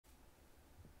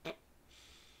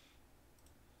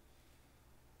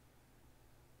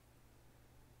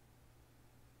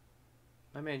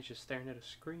My man's just staring at a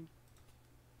screen.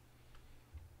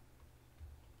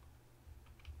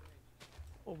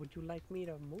 Oh, would you like me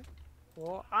to move?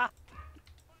 Oh, ah!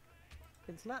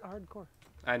 It's not hardcore.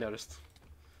 I noticed.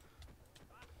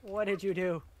 What did you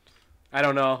do? I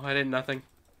don't know. I did nothing.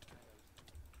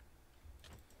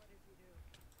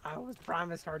 I was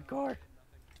promised hardcore.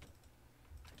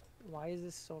 Why is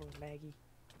this so laggy?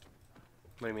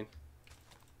 What do you mean?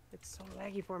 It's so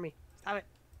laggy for me. Stop it.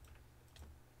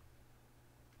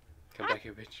 Come back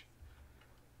here, bitch.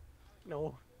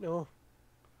 No, no.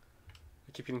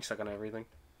 I keep getting stuck on everything.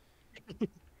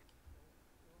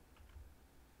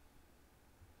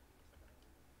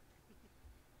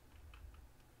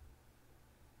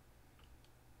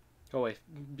 Oh wait,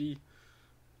 B.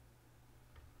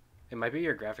 It might be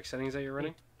your graphic settings that you're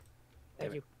running.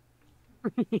 Thank you.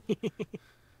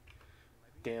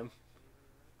 Damn.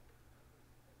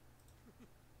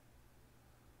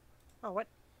 Oh, what?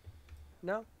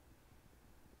 No.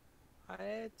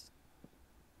 I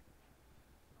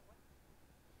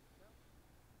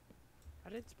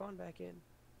did spawn back in.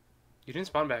 You didn't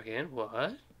spawn back in?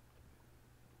 What?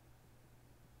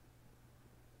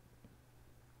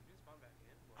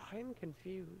 I'm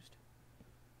confused.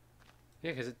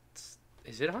 Yeah, because it's...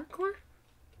 Is it hardcore?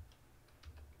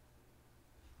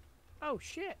 Oh,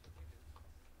 shit.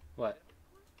 What?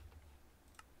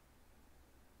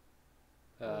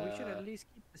 Well, we should at least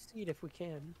keep the seed if we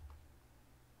can.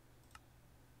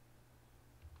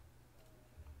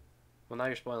 Well, now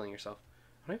you're spoiling yourself.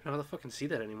 I don't even know how to fucking see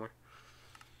that anymore.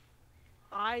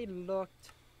 I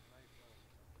looked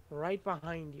right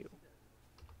behind you.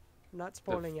 I'm not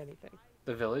spoiling anything.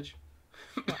 The village?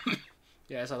 Yeah.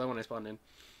 Yeah, I saw that when I spawned in.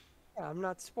 Yeah, I'm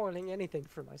not spoiling anything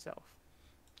for myself.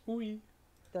 Ooey.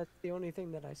 That's the only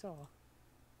thing that I saw.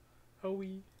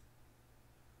 Ooey.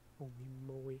 Holy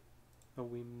moly.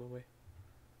 Ooey moey.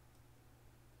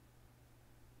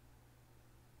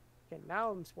 Okay, now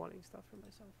I'm spawning stuff for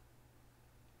myself.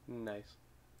 Nice.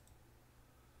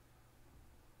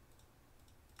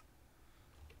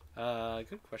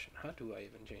 Good question. How do I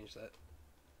even change that?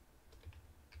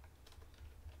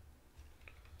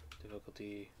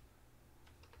 Difficulty.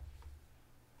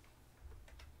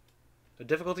 The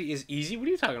difficulty is easy? What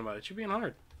are you talking about? It should be on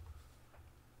hard.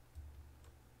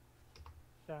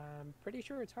 I'm pretty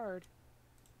sure it's hard.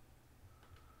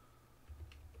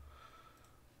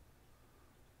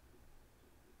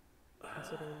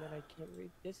 Considering that I can't read.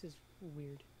 This is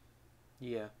weird.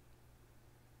 Yeah.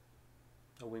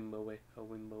 A wimboe. A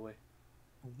wimboe.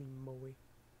 Holy moly.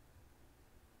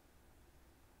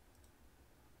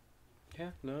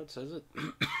 Yeah, no, it says it.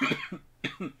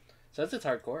 It says it's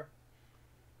hardcore.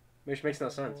 Which makes no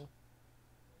sense. Cool.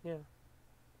 Yeah.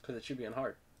 Because it should be on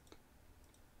hard.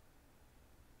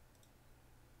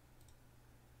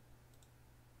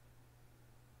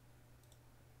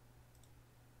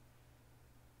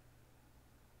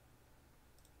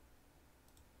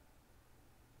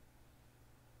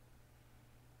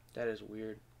 That is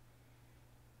weird.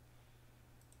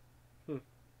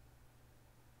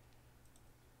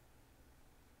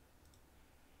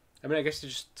 I mean, I guess you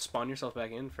just spawn yourself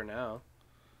back in for now.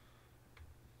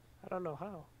 I don't know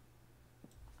how.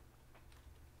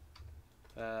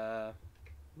 I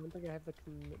don't think I have the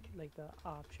like the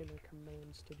option or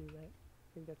commands to do that. I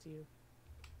think that's you.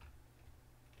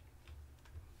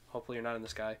 Hopefully you're not in the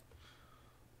sky.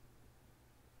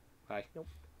 Hi. Nope.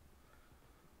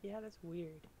 Yeah, that's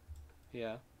weird.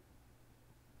 Yeah.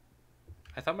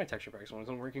 I thought my texture packs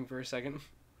wasn't working for a second.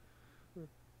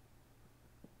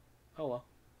 Oh well.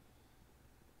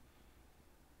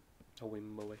 A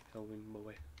wimboe. A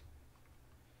wimboe.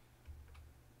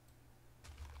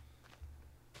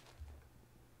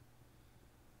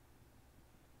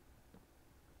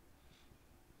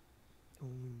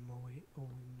 Holy moly,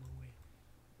 holy moly.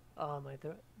 Oh, my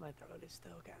throat is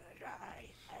still kind of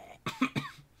dry.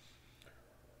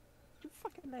 You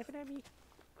fucking laughing at me?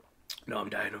 No, I'm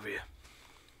dying over here.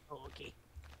 Oh, okay.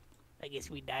 I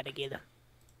guess we die together.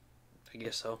 I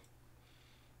guess so.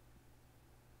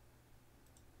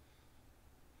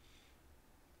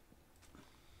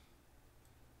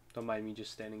 Don't mind me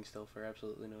just standing still for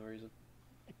absolutely no reason.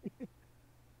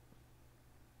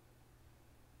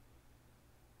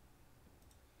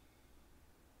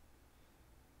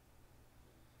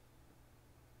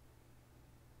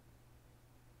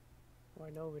 Well, I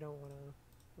know we don't want to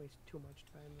waste too much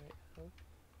time right now.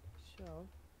 So,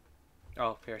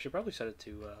 Oh, here, I should probably set it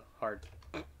to hard.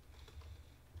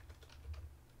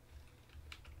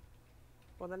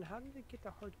 well then how did it get to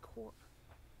hardcore?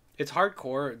 It's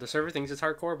hardcore. The server thinks it's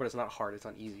hardcore, but it's not hard. It's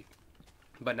not easy.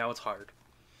 But now it's hard.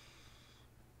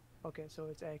 Okay, so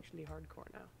it's actually hardcore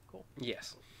now. cool.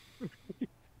 Yes. Which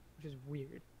is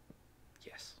weird.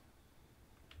 Yes.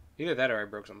 Either that or I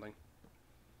broke something.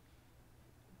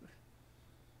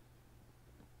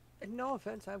 And no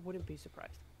offense, I wouldn't be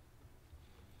surprised.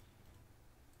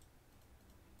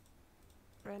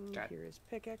 Friend, God. here is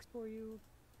pickaxe for you.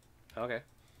 Okay.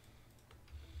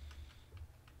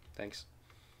 Thanks.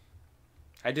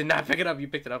 I did not pick it up. You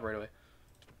picked it up right away.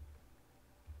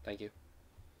 Thank you.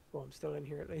 Well, I'm still in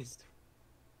here at least.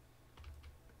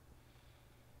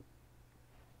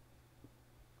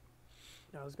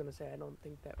 I was gonna say, I don't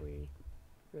think that we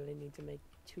really need to make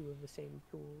two of the same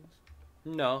tools.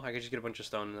 No, I could just get a bunch of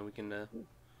stone and then we can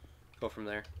go from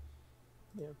there.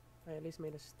 Yeah, I at least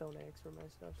made a stone axe for my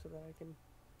stuff so that I can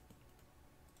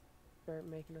start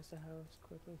making us a house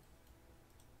quickly.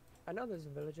 I know there's a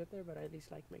village up there, but I at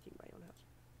least like making my own house.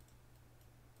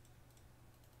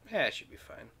 Yeah, it should be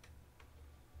fine.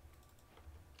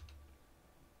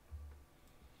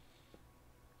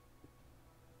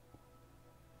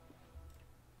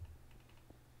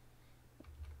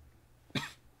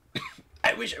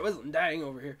 I wish I wasn't dying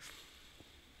over here.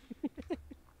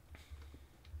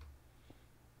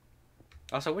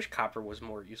 Also, I wish copper was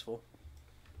more useful.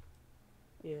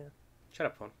 Yeah. Shut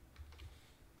up, phone.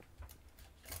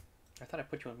 I thought I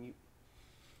put you on mute.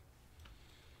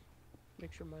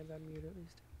 Make sure mine's on mute at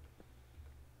least.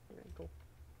 Alright, cool.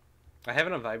 I have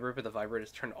it on vibrate, but the vibrate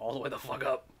is turned all the way the fuck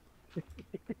up.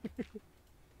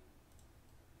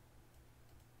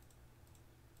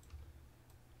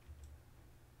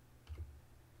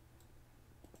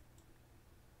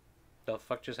 The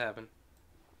fuck just happened?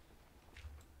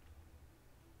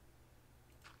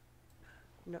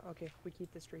 No, okay, we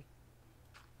keep this tree.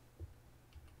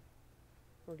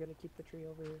 We're gonna keep the tree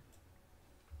over here.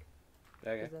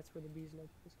 Okay. Because that's where the bees nest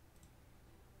is.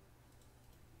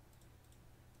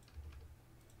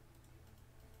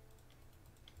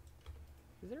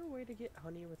 Is there a way to get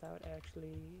honey without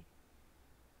actually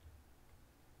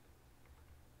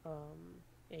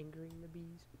angering the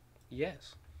bees?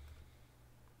 Yes.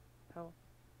 How?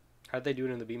 How'd they do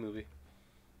it in the bee movie?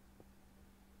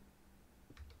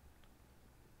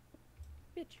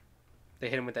 Bitch. They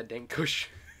hit him with that dank kush.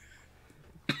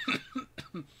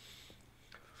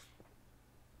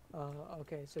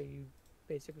 Okay, so you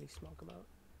basically smoke them out.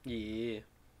 Yeah.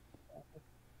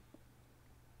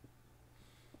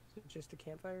 Is it just a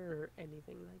campfire or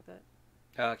anything like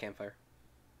that? Campfire.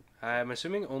 I'm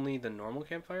assuming only the normal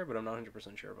campfire, but I'm not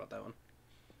 100% sure about that one.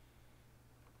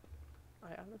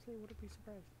 I honestly wouldn't be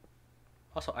surprised.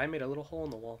 Also, I made a little hole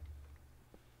in the wall.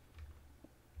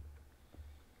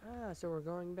 Ah, so we're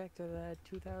going back to that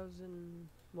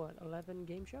 2011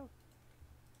 game show?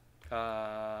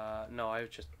 No,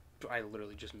 I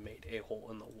literally just made a hole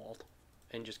in the wall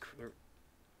and just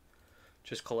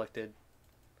collected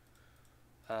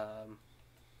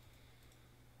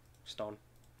stone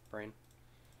brain.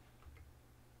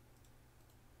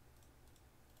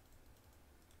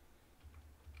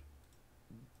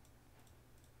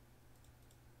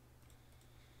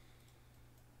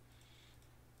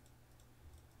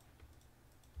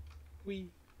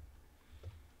 Wee.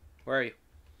 Where are you?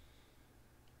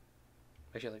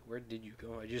 Actually, like, where did you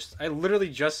go? I literally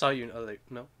just saw you. Oh, like,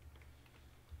 no.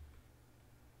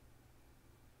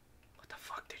 What the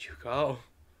fuck did you go?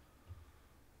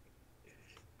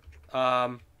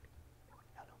 I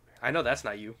know that's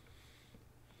not you.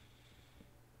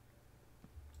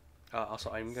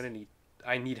 Also, I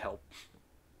need help.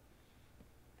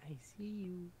 I see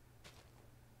you.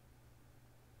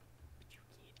 But you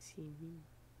can't see me.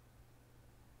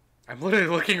 I'm literally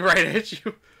looking right at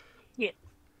you. Yeah.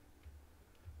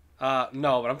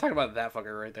 No, but I'm talking about that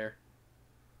fucker right there.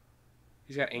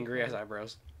 He's got angry ass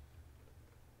eyebrows.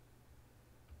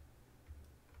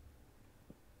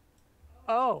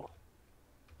 Oh.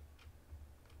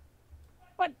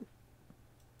 What?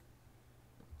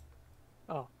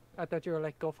 Oh, I thought you were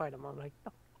like, go fight him. I'm like,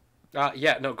 no.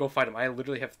 Yeah, no, go fight him. I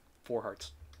literally have 4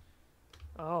 hearts.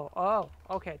 Oh,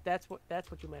 okay. That's what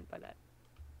you meant by that.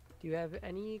 Do you have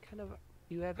any kind of?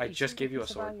 Do you have? I just gave you a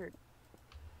sword. Iron?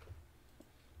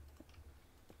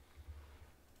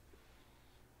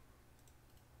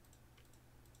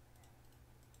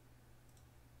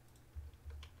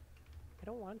 I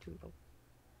don't want to though.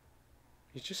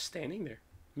 He's just standing there,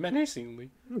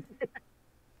 menacingly.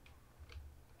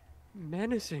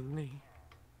 Menacingly.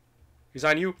 He's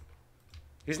on you.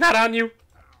 He's not on you.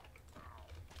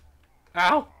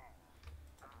 Ow.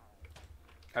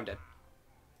 I'm dead.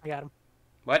 I got him.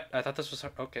 What? I thought this was...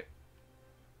 Okay.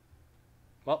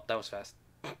 Well, that was fast.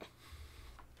 Oh,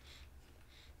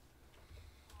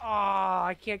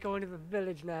 I can't go into the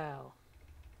village now.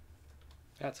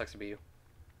 That sucks to be you.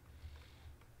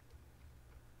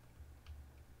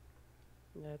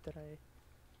 Did I?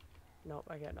 No,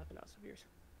 I got nothing else of yours.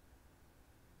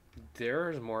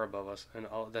 There's more above us, and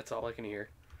that's all I can hear.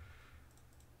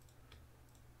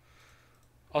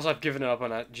 Also, I've given up on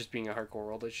that just being a hardcore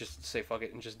world. Let's just say fuck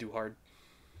it and just do hard.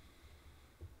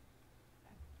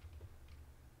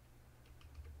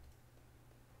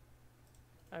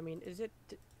 I mean,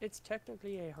 it's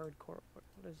technically a hardcore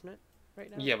world, isn't it? Right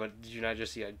now. Yeah, but did you not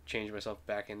just see I changed myself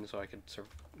back in so I could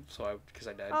because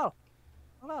I died? Oh,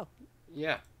 hello.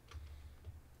 Yeah.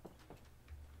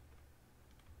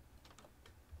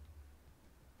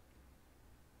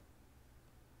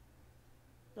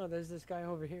 Oh, there's this guy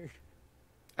over here.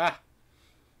 Ah.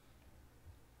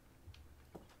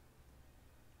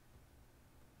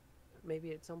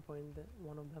 Maybe at some point that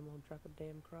one of them will drop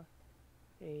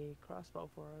a crossbow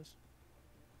for us.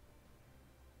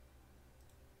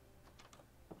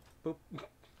 Boop.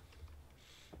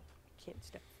 Can't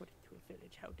step foot into a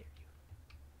village. How dare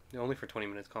you? Only for 20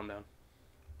 minutes. Calm down.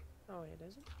 Oh, it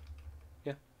isn't?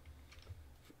 Yeah.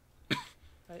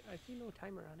 I see no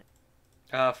timer on it.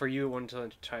 For you, one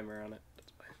timer on it.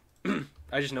 That's fine.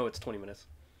 I just know it's 20 minutes.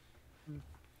 Hmm.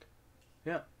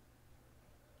 Yeah.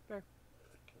 Fair.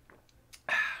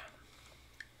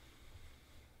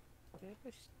 Yeah,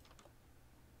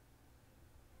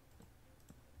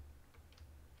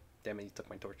 Damn it, you took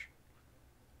my torch.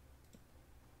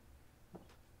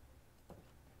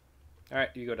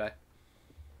 Alright, you go die.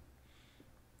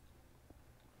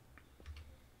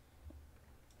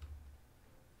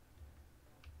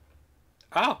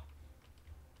 Oh!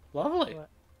 Lovely! What?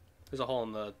 There's a hole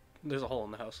in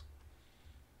the house.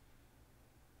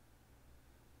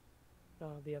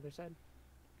 Oh, the other side.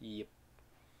 Yep.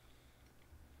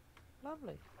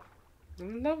 Lovely.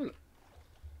 Lovely.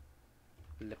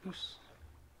 Le pouce.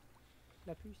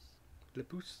 La puce. Le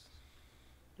pouce.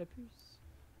 La puce.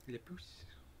 Le pouce.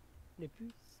 Le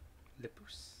puce. Le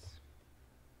pouce.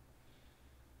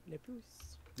 La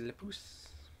puce. Le pouce.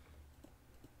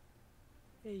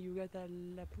 Hey, you got that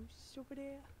la puce over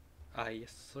there? Ah,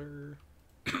 yes, sir.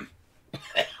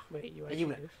 Wait, you Are actually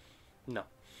you- do? No.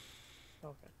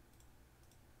 Okay.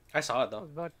 I saw it, I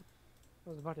though.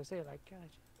 was about to say, like,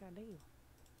 God damn.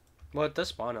 Well, it does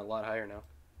spawn a lot higher now.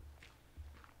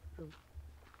 True.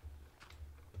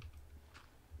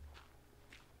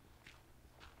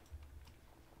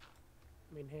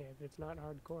 I mean, hey, if it's not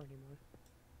hardcore anymore.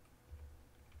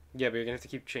 Yeah, but you're gonna have to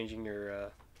keep changing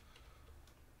your,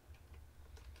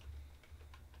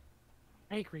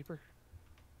 Hey, creeper.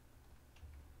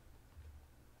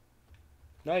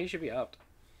 No, you should be out.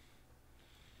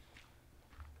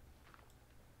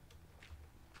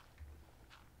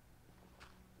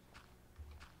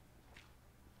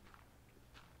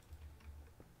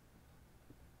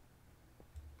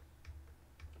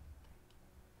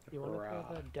 You want to Rah.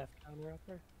 throw the death counter up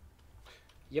there?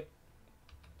 Yep.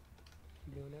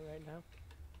 You doing it right now?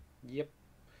 Yep.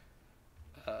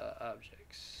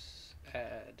 Objects.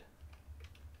 Add.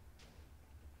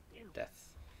 Death.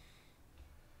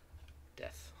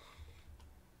 Death.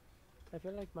 I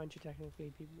feel like mine should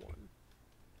technically be 1.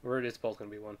 Or it's both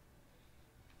gonna be 1.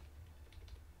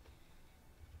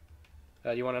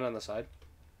 Do you want it on the side?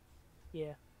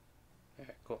 Yeah.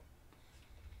 Alright, cool.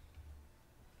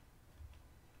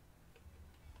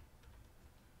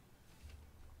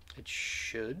 It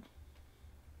should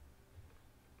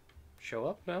show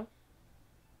up now.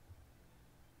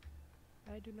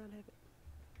 I do not have it.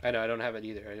 I know, I don't have it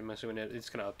either. I'm assuming it's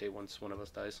gonna update once one of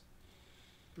us dies.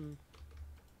 Hmm.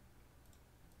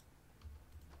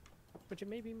 But it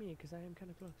may be me, because I am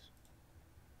kind of close.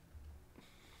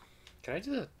 Can I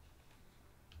do the...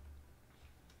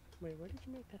 Wait, where did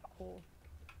you make that hole?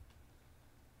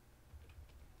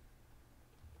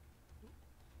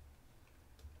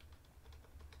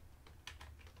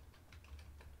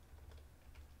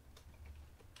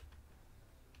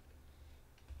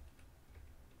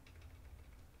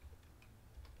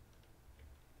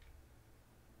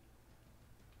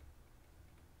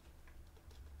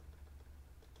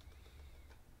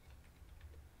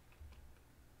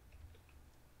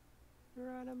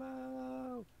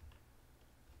 Geronimo!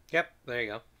 Yep, there you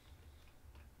go.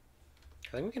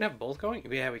 I think we can have both going.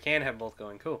 Yeah, we can have both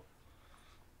going. Cool.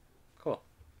 Cool.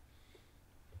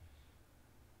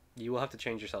 You will have to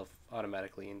change yourself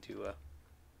automatically into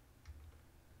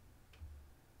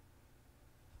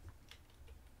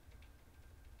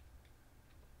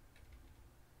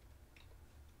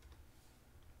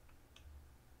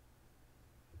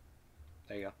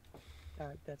There you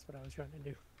go. That's what I was trying to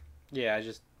do. Yeah, I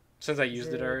just since I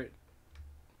used it already,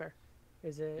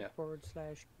 Is it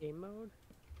Yeah. / game mode?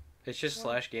 it's just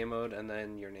Yeah. /game mode and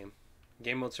then your name.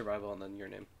 Game mode survival and then your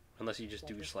name. Unless you just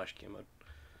do Gotcha. /game mode.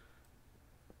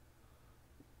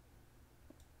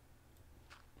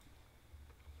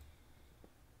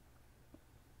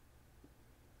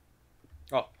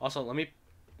 Oh, also let me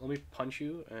punch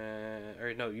you.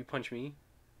 Or no, you punch me.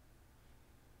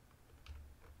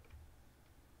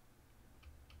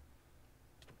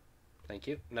 Thank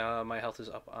you. Now my health is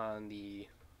up on the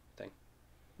thing.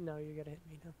 No, you gotta hit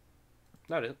me now.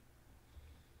 No, it isn't.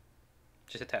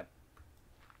 Just a tab.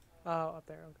 Oh, up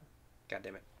there. Okay. God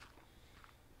damn it.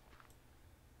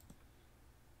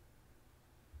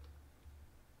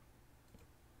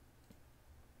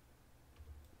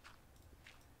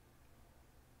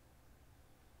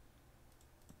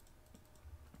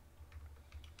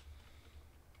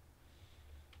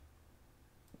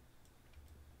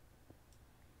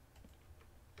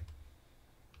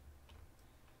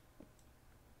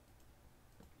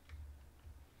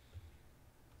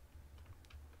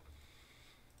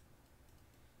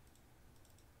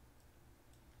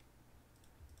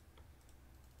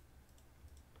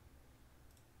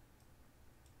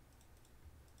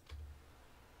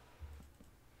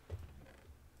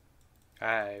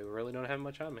 I really don't have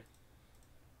much on me.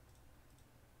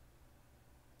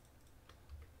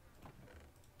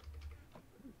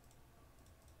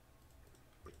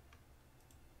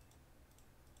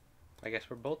 I guess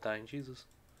we're both dying. Jesus.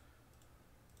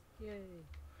 Yay.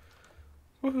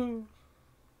 Woohoo!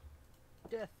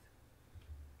 Death.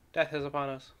 Death is upon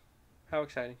us. How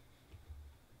exciting.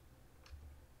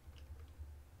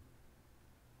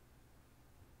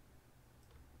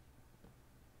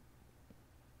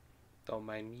 Don't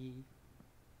mind me.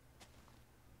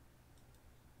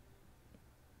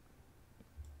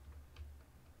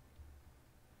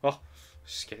 Oh,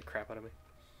 scared the crap out of me.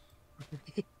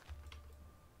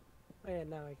 Oh yeah,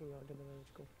 now I can go into the village.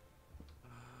 Cool.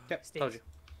 Yep, Stakes. told you.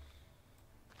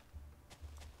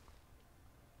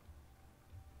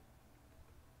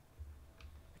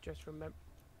 I just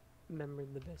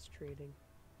remembered the best trading.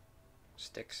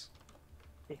 Sticks.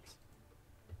 Stakes.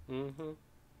 Mm-hmm.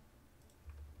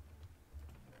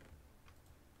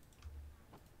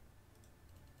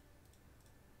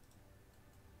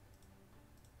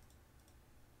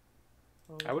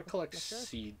 Oh, I would okay. collect Fletcher?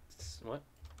 seeds. What?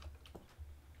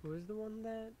 Who is the one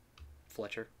that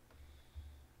Fletcher.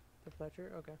 the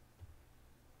Fletcher? Okay.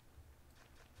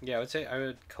 Yeah, I would say I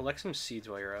would collect some seeds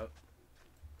while you're out.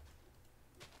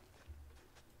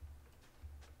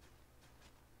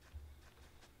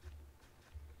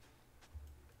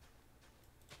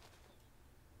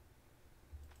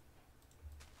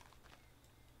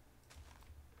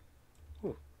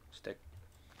 Ooh, stick.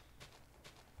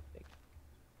 Stick.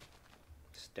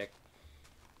 Stick.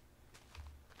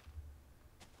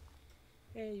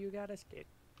 Hey, you got a stick.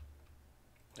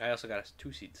 I also got us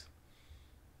 2 seeds.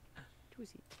 2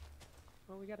 seeds.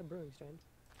 Oh, we got a brewing stand.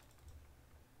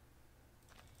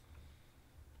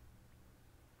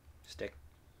 Stick.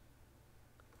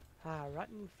 Ah,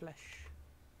 rotten flesh.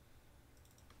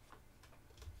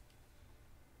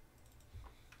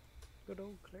 Good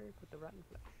old cleric with the rotten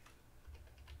flesh.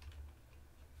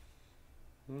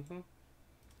 Mm-hmm.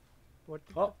 What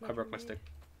did Oh, the I broke my Fletcher stick.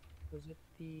 need? Was it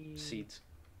the Seeds.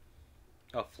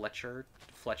 Oh, Fletcher.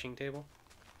 Fletching table.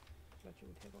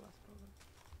 fletching table? I suppose.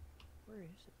 Where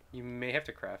is it? You may have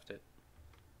to craft it.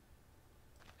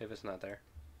 If it's not there.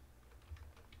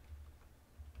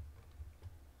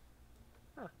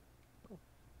 Cool.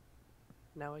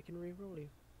 Now I can re-roll you.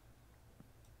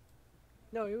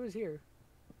 No, it was here.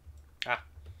 Ah.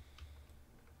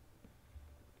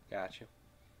 Got you.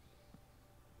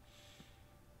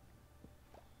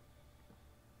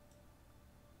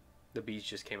 The bees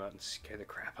just came out and scared the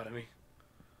crap out of me.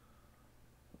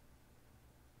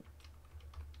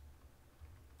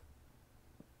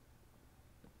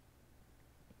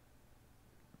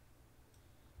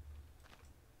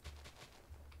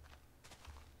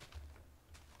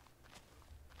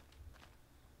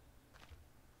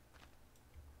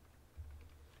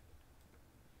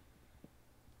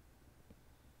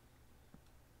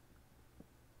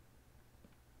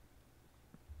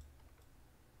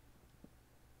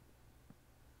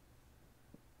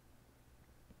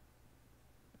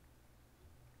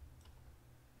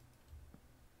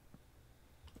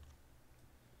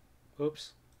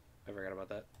 Oops. I forgot about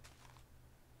that.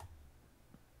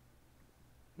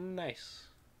 Nice.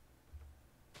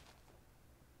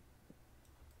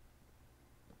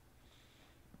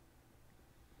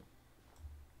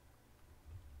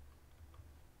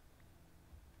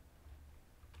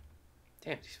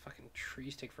 Damn, these fucking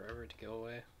trees take forever to go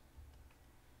away.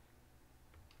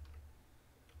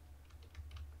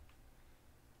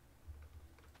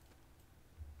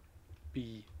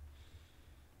 Bee.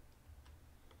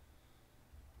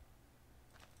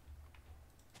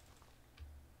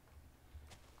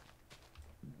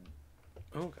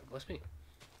 Oh, God bless me.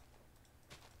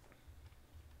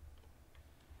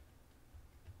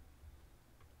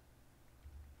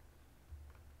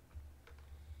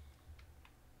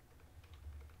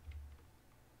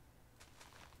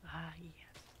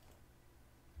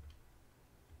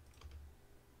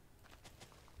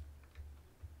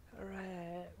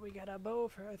 got a bow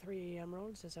for 3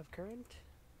 emeralds as of current.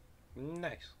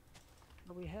 Nice.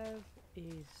 What we have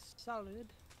is solid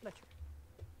fletcher.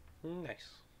 Nice.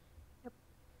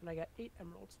 And I got 8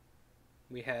 emeralds.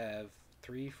 We have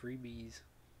 3 freebies.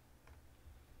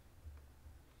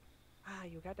 Ah,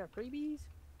 you got the freebies?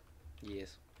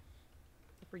 Yes.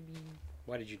 The freebies.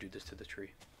 Why did you do this to the tree?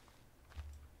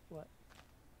 What?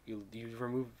 You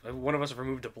removed... one of us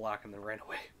removed a block and then ran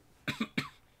away.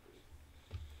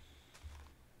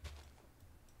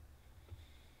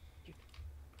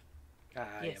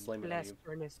 Yes, yeah, blame it on blast you.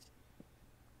 furnace.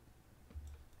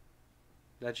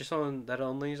 That that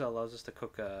only allows us to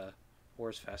cook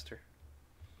ores faster.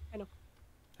 I know.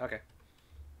 Okay,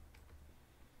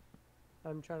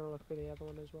 I'm trying to look for the other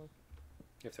one as well.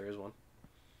 if there is one.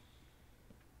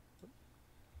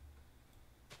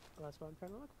 Well, that's what I'm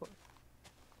trying to look for.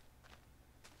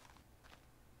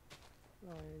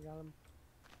 Oh, I got him.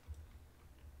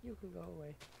 You can go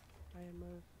away. I am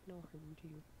of no harm to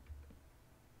you.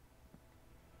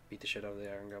 Beat the shit out of the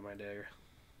iron, got my dagger.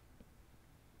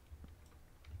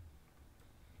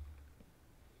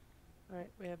 Alright,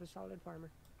 we have a solid farmer.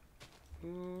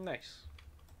 Nice.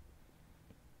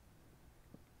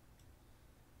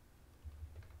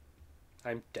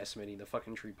 I'm decimating the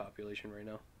fucking tree population right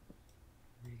now.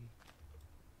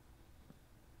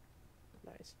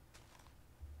 Nice.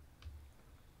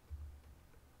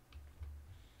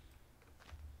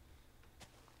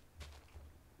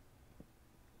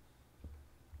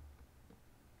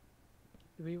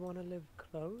 Do we want to live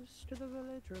close to the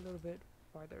village or a little bit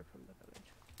farther from the village?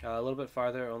 A little bit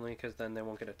farther, only because then they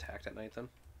won't get attacked at night then.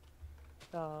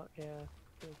 Yeah.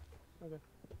 True. Okay.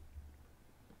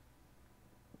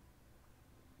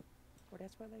 Well,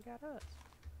 that's why they got us.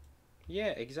 Yeah,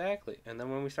 exactly. And then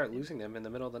when we start losing them in the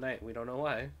middle of the night, we don't know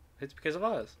why. It's because of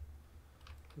us.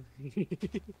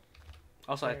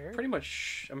 Also, Fair.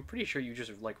 I'm pretty sure you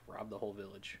just like robbed the whole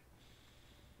village.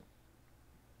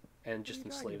 And just are you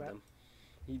talking enslaved about? them.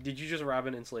 Did you just rob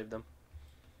and enslave them?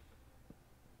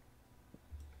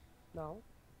 No.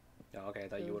 Oh, okay, I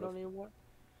thought you There's would have. only one.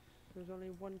 There's only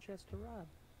one chest to rob.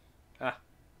 Ah.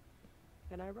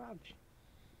 And I robbed you.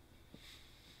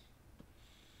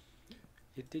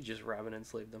 You did just rob and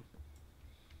enslave them.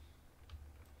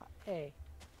 Hey,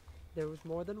 there was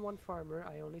more than one farmer.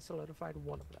 I only solidified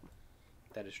one of them.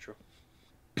 That is true.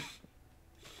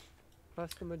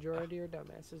 Plus, the majority are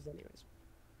dumbasses, anyways.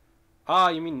 Ah,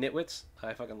 you mean nitwits?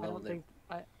 I fucking I love don't them.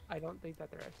 think I don't think that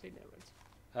they're actually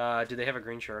nitwits. Do they have a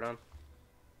green shirt on?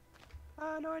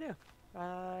 No idea.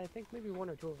 I think maybe one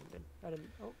or two of them did. I didn't.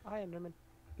 Oh, hi, Enderman.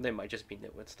 They might just be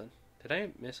nitwits then. Did I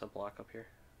miss a block up here?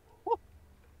 Whoop.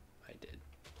 I did.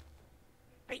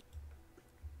 Hey.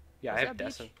 Yeah,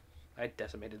 What's up, I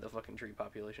decimated the fucking tree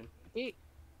population. Hey.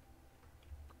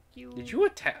 You. Did you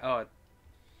attack? Oh.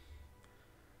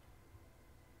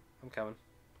 I'm coming.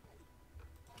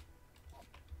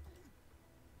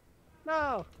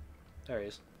 No. There he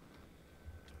is.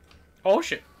 Oh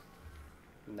shit.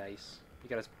 Nice. You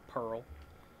got his pearl.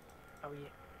 Oh yeah.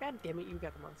 God damn it! You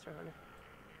got the monster hunter.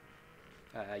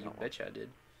 You Oh. betcha I did.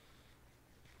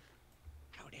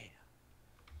 How dare.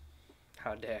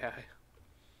 How dare I?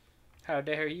 How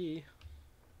dare ye?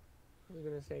 I was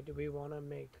gonna say, do we want to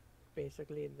make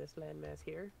basically this landmass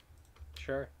here?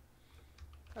 Sure.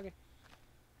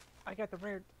 I got the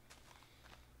rare.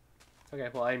 Okay,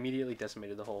 well I immediately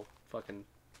decimated the whole fucking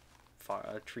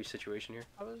tree situation here.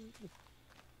 I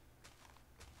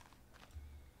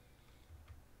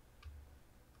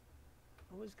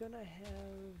was gonna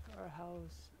have our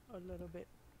house a little bit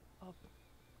up,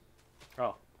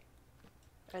 Oh.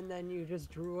 and then you just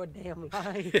drew a damn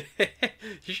line.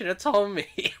 You should have told me.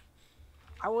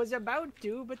 I was about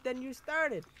to, but then you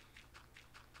started.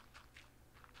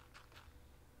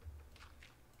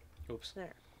 Oops.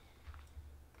 There.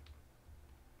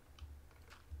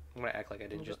 I'm gonna act like I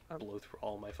didn't I'm just go- blow through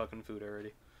all my fucking food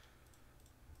already.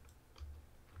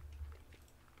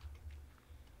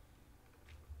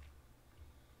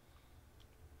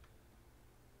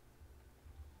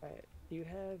 Alright. Do you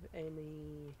have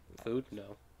any Food?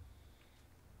 No.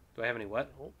 Do I have any what?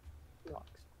 Nope.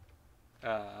 Rocks?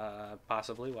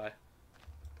 Possibly. Why?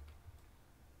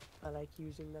 I like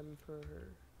using them for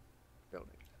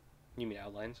building. You mean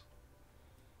outlines?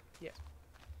 Yes.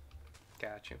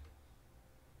 Gotcha.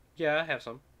 Yeah, I have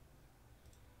some.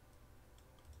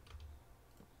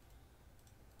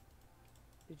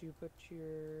 Did you put your?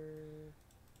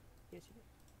 Yes, you did.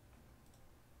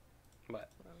 What?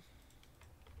 What else?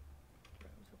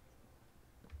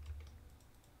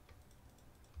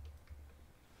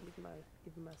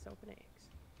 Giving myself an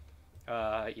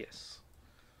eggs. Yes.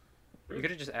 You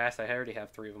could have just asked. I already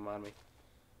have 3 of them on me.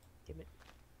 Damn it.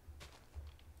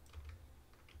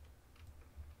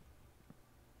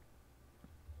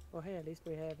 Well, hey, at least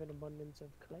we have an abundance of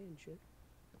clay and shit.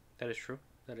 That is true.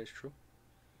 That is true.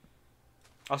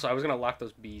 Also, I was gonna lock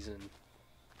those bees in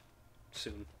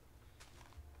soon.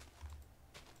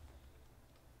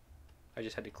 I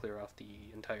just had to clear off the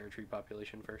entire tree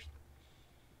population first.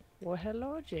 Well,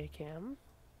 hello, J-Cam.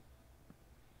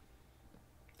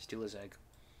 Steal his egg.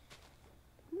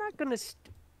 I'm not gonna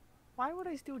Why would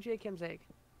I steal J-Cam's egg?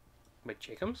 Wait,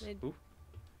 Jacobs? It- Who?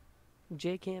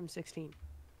 J-Cam 16.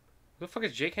 Who the fuck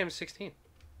is JCam 16?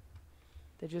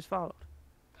 They just followed.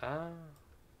 Ah.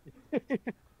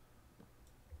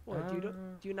 What,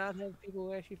 do you not have people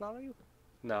who actually follow you?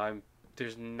 No,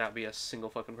 there's not be a single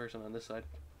fucking person on this side.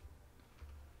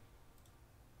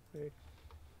 Weird.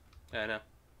 I know.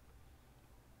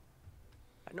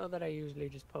 I know that I usually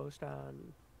just post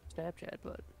on Snapchat,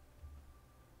 but...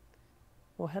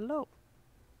 Well, hello.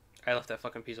 I left that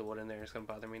fucking piece of wood in there. It's gonna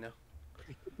bother me now.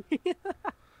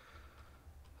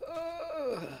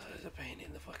 It's a pain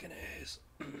in the fucking ass.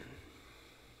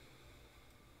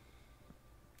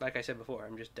 Like I said before,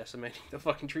 I'm just decimating the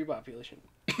fucking tree population.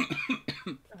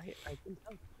 I can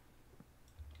tell.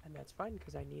 And that's fine,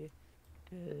 because I need it.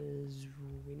 Because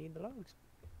we need the logs.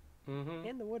 Mm-hmm.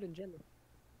 And the wood in general.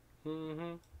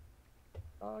 Mm-hmm.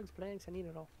 Logs, planks, I need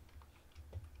it all.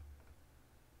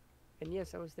 And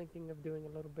yes, I was thinking of doing a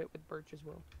little bit with birch as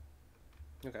well.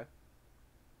 Okay.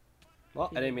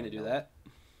 Well, I didn't mean to do that.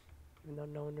 Even though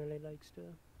no one really likes to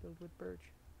build with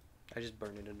birch. I just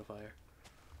burned it in the fire.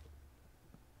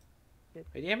 It,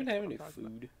 Wait, do you happen to have any I'll talk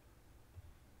about- food?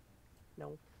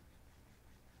 No.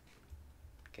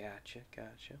 Gotcha,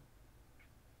 gotcha.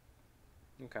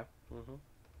 Okay. Mm-hmm.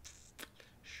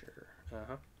 Sure.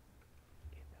 Uh-huh.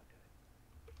 Yeah, no, do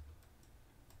it.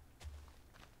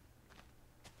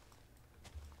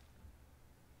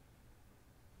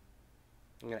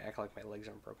 I'm gonna act like my legs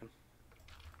aren't broken.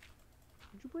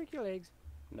 Did you break your legs?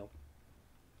 No.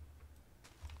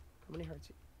 How many hearts?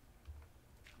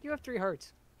 You have 3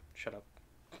 hearts. Shut up.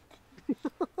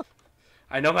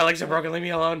 I know my legs are broken. Leave me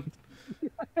alone.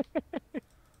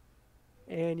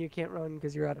 And you can't run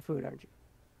because you're out of food, aren't you?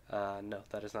 No,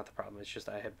 that is not the problem. It's just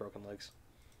I had broken legs.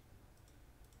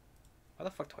 Why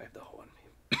the fuck do I have the hoe on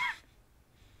me?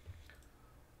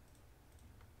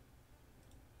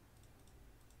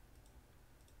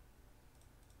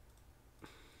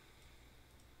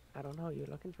 I don't know. You're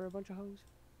looking for a bunch of hoes?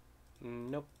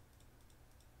 Nope.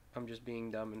 I'm just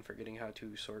being dumb and forgetting how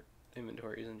to sort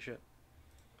inventories and shit.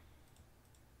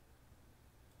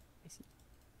 I see.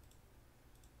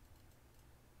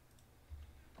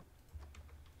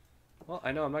 Well,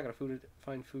 I know I'm not gonna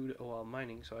find food while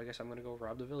mining, so I guess I'm gonna go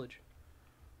rob the village.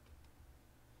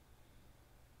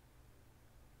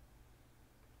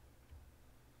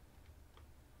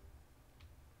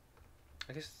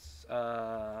 I guess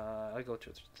I'll go to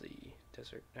the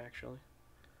desert actually.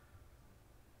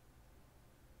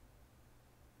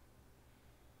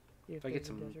 You If I get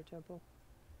some some- desert temple.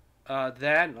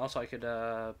 That and also I could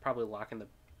probably lock in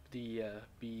the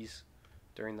bees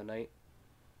during the night.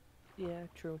 Yeah,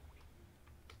 true.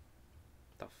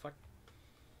 The fuck?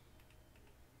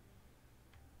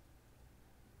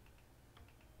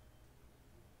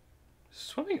 Is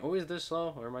swimming always this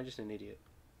slow, or am I just an idiot?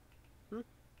 Hmm?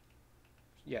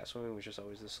 Yeah, swimming was just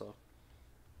always this slow.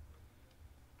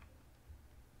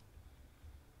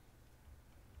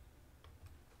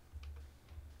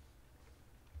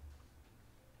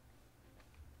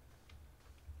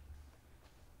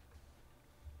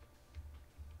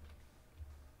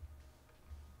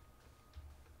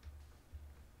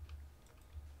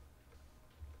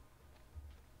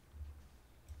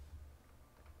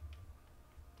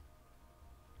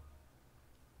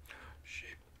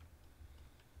 Shit.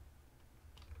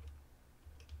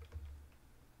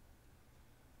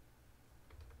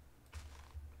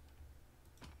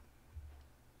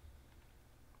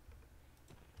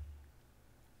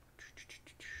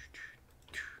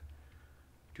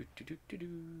 Do do do do do.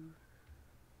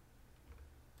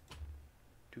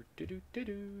 Do do do do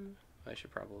do. I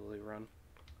should probably run.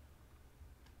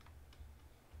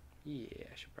 Yeah,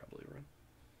 I should probably run.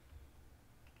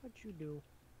 What'd you do?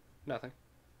 Nothing.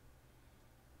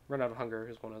 Run out of hunger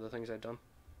is one of the things I've done.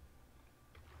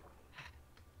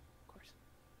 Of course.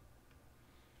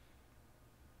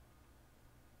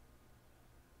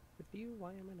 With you,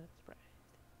 why am I not surprised?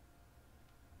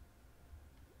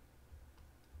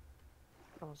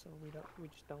 Also, we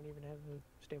just don't even have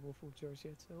a stable food source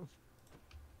yet, so.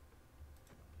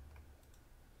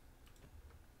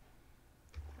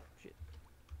 Shit.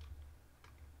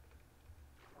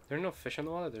 There's no fish in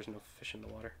the water? There's no fish in the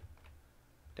water.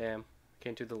 Damn.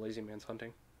 Can't do the lazy man's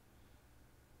hunting.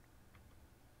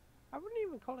 I wouldn't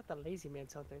even call it the lazy man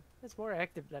something. It's more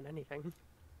active than anything.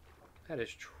 That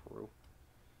is true.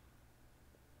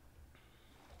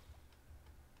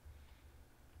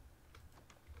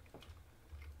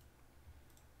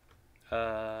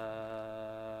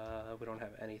 We don't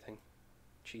have anything.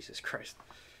 Jesus Christ.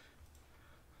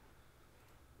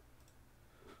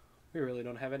 We really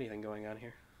don't have anything going on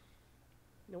here.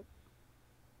 Nope.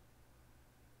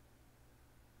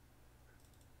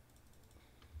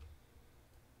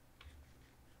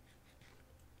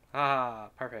 Ah,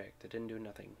 perfect. It didn't do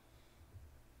nothing.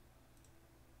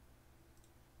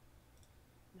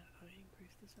 No, I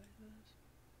increase the size of this.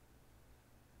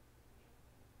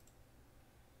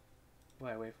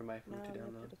 Why wait for my food No, to I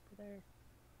download? put it there.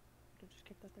 I just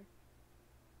keep that there.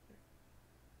 There.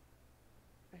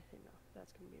 I think no,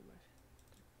 that's gonna be my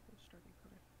starting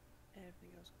color.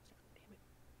 Everything else goes down. Damn it.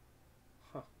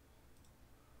 Huh.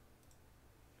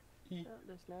 E.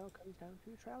 This now comes down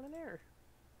to trial and error.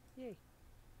 Yay.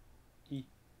 E.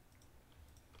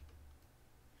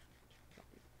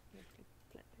 Yeah, good.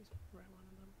 Plant these where I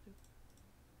wanted them to.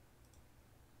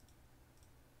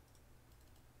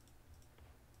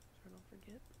 So I don't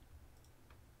forget.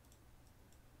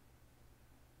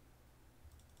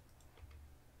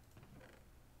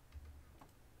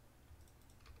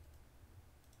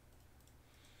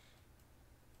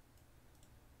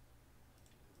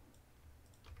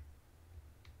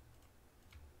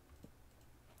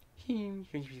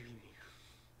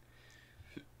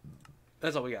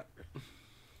 That's all we got.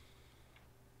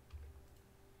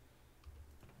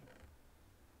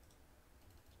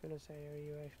 I was gonna say, are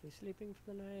you actually sleeping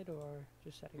for the night or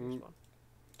just setting your spawn?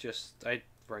 Just, I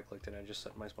right clicked and I just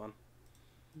set my spawn.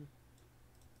 Hmm.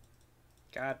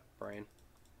 God, brain.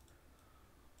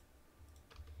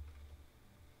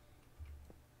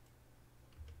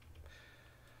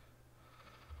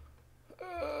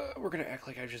 We're gonna act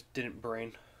like I just didn't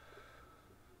brain.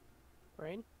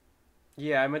 Brain?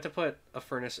 Yeah, I meant to put a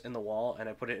furnace in the wall and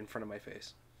I put it in front of my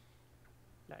face.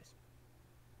 Nice.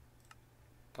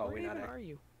 Oh, Where we not even act are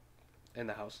you? in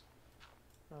the house.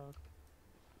 Oh.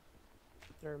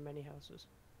 There are many houses.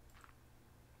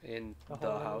 In The the hole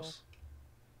in the wall? house.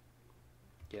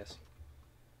 Yes.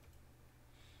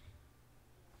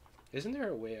 Isn't there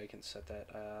a way I can set that?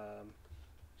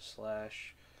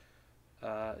 Slash.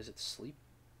 Is it sleep?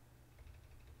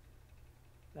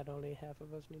 That only half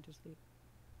of us need to sleep.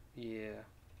 Yeah.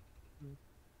 Hmm.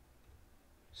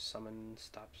 Summon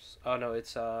stops. Oh no,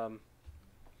 it's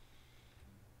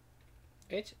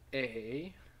It's a.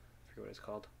 I forget what it's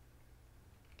called.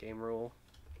 Game rule.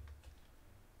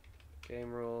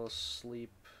 Game rule.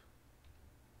 Sleep.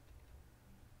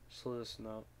 Sleuth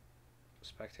note.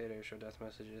 Spectator. Show death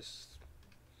messages.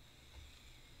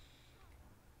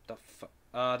 The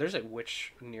there's a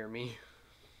witch near me,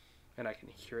 and I can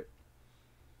hear it.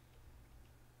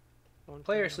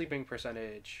 Player sleeping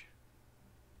percentage.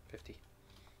 50.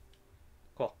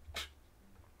 Cool.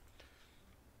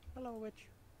 Hello, witch.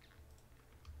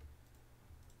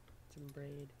 Some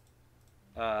braid.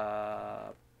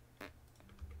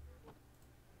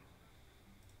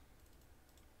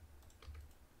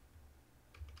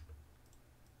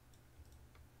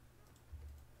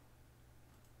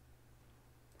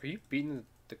 Are you beating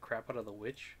the crap out of the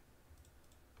witch?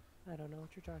 I don't know what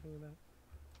you're talking about.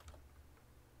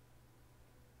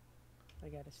 I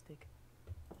got a stick.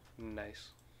 Nice.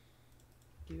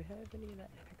 Do you have any of the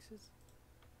axes?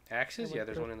 Axes? I Yeah, went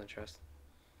there's through- one in the chest.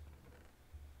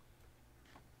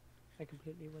 I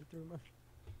completely went through mine.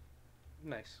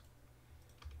 Nice.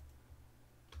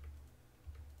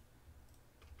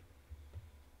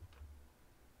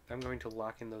 I'm going to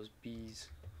lock in those bees.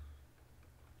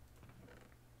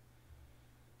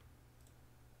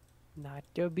 Not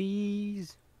the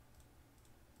bees.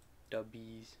 The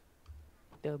bees.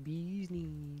 The bees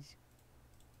knees.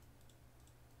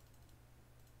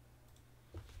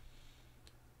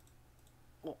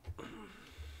 Oh.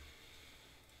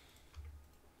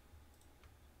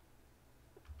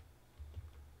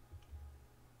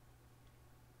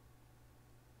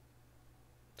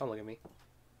 Don't look at me.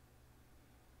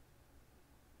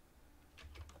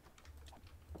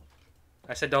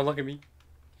 I said don't look at me.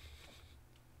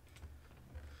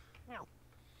 Ow.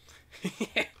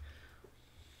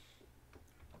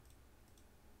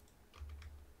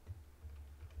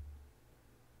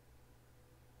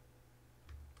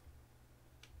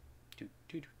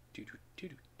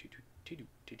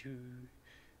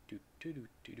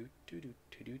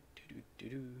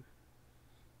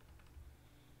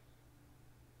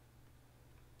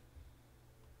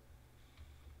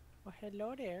 Well,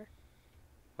 hello there.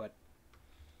 What?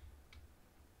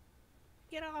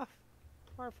 Get off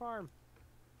our farm.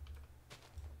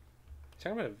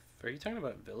 Are you talking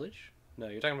about a village? No,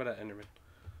 you're talking about an Enderman.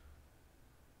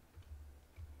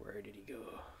 Where did he go?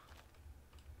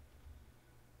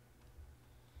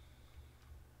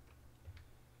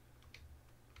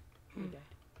 He died.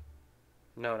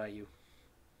 No, not you.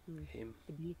 Hmm. Him.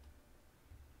 The bee.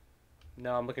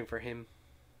 No, I'm looking for him.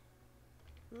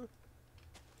 Hmm.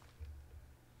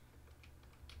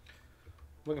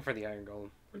 Looking for the iron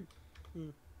golem. Hmm.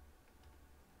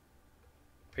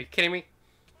 Are you kidding me?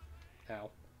 Ow.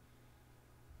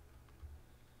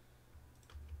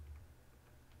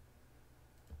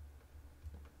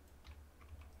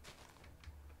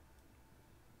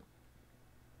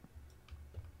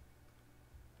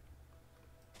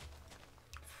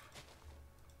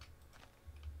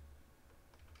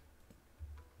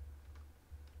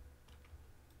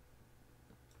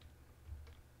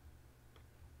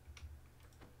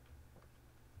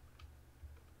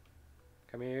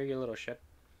 Come here, you little shit.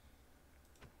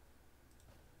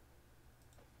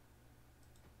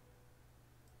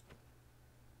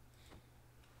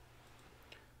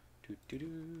 Do do do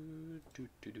do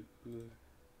do do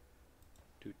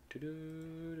do do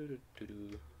do do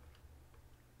do.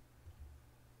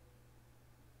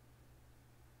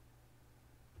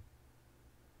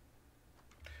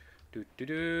 Do do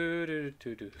do do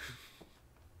do do.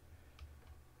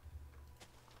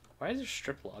 Why is there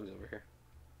strip logs over here?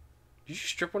 Did you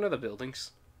strip one of the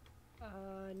buildings?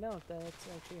 No, that's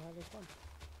actually how they spawn.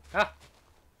 Ah!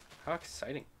 How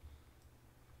exciting.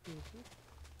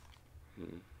 Mm-hmm.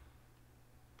 Hmm.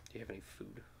 Do you have any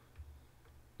food?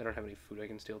 I don't have any food I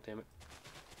can steal, damn it.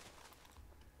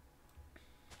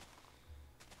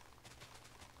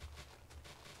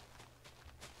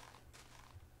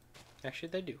 Actually,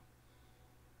 they do.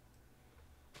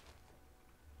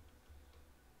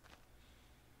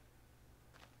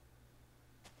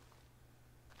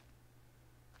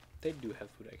 They do have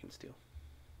food I can steal.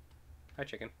 Hi,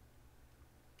 chicken.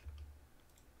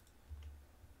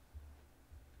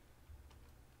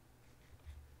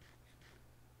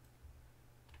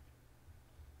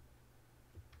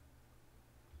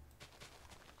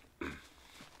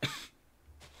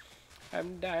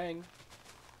 I'm dying.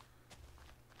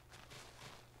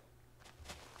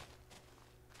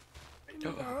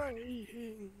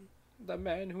 The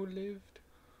man who lived.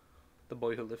 The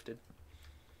boy who lifted.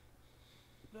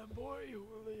 The boy who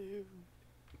lived.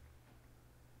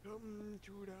 Come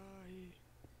to die.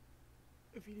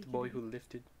 The boy who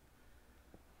lifted.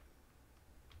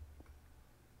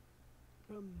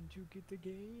 Come to get the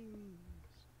games.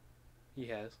 He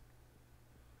has.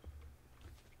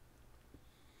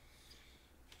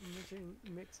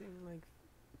 Mixing like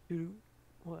two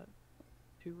or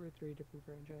three different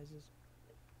franchises.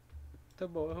 The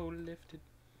boy who lifted.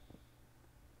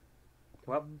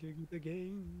 Well, Come to get the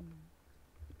game.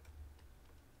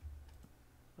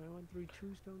 I went through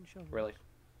 2 stone shovels. really?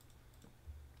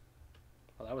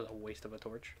 Well, that was a waste of a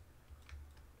torch.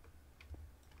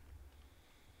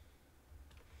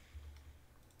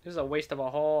 This is a waste of a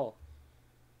hole.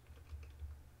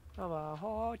 Of a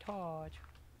hot torch.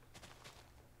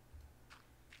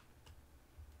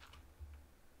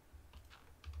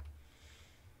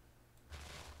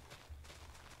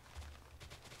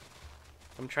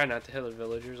 I'm trying not to hit the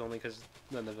villagers only because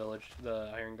then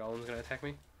the iron golem's gonna attack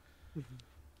me.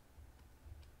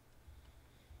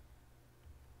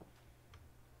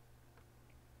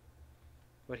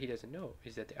 What he doesn't know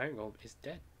is that the iron golem is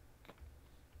dead.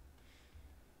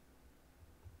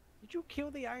 Did you kill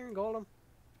the iron golem?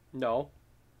 No.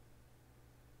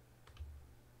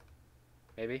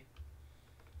 Maybe.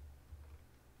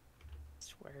 I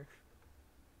swear.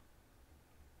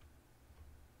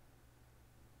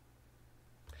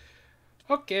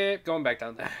 Okay, going back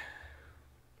down there.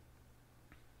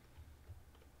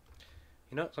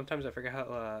 You know, sometimes I forget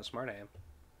how smart I am.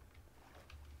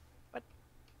 What?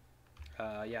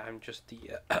 Yeah, I'm just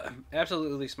the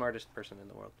absolutely smartest person in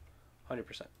the world.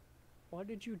 100%. What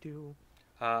did you do?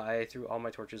 I threw all my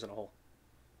torches in a hole.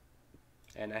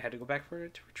 And I had to go back for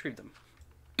it to retrieve them.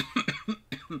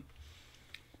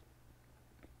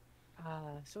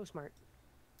 So smart.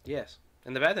 Yes.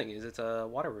 And the bad thing is, it's a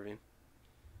water ravine.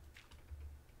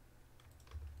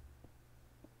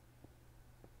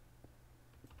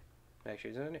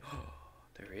 Actually, isn't it? Oh,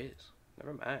 there is.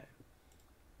 Never mind.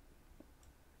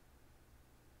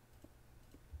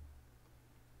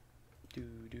 Do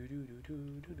do do do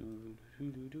do do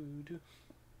do do do do.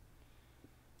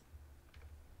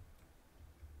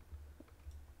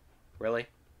 Really?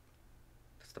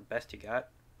 That's the best you got?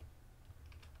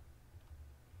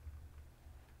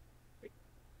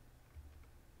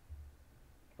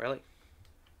 Really?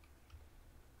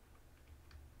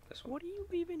 this one. What are you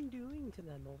even doing to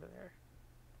them over there?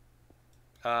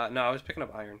 No, I was picking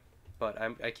up iron, but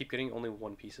I keep getting only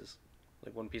one pieces,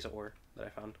 like one piece of ore that I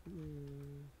found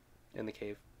Hmm. in the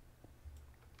cave.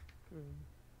 Hmm.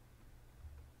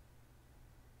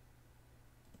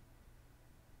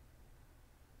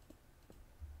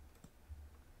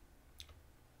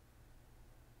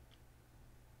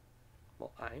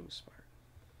 Well, I'm smart.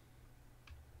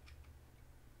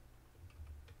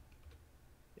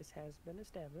 This has been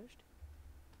established.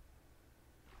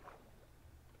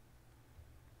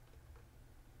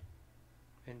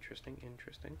 Interesting,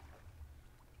 interesting.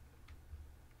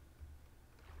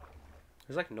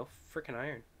 There's like no freaking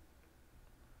iron.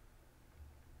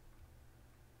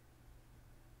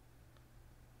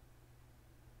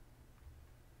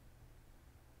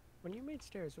 When you made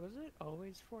stairs, was it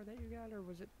always 4 that you got, or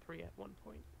was it 3 at one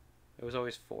point? It was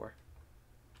always 4.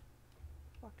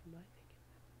 Fuck am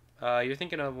I thinking? You're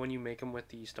thinking of when you make them with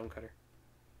the stonecutter.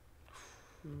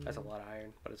 That's a Hmm. lot of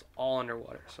iron, but it's all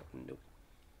underwater, so nope.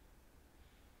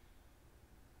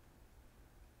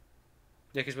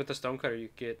 Yeah, because with the stonecutter you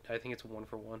get, I think it's 1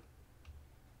 for 1.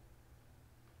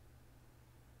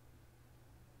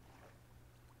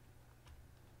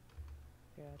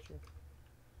 Gotcha.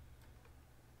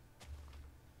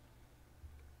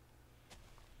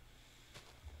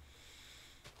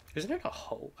 Isn't it a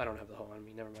hoe? I don't have the hoe on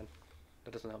me. Never mind.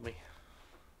 That doesn't help me.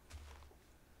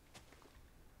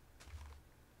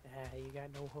 Ah, you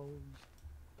got no homes.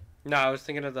 No, I was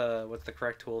thinking of what's the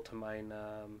correct tool to mine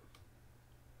or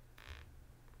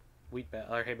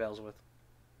hay bales with.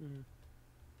 Hmm.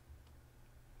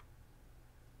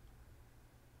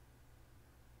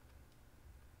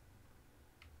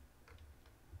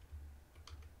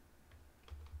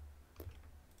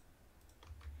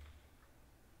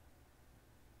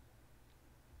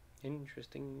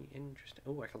 Interesting, interesting.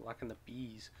 Oh, I can lock in the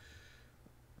bees.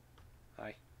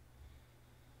 Hi.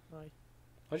 Aye.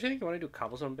 What do you think? You want to do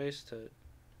cobblestone base to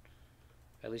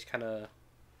at least kind of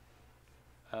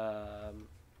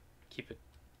keep it?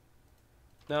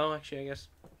 No, actually, I guess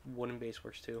wooden base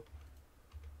works too.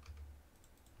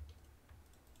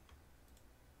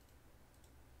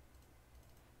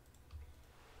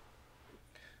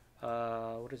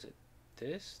 What is it?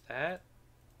 This? That?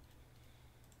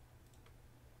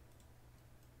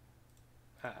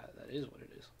 Ah, that is what it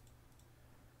is.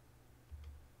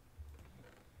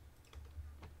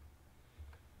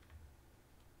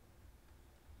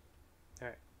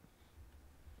 Alright.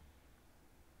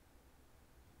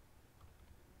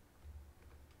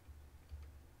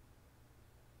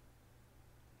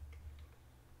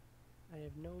 I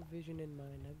have no vision in mind.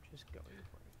 I'm just going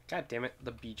for it. God damn it,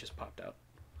 the bee just popped out.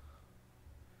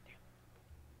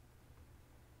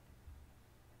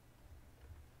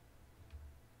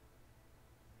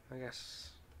 I guess.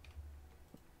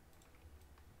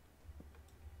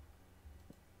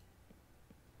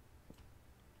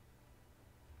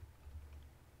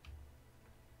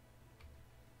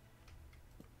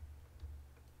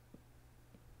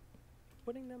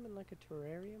 Putting them in like a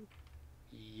terrarium?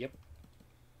 Yep.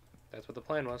 That's what the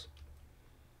plan was.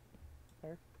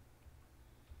 Fair.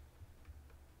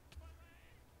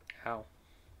 How?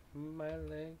 My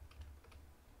leg.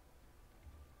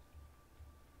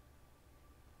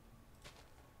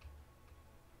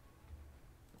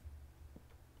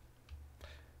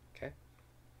 Okay,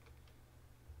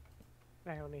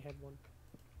 I only had one.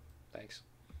 thanks.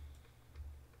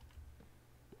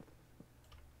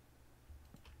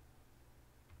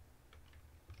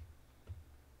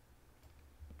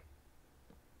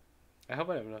 I hope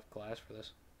I have enough glass for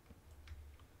this.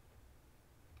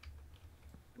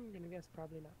 I'm gonna guess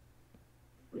probably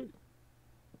not.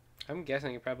 I'm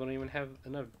guessing you probably don't even have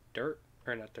enough dirt.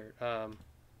 Or not dirt,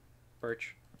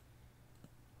 birch.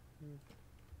 Hmm.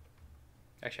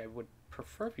 Actually, I would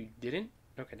prefer if you didn't.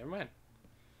 Okay, never mind.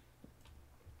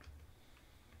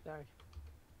 Sorry.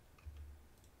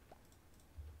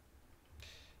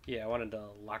 Yeah, I wanted to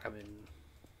lock them in.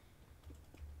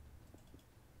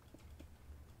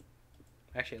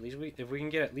 Actually, at least if we can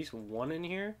get at least one in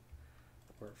here,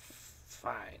 we're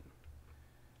fine.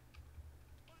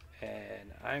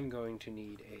 And I'm going to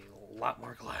need a lot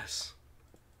more glass.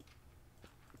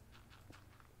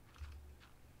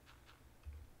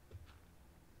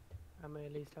 I may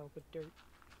at least help with dirt.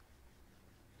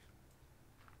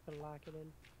 But lock it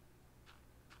in.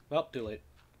 Well, too late.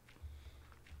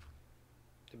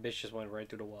 The bitch just went right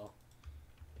through the wall.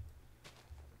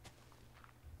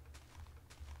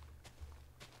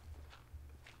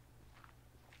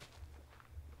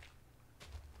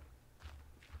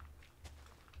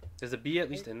 Is the bee at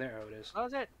least in there? Oh, it is.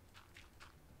 Close it!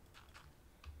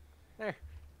 There.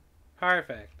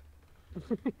 Perfect.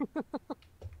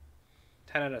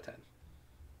 10 out of 10.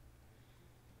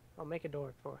 I'll make a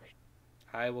door for it.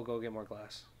 I will go get more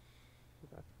glass.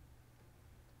 Okay.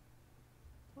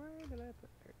 Where did I put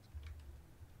it?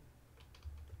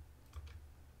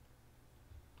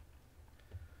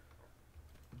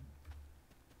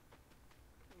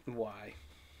 Why?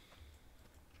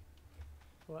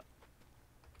 What?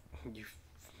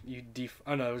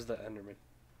 Oh no, it was the Enderman.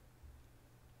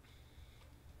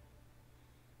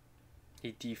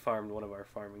 He defarmed one of our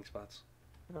farming spots.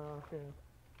 Oh, yeah.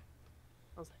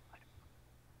 I was like, what?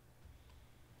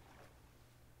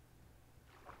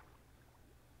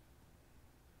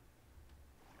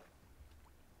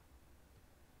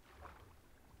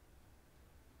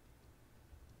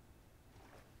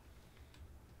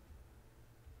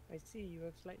 I see you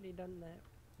have slightly done that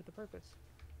with a purpose.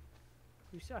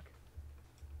 You suck.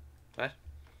 What?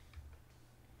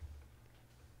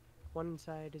 One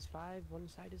side is 5, one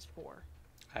side is 4.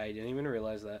 I didn't even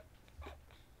realize that.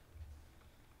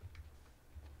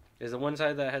 Is the one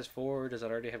side that has 4, does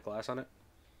it already have glass on it?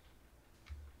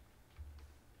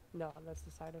 No, that's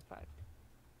the side of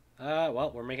 5.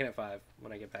 Well, we're making it 5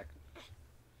 when I get back.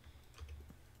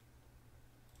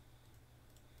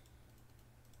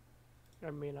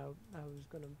 I mean, I was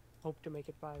gonna hope to make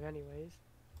it 5 anyways.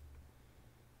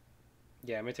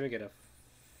 Yeah, I meant to make it a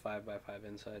 5 by 5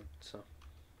 inside, so.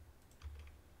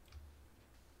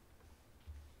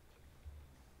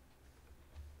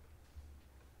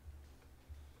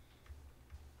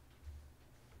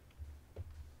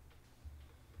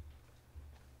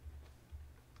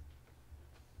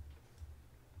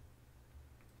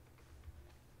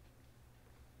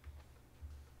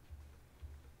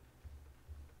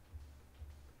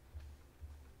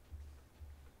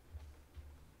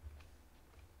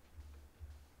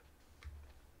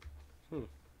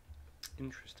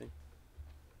 Interesting.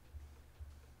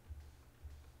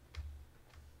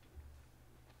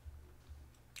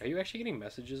 Are you actually getting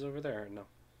messages over there or no?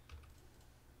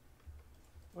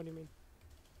 What do you mean?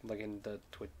 Like in the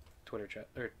Twitter chat,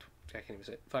 or I can't even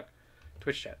say it. Fuck,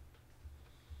 Twitch chat.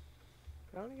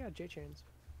 I only got J-Chans.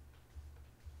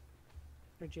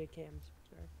 Or J-Cams,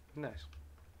 sorry. Nice.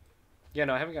 Yeah,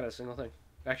 no, I haven't got a single thing.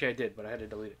 Actually, I did, but I had to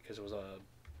delete it because it was a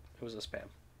spam.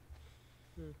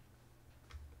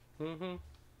 Mm-hmm.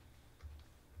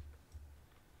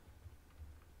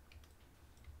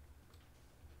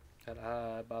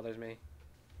 That bothers me.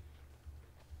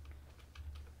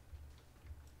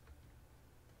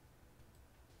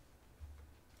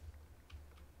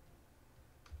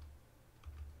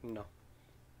 No.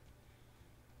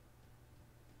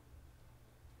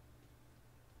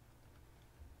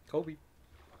 Kobe.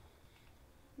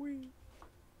 Whee!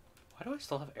 Why do I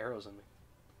still have arrows in me?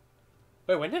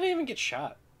 Wait, when did I even get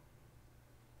shot?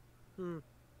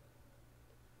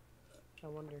 I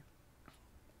wonder.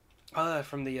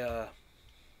 From the, oh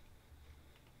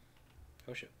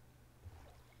shit.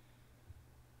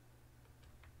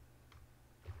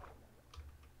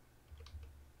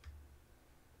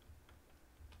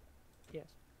 Yes.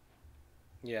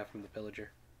 Yeah, from the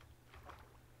pillager.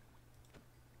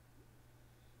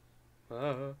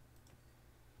 Uh.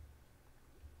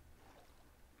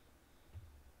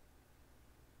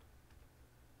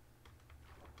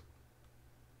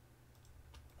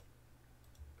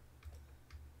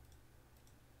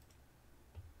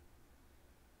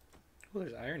 Oh,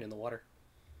 there's iron in the water.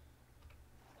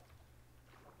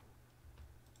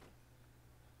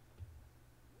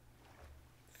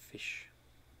 Fish.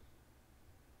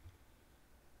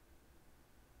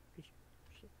 Fish.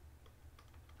 Shit.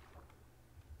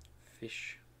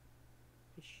 Fish.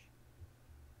 Fish.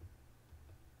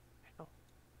 Ow.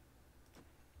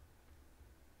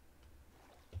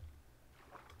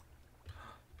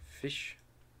 Fish.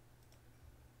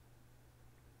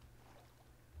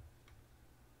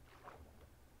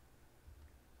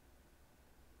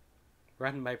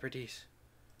 Run, my pretties.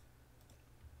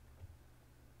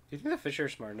 Do you think the fish are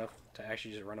smart enough to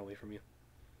actually just run away from you?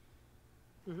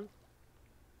 Mm-hmm.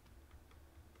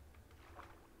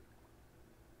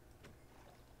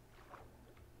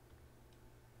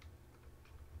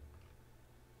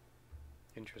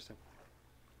 Interesting.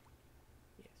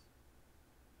 Yes.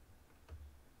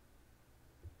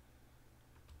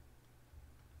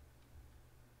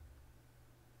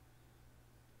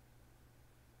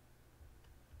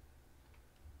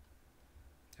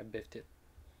 I biffed it.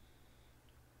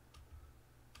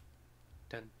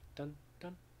 Dun dun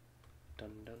dun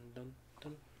dun dun dun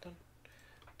dun dun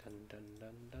dun dun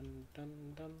dun dun dun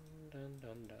dun dun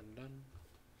dun dun dun.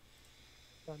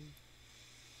 Done.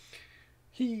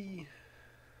 He.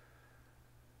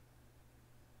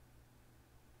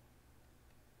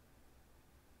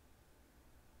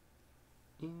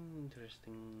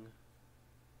 Interesting.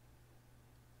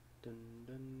 Dun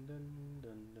dun dun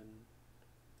dun dun.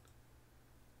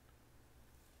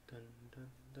 Dun dun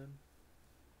dun.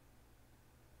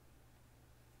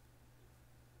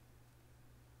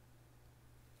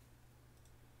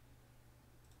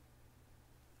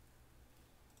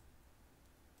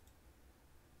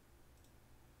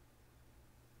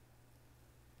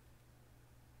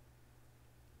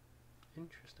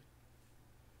 Interesting.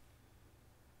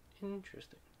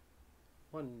 Interesting.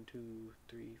 1, 2,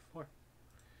 3, 4.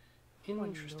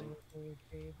 Interesting.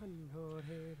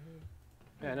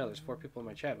 Yeah, I know there's 4 people in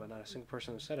my chat, but not a single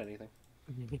person has said anything.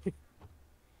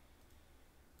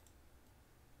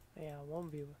 Yeah, one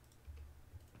viewer.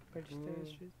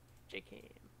 Registration. Chicken.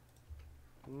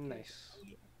 Nice.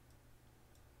 Yeah.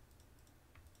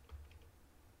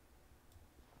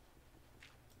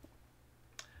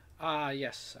 Ah,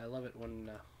 yes, I love it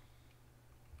when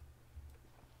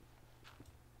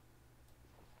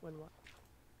When what?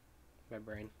 my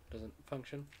brain doesn't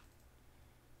function.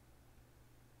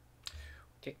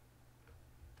 Okay.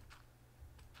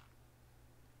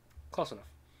 Close enough.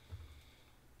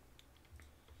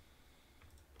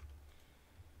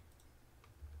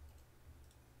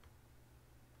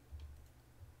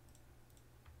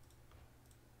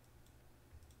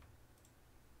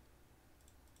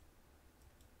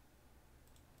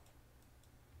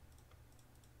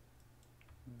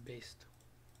 Based.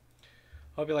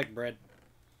 Hope you like bread.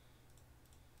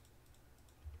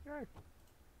 Sure.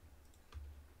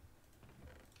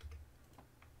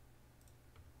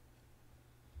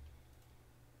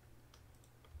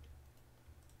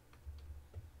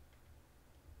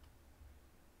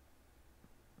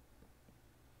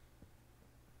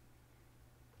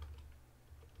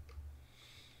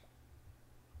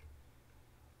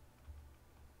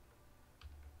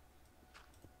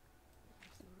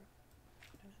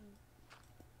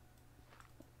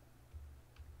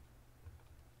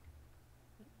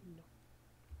 No.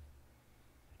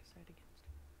 I decide against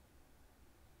it.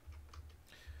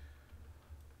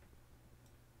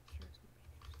 Sure, it's gonna be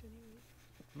used anyway.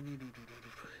 Oh,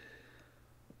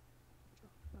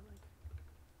 not like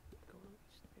going on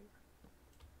waste of paper.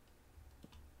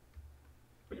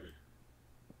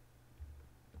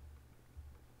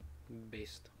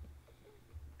 Based.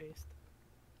 Based.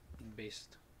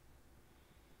 Based.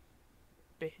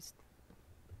 Based.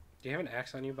 Do you have an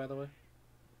axe on you, by the way?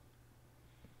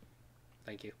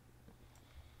 Thank you.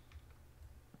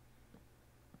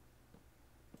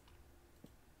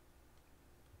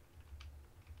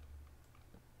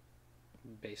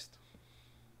 Based.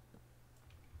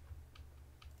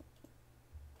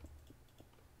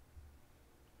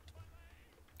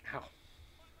 Ow.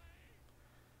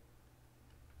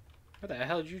 Where the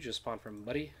hell did you just spawn from,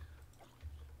 buddy?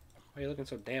 Why are you looking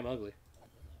so damn ugly?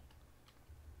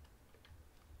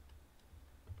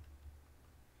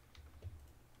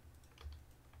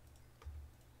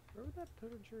 Where would that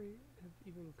pillagery have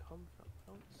even come from?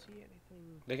 I don't see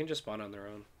anything. They can just spawn on their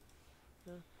own.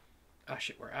 Yeah. Ah,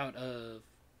 shit, we're out of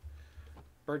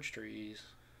birch trees.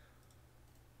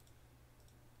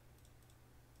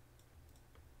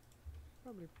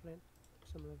 Probably plant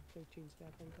some of the 13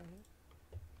 stack ones I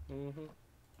have. Mm-hmm.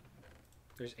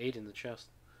 There's 8 in the chest.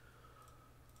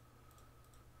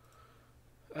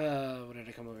 What did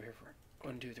I come over here for?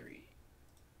 1, 2, 3.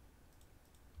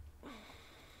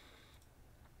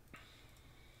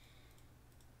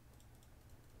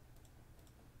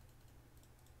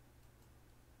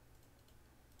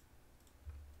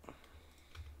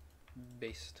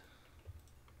 Based.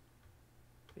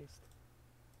 Based.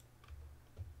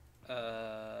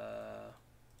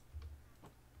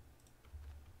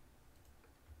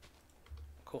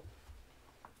 Cool.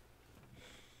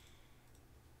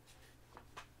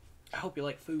 I hope you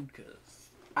like food, because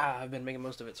I've been making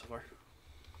most of it so far.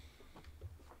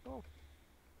 Oh.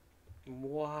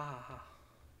 Wow.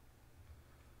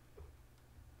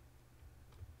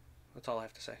 That's all I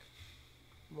have to say.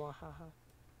 Mwahaha.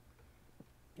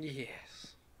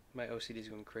 Yes. My OCD is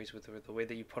going crazy with the way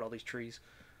that you put all these trees.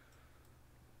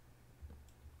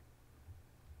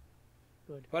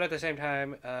 Good. But at the same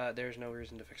time, there's no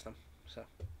reason to fix them. So.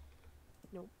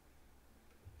 Nope.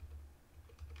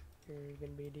 You're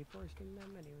gonna be deforesting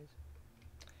them anyways.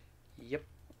 Yep.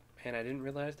 And I didn't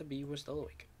realize the bee was still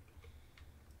awake.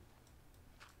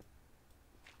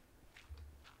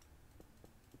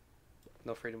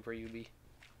 No freedom for you, bee.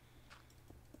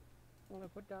 Well, I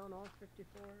put down all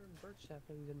 54 birch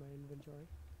saplings in my inventory.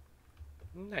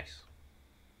 Nice.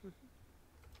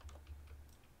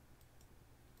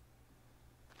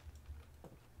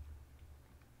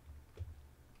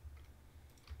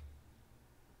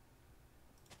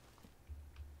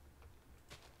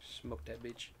 Smoke that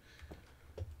bitch.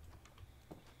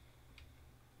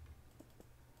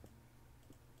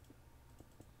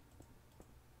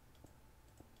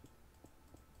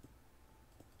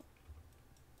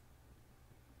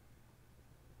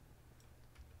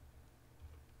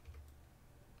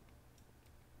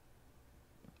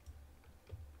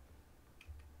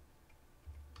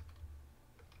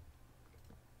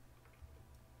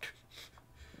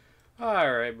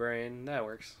 Alright, brain. That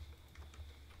works.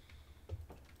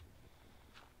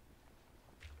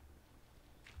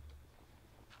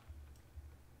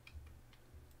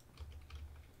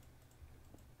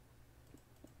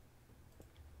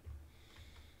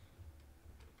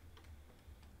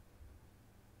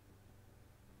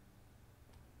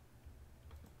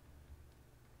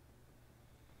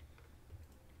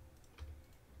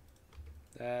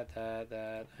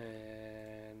 That,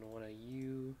 and one of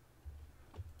you.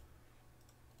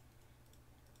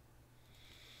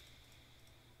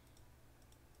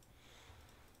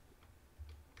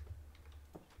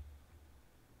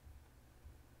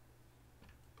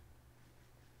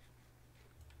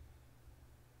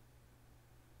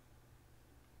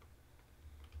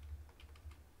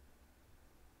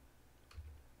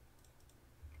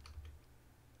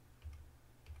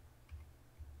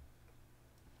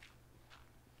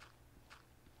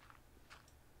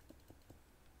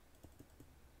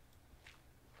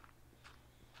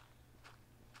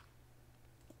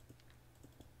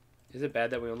 Is it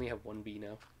bad that we only have one bee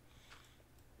now?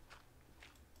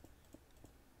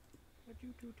 What'd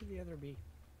you do to the other bee?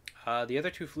 The other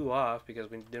two flew off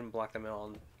because we didn't block them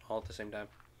all at the same time.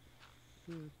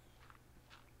 Hmm.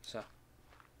 So,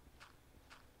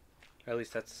 or at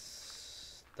least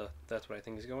that's what I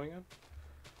think is going on.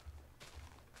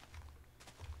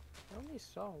 I only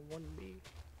saw one bee.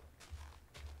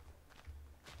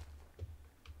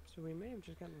 So we may have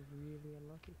just gotten really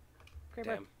unlucky. Okay,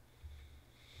 Damn.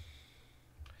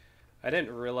 I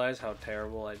didn't realize how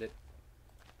terrible I did.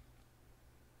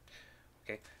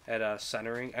 Okay, at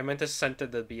centering, I meant to center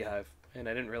the beehive, and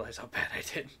I didn't realize how bad I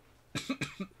did.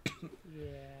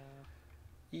 Yeah.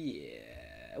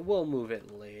 Yeah, we'll move it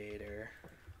later.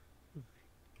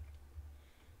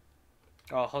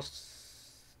 Oh,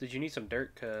 did you need some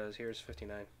dirt? Cause here's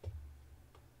 59.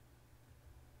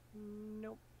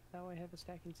 Nope. Now I have a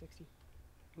stack in 60.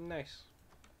 Nice.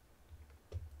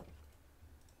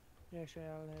 Actually,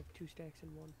 I'll have 2 stacks in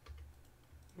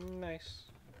 1. Nice.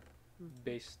 Hmm.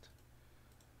 Based.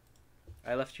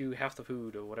 I left you half the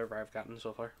food or whatever I've gotten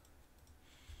so far.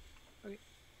 Okay.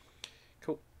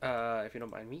 Cool. If you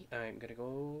don't mind me, I'm gonna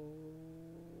go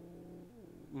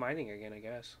mining again, I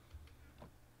guess.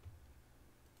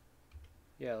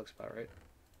 Yeah, looks about right.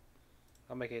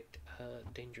 I'll make it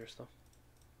dangerous though.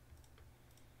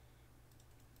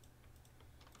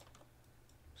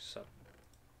 So.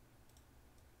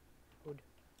 Good.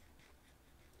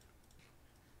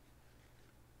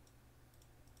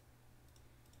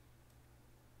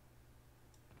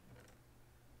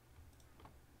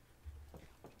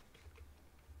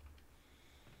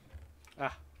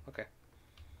 Ah, okay.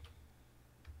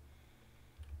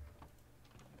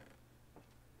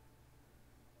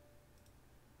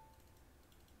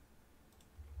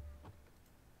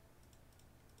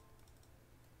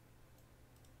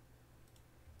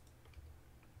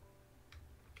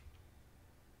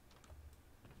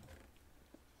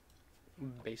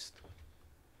 Based.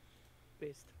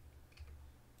 Based.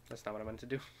 That's not what I meant to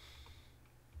do.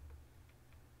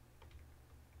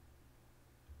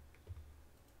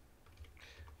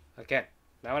 Okay,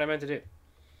 not what I meant to do.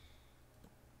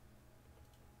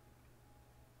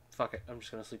 Fuck it, I'm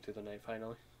just gonna sleep through the night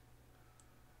finally.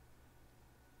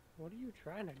 What are you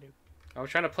trying to do? I was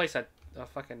trying to place a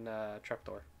fucking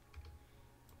trapdoor.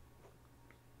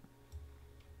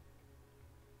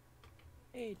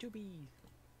 Hey, 2 bees.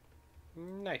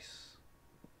 Nice.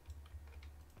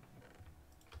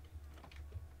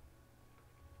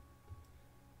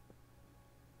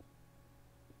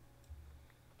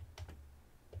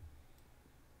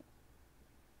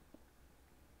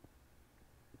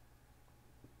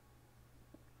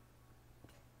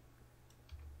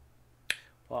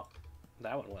 Well,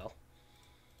 that went well.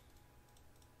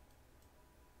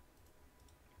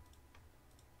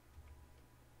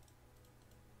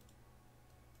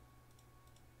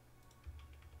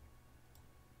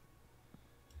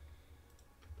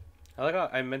 I like how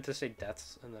I meant to say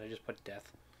deaths and then I just put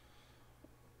death.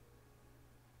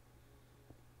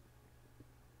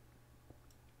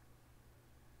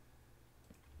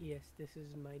 Yes, this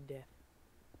is my death.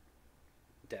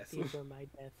 Death. These are my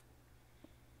death.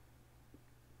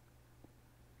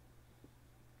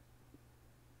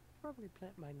 Probably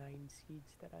plant my 9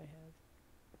 seeds that I have.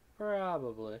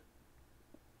 Probably.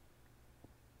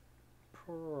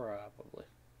 Probably.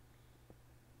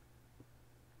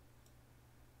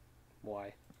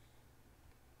 Why?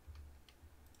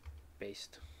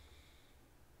 Based.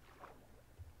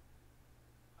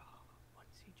 Oh, one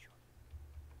seed short.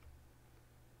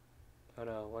 Oh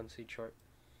no, one seed short.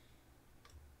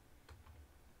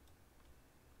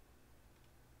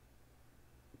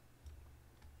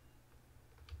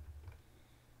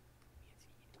 Give me a seed.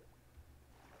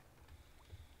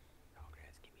 Oh,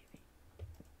 grass, give me a seed.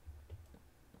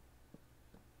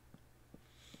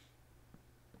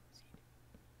 Seed.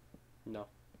 No.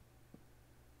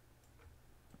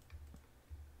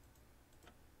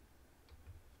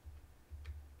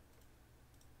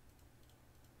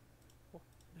 Oh,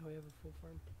 now we have a full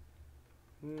farm.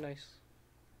 Nice.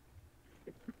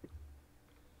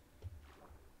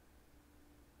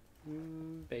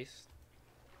 Based.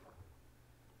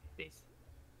 Base.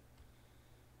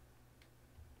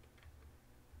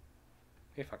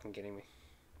 You're fucking kidding me.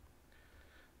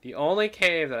 The only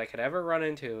cave that I could ever run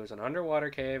into is an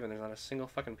underwater cave, and there's not a single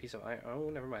fucking piece of iron. Oh,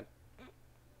 never mind.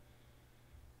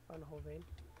 On a whole vein.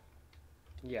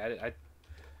 Yeah,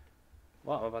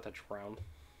 well, I'm about to drown.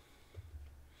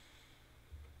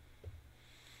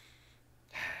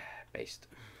 Based.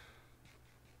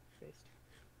 Based.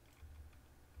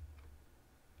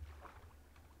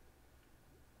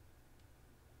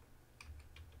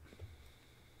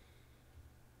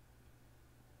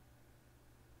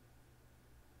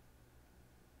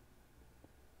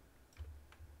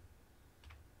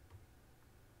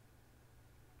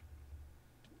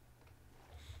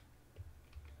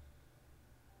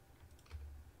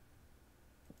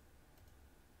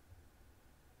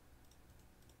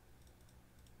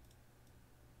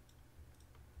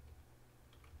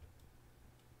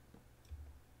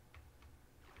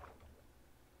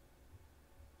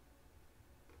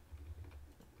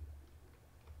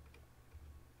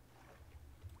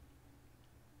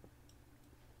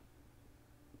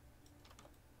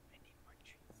 I need more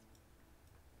trees.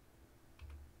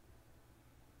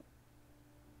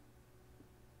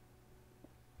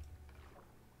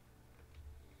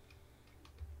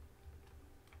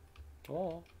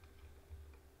 Oh.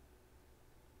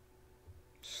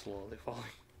 Slowly falling.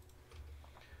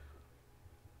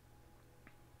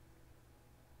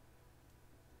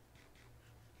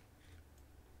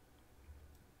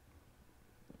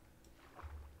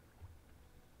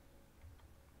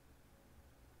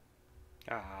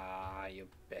 Ah, you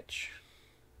bitch.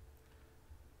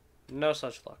 No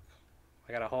such luck.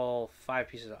 I got a whole 5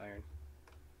 pieces of iron.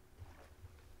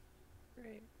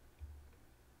 Great.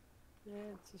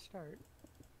 Yeah, it's a start.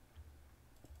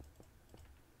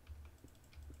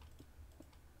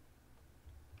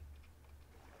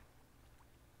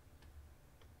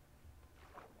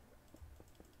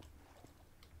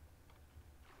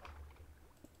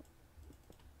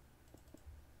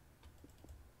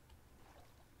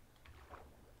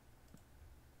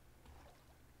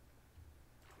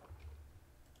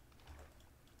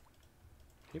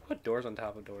 You put doors on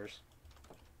top of doors.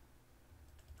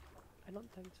 I don't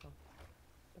think so.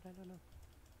 But I don't know.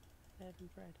 I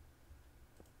haven't tried.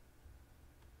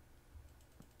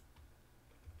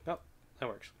 Oh, that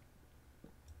works.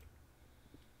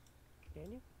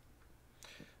 Can you?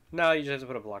 No, you just have to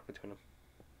put a block between them.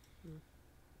 Hmm.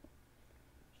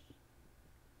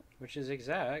 Which is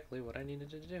exactly what I needed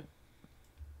to do.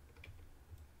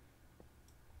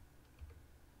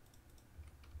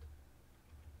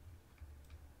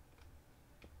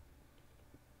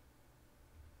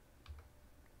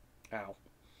 Ow.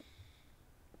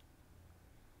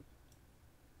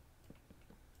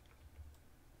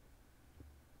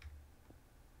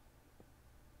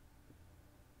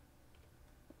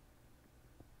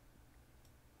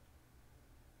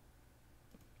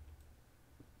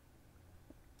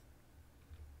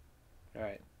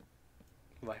 Alright.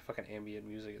 My fucking ambient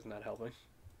music is not helping.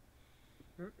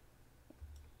 At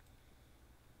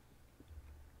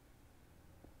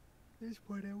this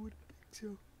point, I wouldn't think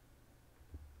so.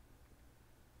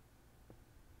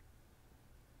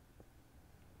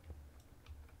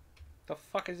 The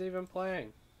fuck is it even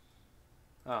playing?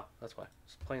 Oh, that's why.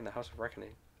 It's playing the House of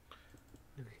Reckoning.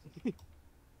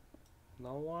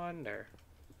 No wonder.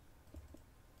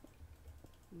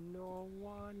 No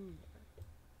wonder.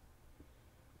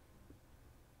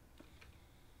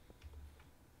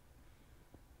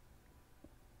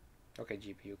 Okay,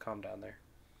 GPU, calm down there.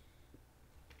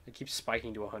 It keeps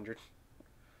spiking to 100.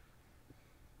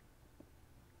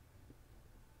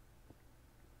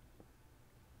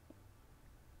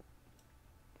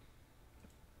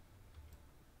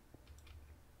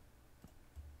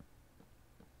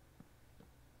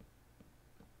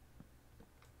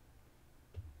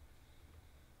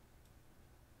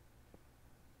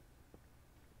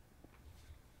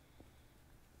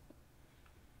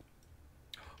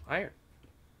 Iron.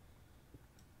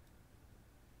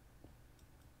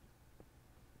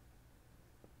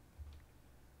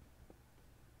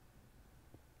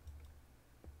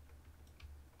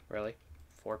 Really?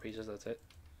 4 pieces, that's it?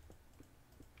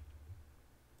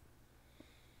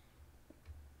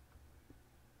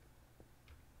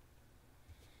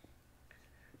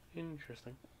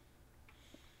 Interesting.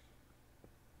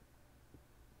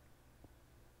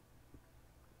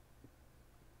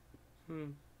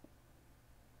 Hmm.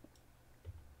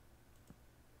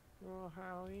 Oh,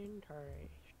 how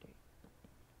interesting.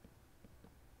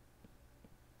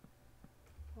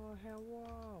 Oh,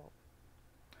 hello.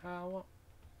 How?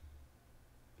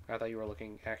 I thought you were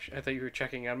looking. Actually, I thought you were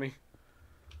checking on me.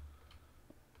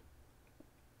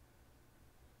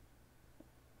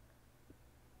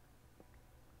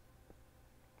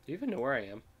 Do you even know where I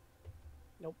am?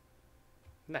 Nope.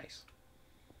 Nice.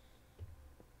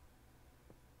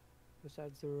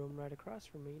 Besides the room right across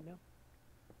from me, no.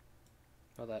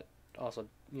 Oh, that also.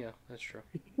 Yeah, that's true.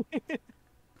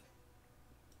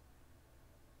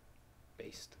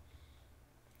 Based.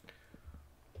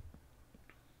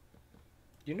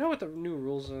 You know what the new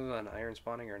rules are on iron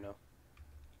spawning or no?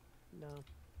 No.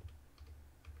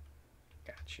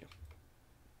 Got you.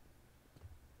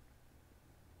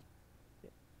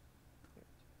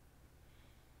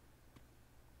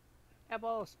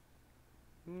 Apples!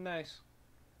 Nice.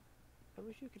 I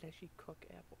wish you could actually cook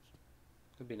apples.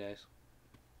 That'd be nice.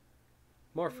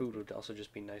 More food would also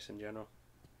just be nice in general.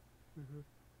 Mm-hmm.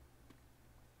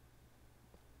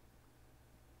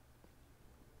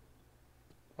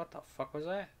 What the fuck was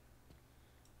that?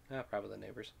 Ah, probably the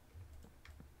neighbors.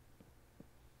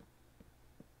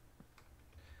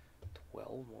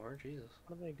 12 more? Jesus.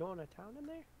 Are they going to town in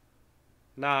there?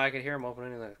 Nah, I could hear him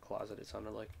opening the closet, it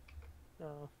sounded like.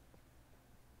 No.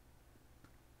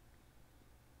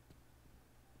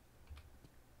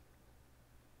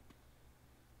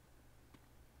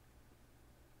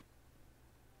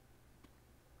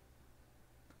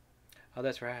 Oh,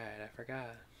 that's right, I forgot.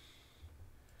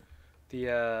 The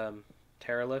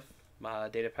Terralif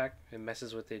data pack, it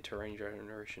messes with the terrain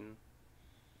generation.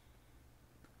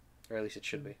 Or at least it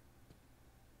should be.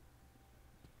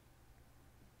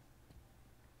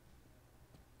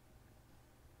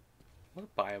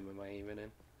 What biome am I even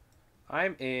in?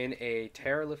 I'm in a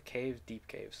Terralif cave, deep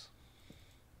caves.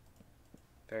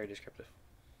 Very descriptive.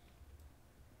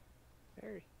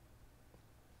 Very.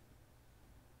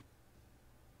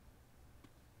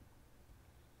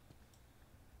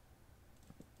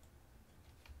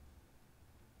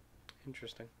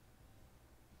 Interesting.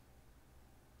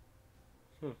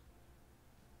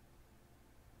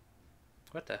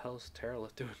 What the hell is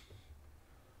Terralif doing?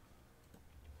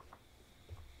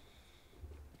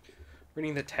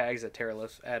 Reading the tags that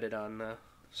Terralif added on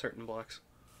certain blocks.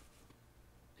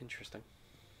 Interesting.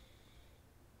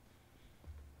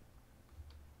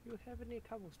 You have any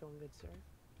cobblestone, good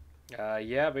sir?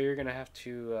 Yeah, but you're gonna have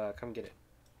to come get it.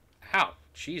 Ow!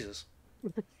 Jesus.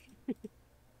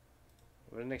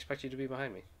 I didn't expect you to be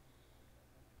behind me.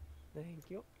 Thank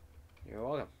you. You're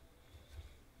welcome.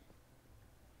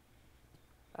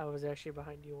 I was actually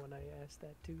behind you when I asked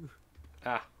that too.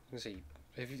 Ah, let's see.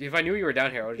 If I knew you were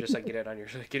down here, I would just like get it on your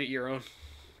get it your own,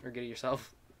 or get it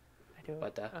yourself. I do.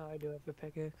 But I do have a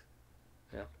pickaxe.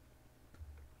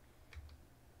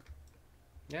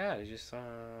 Yeah, it's just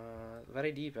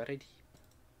very deep, very deep,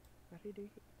 Very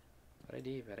deep. very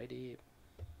deep, very deep,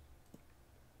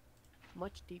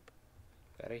 Much deep.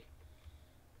 very.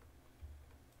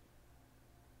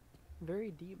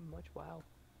 Very deep. Much wow.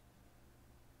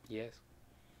 Yes.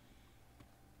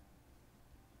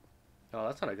 Oh,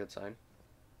 that's not a good sign.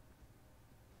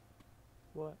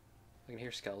 What? I can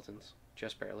hear skeletons,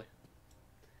 just barely.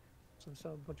 So I saw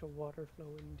a bunch of water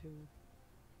flowing too.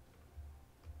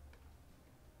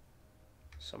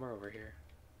 Some are over here.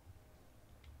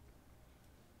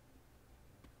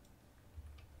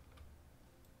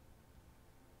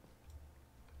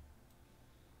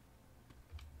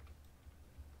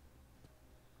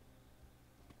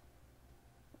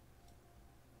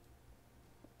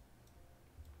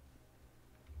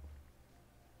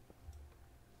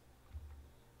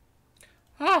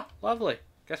 Ah, lovely.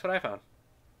 Guess what I found?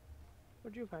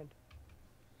 What'd you find?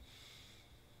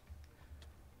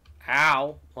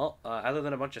 Ow. Well, other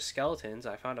than a bunch of skeletons,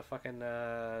 I found a fucking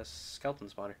skeleton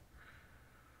spawner.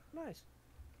 Nice.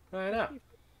 I know.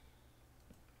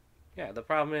 Yeah, the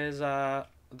problem is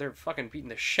they're fucking beating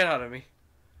the shit out of me.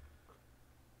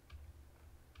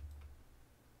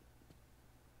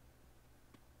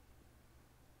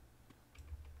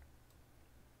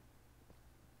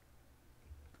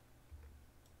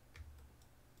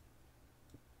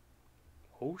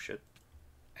 Oh shit.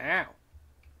 Ow.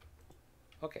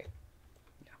 Okay.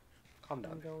 Yeah. Calm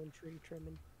I'm down. going tree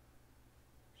trimming.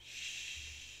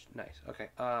 Shh. Nice. Okay.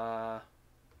 Damn.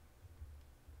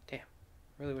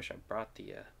 Really wish I brought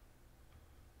the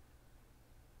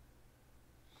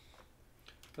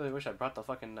Really wish I brought the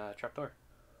fucking trapdoor.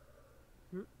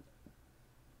 Hmm?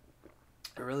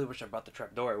 I really wish I brought the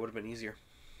trapdoor. It would have been easier.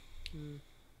 Hmm.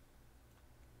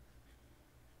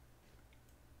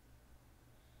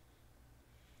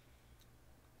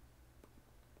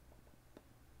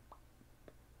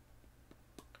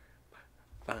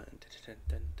 Fun. Dun,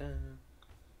 dun, dun,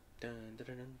 dun, dun,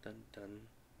 dun, dun, dun.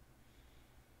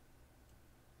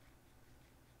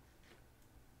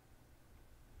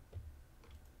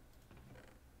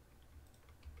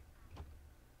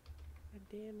 God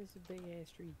damn, this is a big ass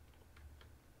tree.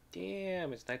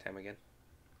 Damn, it's nighttime again.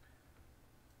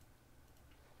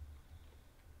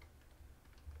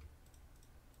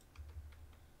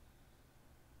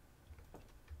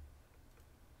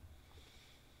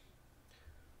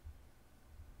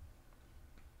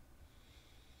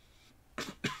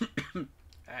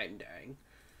 I'm dying.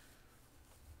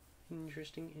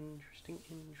 Interesting, interesting,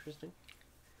 interesting.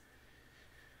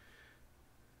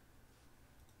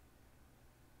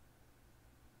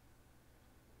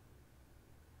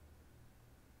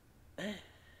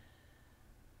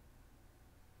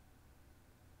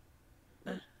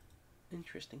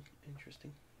 Interesting,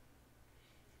 interesting.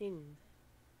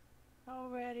 Oh,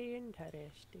 very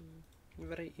interesting.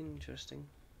 Very interesting.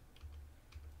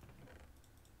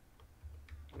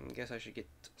 I guess I should get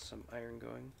some iron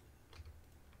going.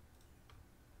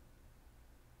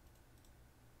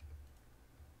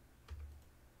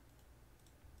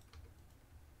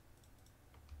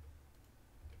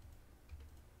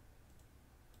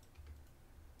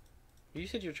 You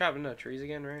said you're chopping the trees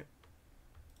again, right?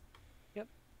 Yep.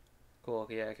 Cool,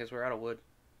 yeah, because we're out of wood.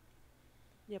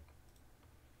 Yep.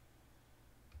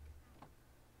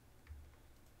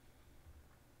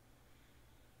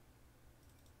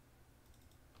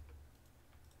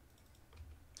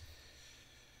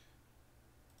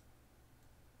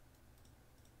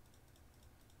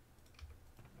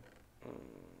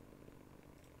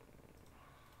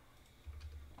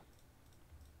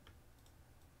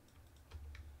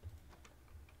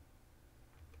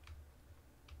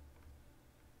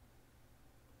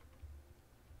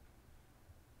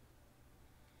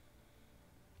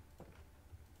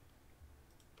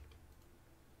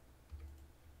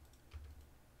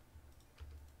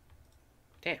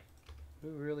 Damn, we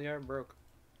really are broke.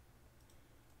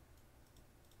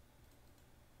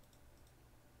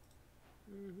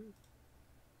 Mm-hmm.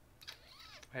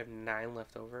 I have 9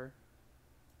 left over.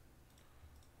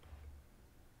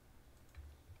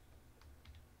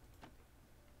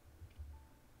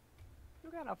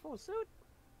 You got a full suit?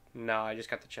 No, I just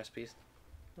got the chest piece.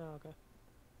 Oh, okay.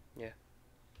 Yeah.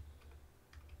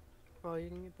 Oh, you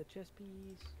can get the chest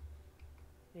piece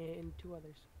and 2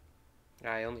 others.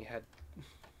 I only had.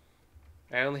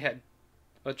 I only had.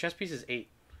 Well, chest piece is 8.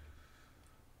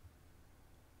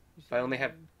 You I said only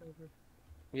have. silver.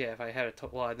 Yeah, if I had a.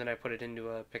 Well, then I put it into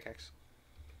a pickaxe.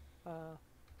 I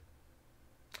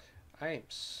am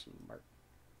smart.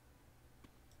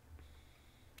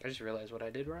 I just realized what I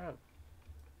did wrong.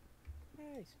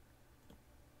 Nice.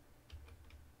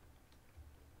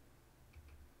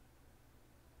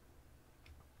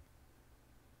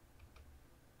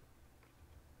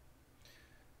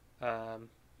 Um.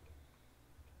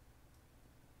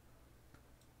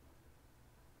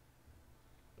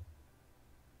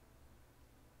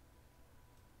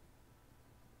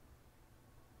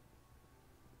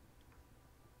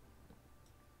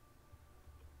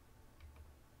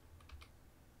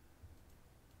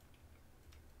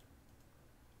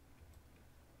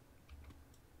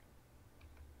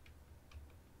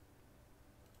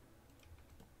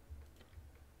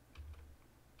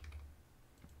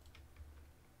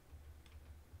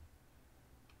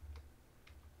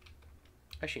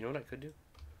 Actually, you know what I could do?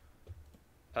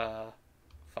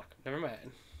 Fuck. Never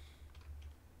mind.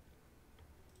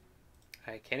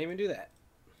 I can't even do that.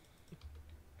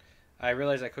 I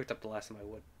realized I cooked up the last of my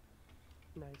wood.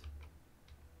 Nice.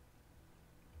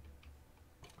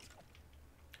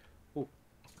 Ooh.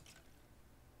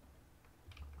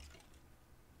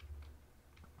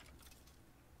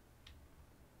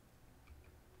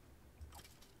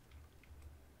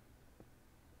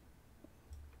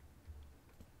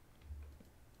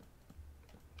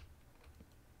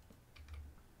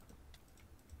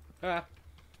 Ah.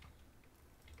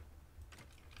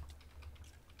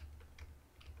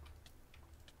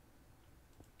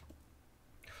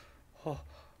 Oh,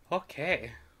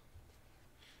 okay.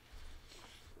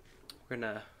 We're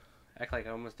gonna act like I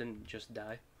almost didn't just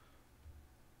die.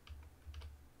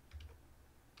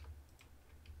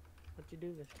 What'd you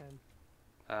do this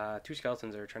time? 2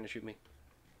 skeletons are trying to shoot me.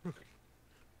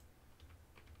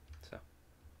 So.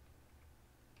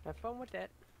 Have fun with that.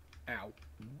 Ow.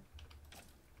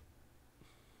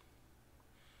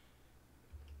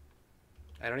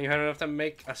 I don't even have enough to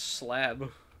make a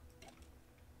slab.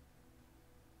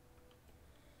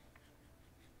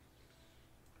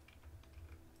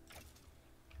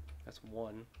 That's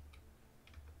 1.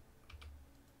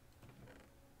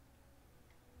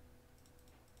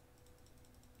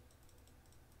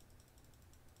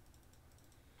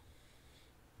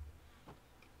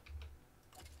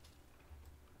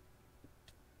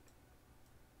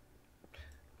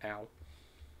 Ow.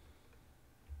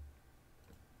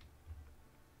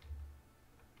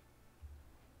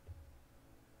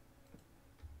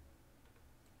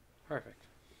 Perfect.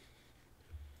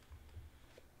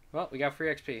 Well, we got free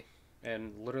XP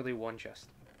and literally 1 chest.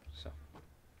 So,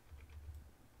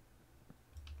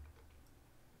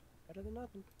 Better than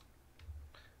nothing.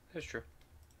 that's true.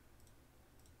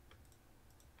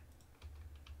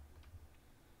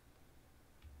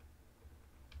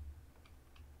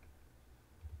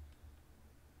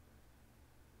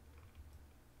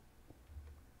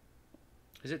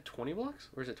 Is it 20 blocks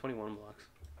or is it 21 blocks?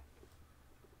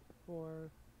 For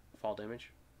Fall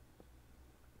damage.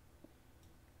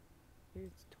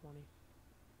 it's 20.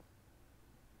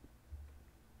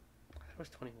 That was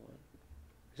 21.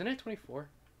 Isn't it 24?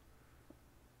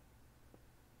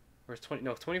 Or is 20?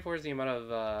 No, 24 is the amount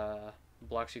of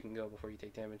blocks you can go before you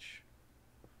take damage.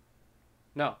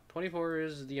 No, 24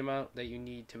 is the amount that you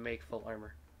need to make full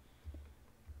armor.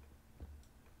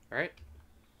 Alright?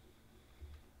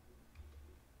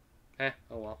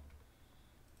 Oh well.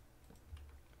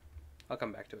 I'll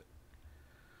come back to it.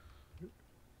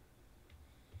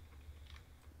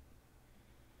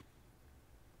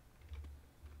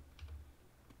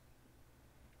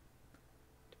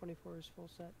 24 is full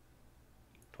set.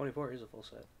 24 is a full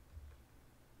set.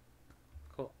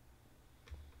 Cool.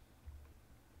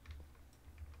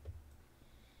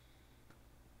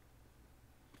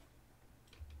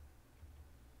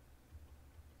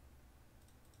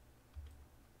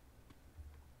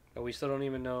 But we still don't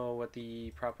even know what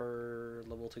the proper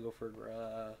level to go for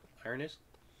iron is.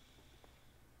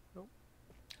 Nope.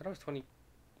 I thought it was 20.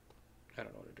 I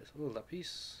don't know what it is. Ooh,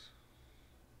 lapis.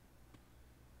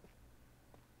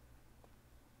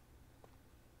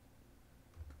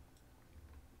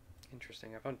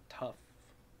 Interesting. I found tough.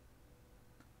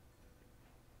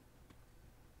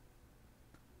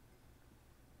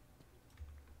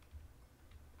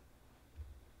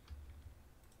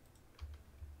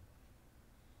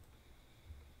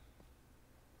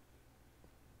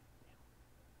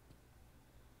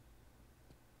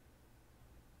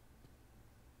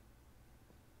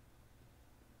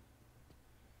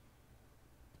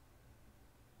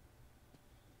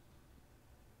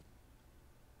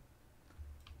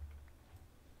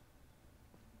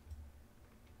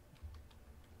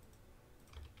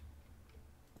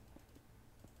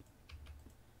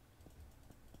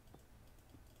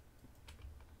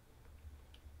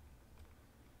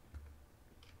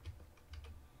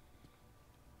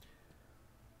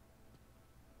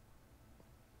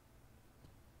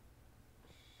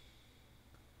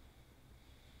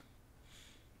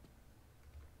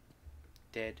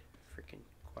 Dead. Freaking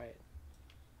quiet.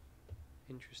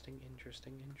 Interesting,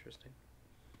 interesting, interesting.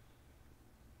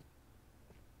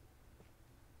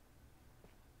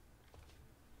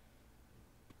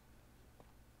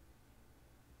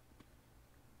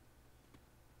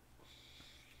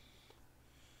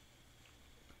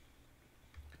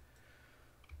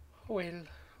 Oh well,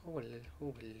 oh well,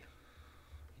 oh well.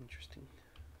 Interesting.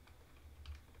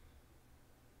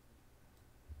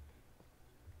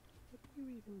 What are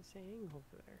you even saying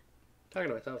over there? Talking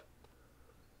to myself.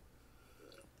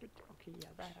 Okay, yeah,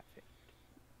 that I figured.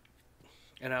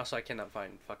 And also, I cannot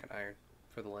find fucking iron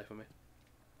for the life of me.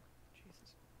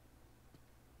 Jesus.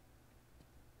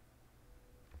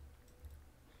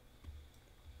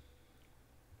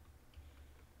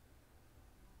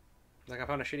 Like, I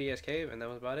found a shitty ass cave, and that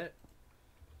was about it.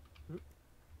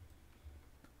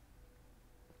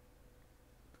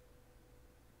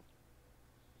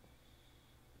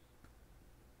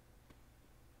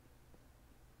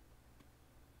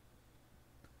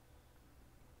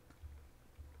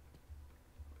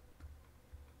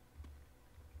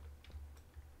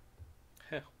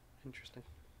 Hell, interesting.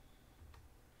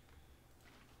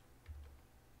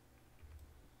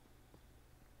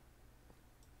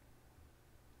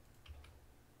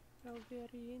 How very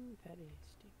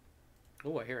interesting.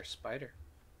 Oh, I hear a spider.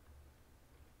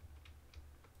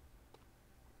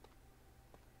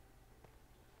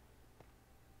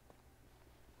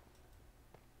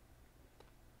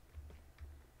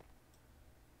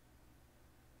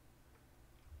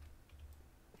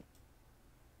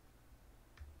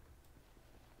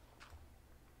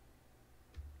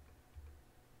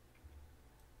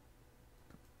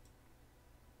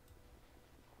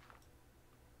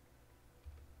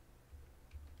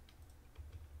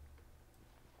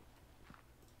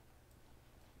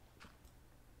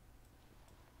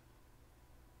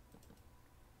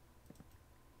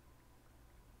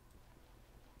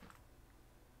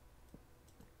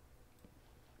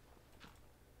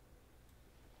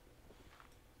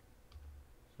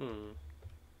 Hmm.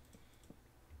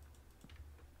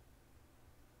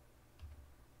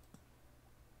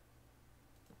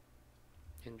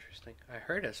 Interesting. I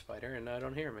heard a spider and now I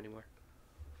don't hear him anymore.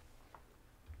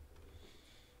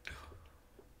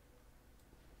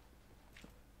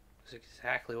 That's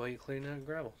exactly why you clean out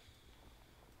gravel.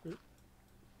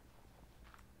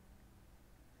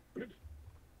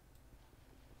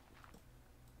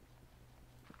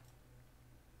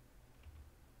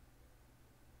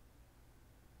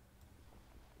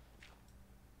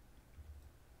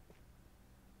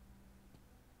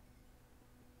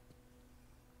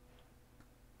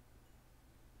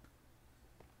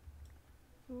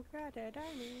 Who got the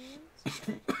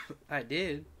diamonds? I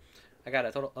did. I got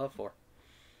a total of 4.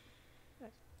 Nice.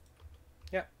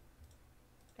 Yeah.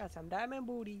 Got some diamond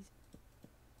booties.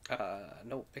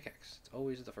 No pickaxe. It's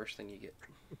always the first thing you get.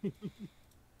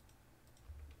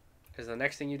 Because the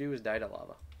next thing you do is die to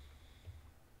lava.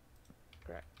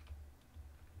 Correct.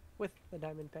 With the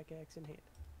diamond pickaxe in hand.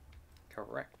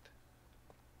 Correct.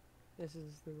 This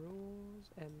is the rules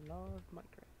and law of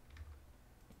Minecraft.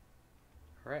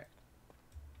 Correct.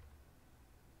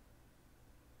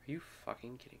 Are you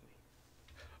fucking kidding me?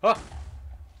 Ah!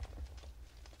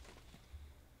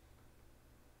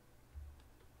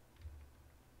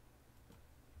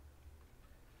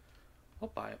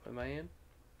 What biome am I in?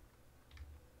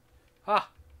 Ah!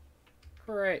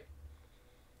 Great.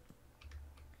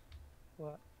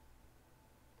 What?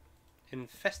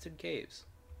 Infested caves.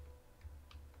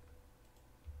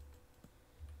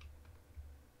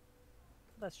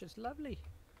 That's just lovely.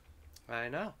 I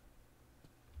know.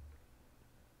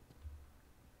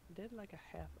 Did like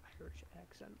a half Irish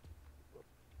accent.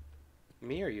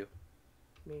 Me or you?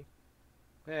 Me.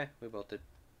 Eh, we both did.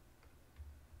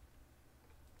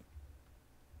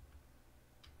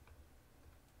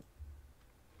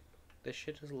 This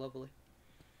shit is lovely.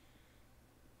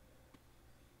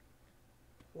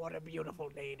 What a beautiful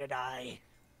day to die.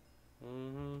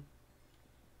 Mm-hmm.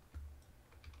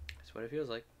 That's what it feels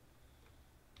like.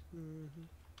 Mm-hmm.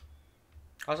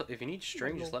 Also, if you need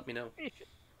string, just let me know.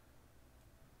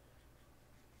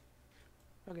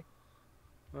 Okay.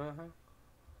 Uh-huh.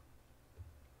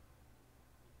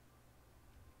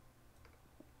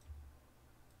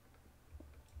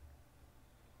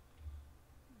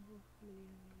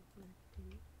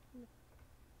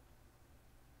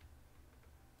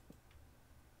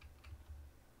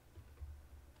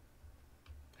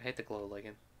 I hate the glow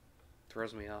lichen.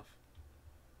 Throws me off.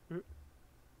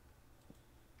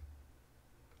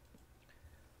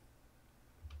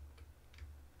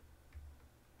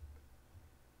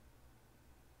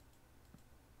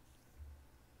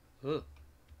 Ugh.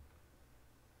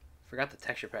 Forgot the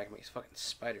texture pack makes fucking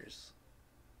spiders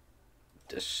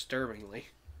disturbingly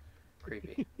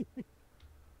creepy.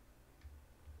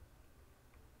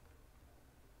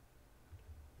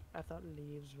 I thought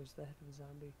leaves was the head of a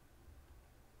zombie.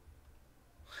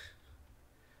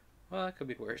 Well, that could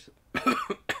be worse.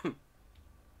 True.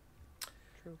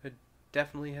 Could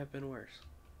definitely have been worse.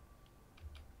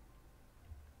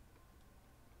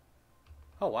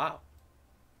 Oh wow.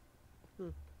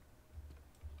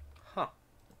 Huh.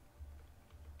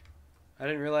 I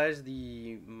didn't realize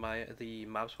the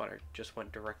mob spawner just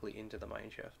went directly into the mine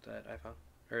shaft that I found,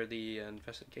 or the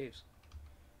infested caves.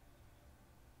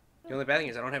 The only bad thing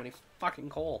is I don't have any fucking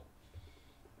coal.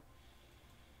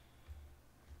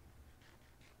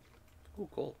 Ooh,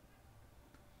 coal.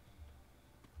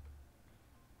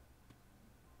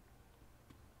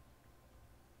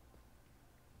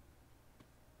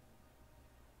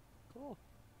 Cool.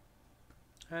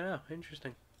 I know,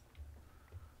 interesting.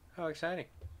 How exciting.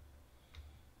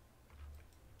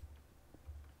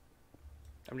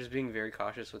 I'm just being very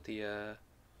cautious with the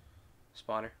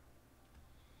spawner.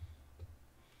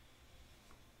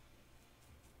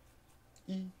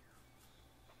 E.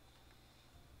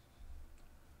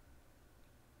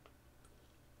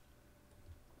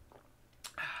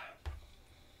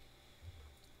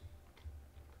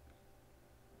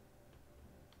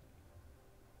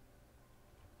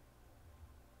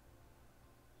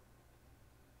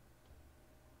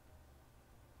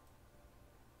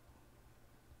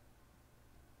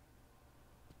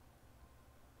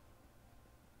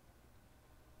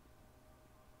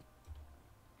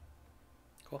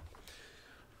 Cool.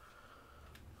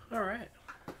 All right.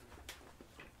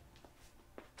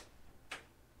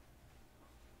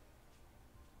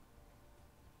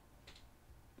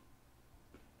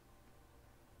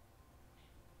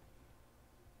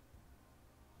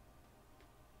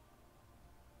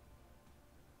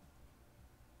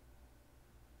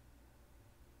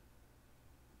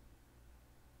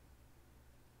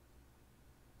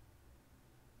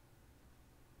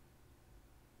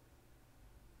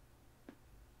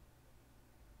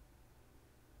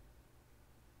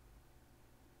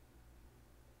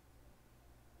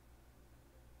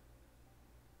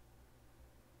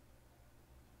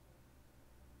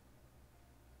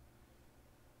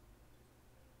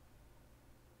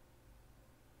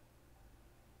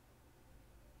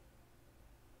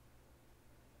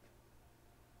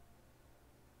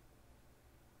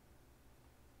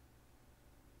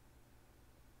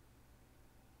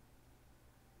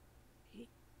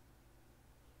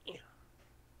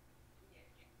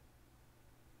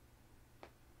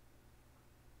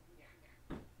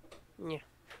 Yeah.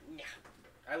 Yeah.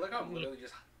 I look how I'm literally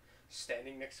just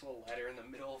standing next to a ladder in the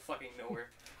middle of fucking nowhere.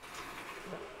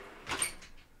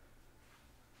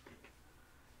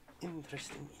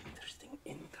 Interesting.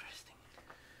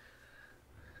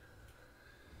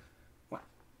 What?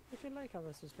 I feel like how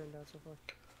this has turned out so far.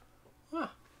 Huh.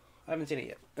 I haven't seen it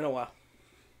yet in a while.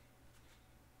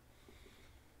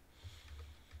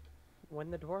 When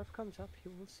the dwarf comes up,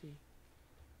 you will see.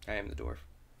 I am the dwarf.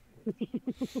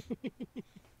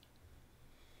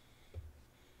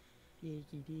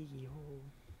 Diggy diggy hole.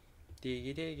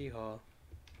 Diggy diggy hole.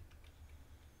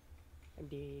 I'm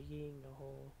digging the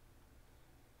hole.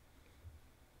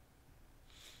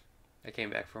 I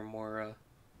came back for more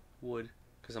wood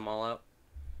because I'm all out.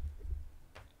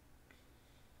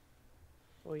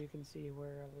 Well, you can see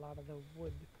where a lot of the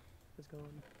wood is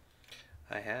going.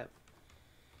 I have.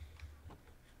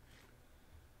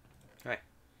 Hi.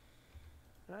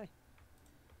 Hi.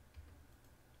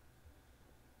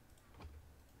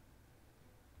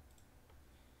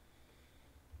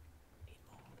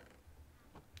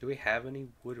 Do we have any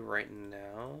wood right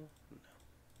now?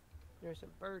 There's some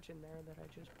birch in there that I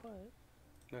just put,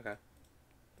 No. Okay.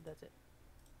 but that's it.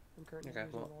 I'm currently Okay,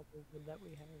 using well- all the wood that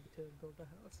we have to build the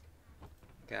house.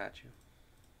 Got you.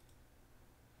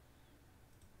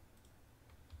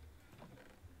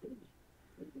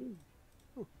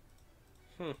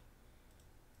 I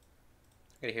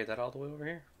gotta hear that all the way over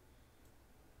here.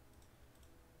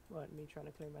 What, me trying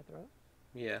to clear my throat?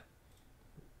 Yeah.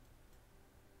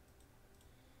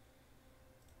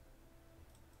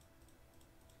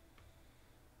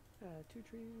 Two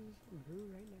trees grew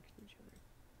right next to each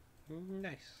other.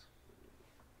 Nice.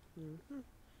 Mm-hmm.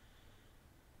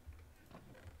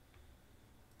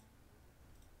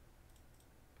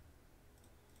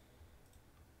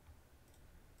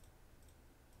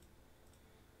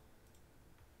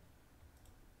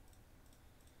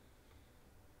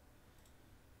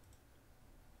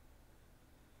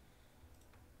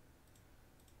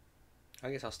 I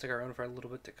guess I'll stick around for a little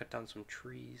bit to cut down some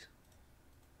trees.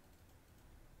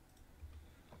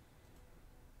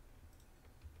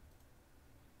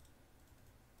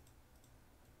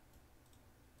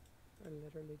 I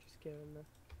literally just get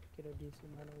a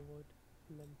decent amount of wood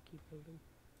and then keep building.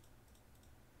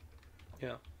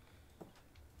 Yeah.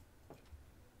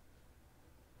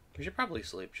 We should probably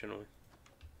sleep, shouldn't we?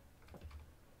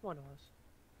 One of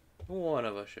us. One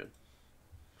of us should.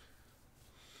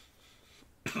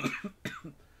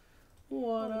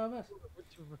 One of us.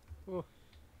 Oh.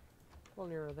 Well,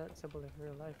 near that simple in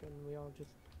real life, and we all just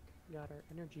got our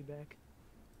energy back.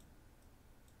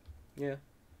 Yeah.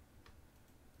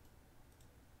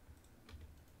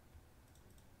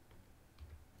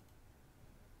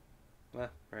 Ah,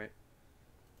 right.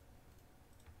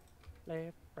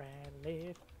 Left, right,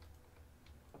 left.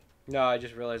 No, I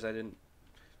just realized I didn't.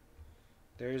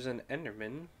 There's an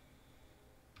Enderman.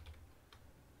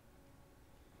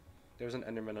 There's an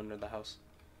Enderman under the house.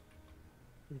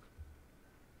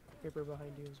 Paper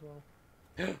behind you as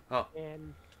well. Oh.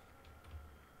 And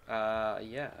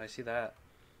Yeah, I see that.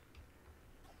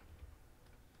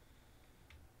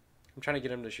 I'm trying to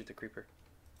get him to shoot the creeper.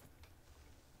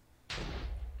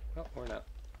 Oh, or not.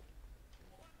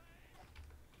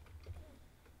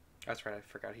 That's right, I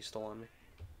forgot he stole on me.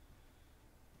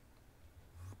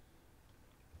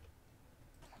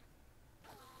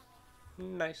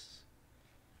 Nice.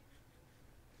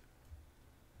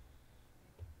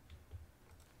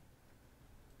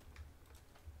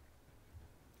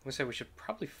 I'm gonna say we should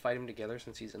probably fight him together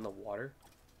since he's in the water.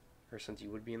 Or since you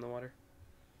would be in the water.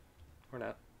 Or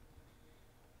not.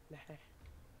 nah.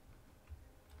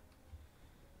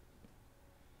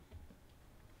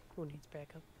 Who needs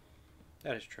backup?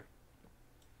 That is true.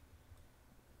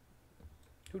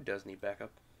 Who does need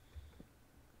backup?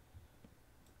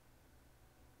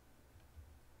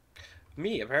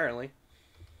 Me, apparently.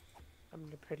 I'm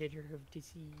the predator of DC.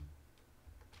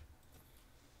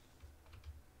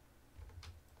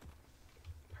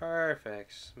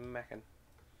 Perfect. Smacking.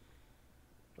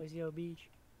 Lazy Old Beach.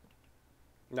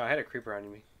 No, I had a creeper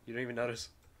on me. You didn't even notice.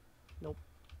 Nope.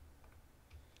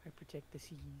 I protect the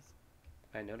seas.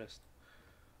 I noticed.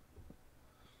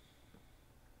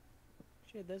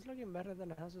 Shit, that's looking better than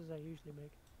the houses I usually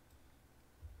make.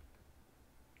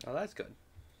 Oh, that's good.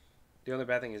 The only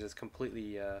bad thing is it's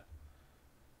completely,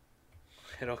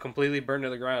 it'll completely burn to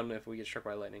the ground if we get struck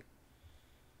by lightning.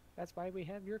 That's why we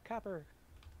have your copper.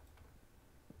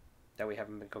 That we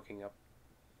haven't been cooking up.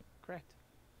 Correct.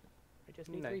 I just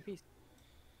need Nice. 3 pieces.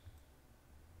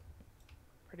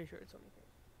 Pretty sure it's only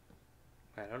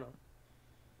 3. I don't know.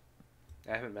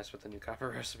 I haven't messed with the new copper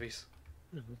recipes.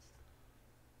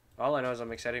 All I know is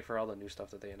I'm excited for all the new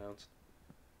stuff that they announced.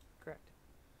 Correct.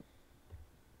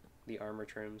 The armor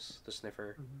trims, the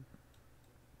sniffer. Mm-hmm.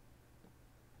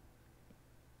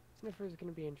 Sniffer is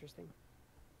going to be interesting.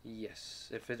 Yes.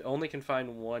 If it only can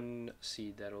find one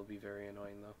seed, that'll be very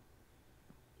annoying, though.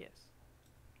 Yes.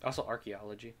 Also,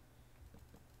 archaeology.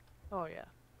 Oh, yeah.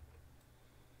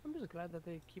 I'm just glad that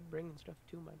they keep bringing stuff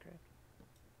to Minecraft.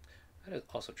 That is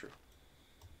also true.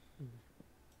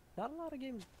 Not a lot of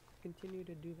games continue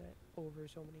to do that over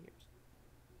so many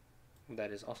years.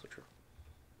 That is also true.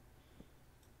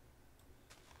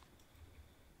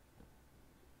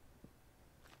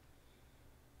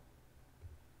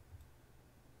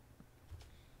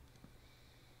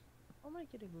 How am I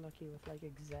getting lucky with like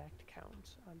exact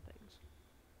counts on things?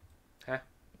 Huh?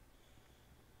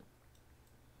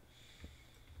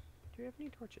 Do you have any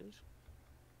torches?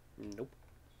 Nope.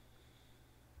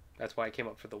 That's why I came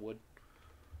up for the wood.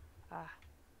 Ah.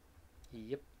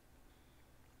 Yep.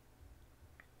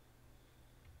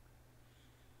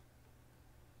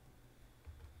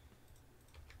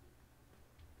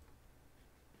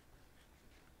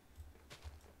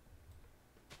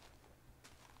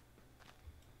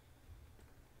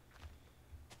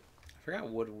 I forgot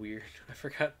wood weird. I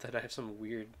forgot that I have some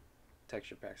weird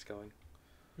texture packs going.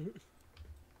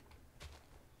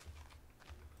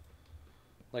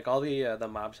 Like all the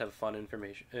mobs have fun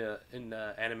information in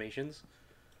animations,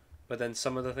 but then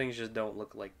some of the things just don't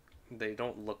look like they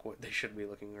don't look what they should be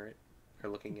looking right or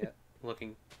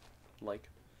looking like.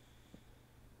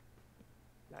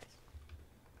 Nice.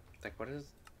 Like what is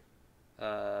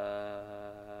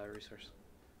resource?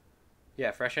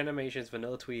 Yeah, fresh animations,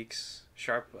 vanilla tweaks,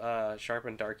 sharp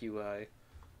and dark UI,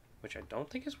 which I don't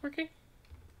think is working.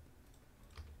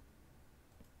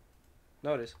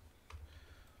 No, it is.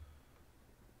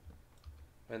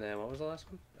 And then what was the last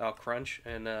one? Oh, crunch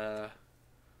and the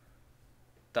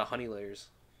honey layers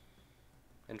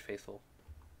and faithful.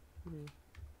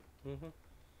 Mm-hmm.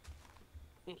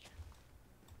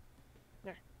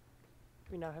 There.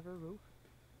 We now have a roof.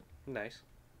 Nice.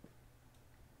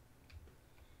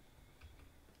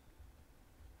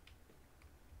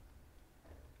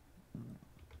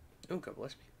 Oh, God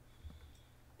bless me.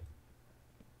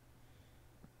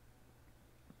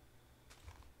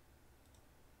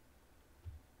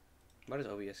 Why does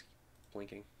OBS keep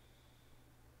blinking?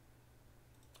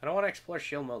 I don't want to explore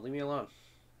shield mode. Leave me alone.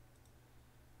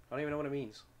 I don't even know what it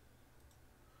means.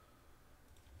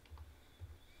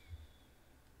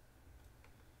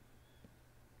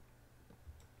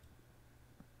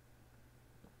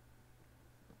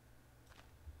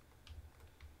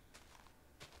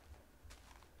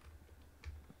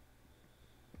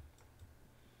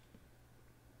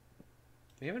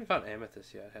 We haven't found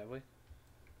amethyst yet, have we?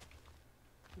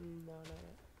 No, not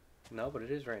yet. No, but it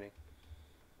is raining.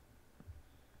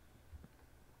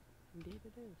 Indeed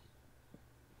it is.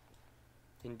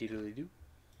 Indeedly-do.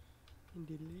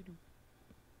 Indeedly-do.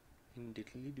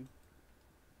 Indeedly-do.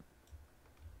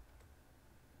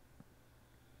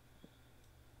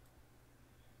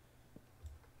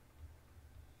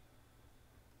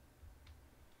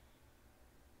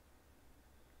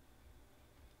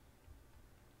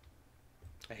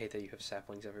 I hate that you have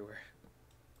saplings everywhere.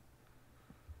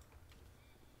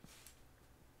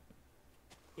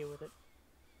 Deal with it.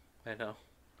 I know.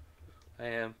 I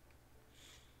am.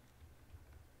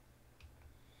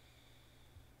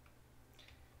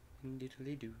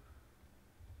 Indeedly-do.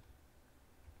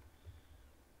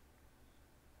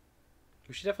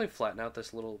 We should definitely flatten out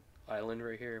this little island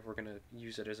right here if we're gonna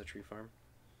use it as a tree farm.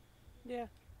 Yeah.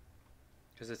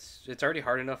 Because it's already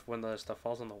hard enough when the stuff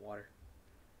falls in the water.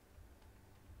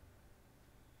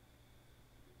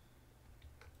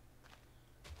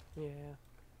 Yeah.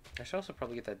 I should also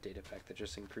probably get that data pack that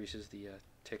just increases the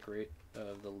tick rate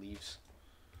of the leaves.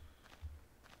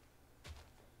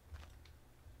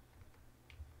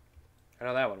 I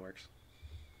know that one works.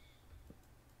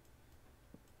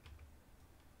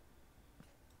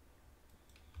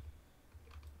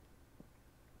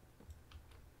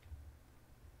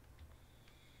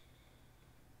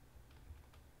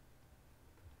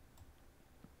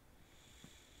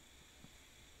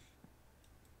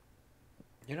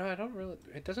 You know, I don't really...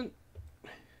 It doesn't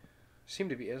seem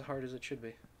to be as hard as it should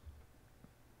be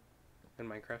in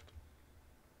Minecraft.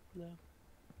 No.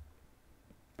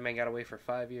 The man got away for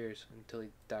 5 years until he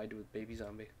died with baby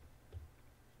zombie.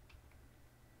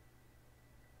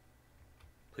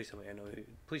 Please tell me I know who...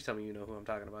 Please tell me you know who I'm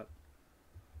talking about.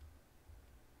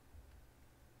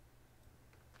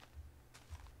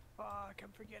 Fuck,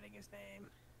 I'm forgetting his name.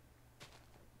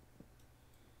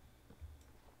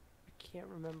 I can't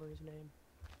remember his name.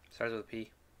 Starts with a P.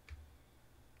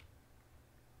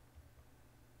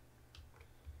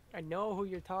 I know who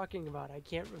you're talking about. I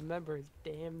can't remember his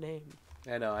damn name.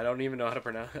 I know. I don't even know how to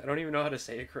pronounce. I don't even know how to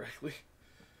say it correctly.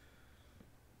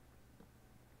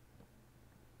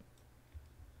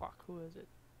 Fuck, who is it?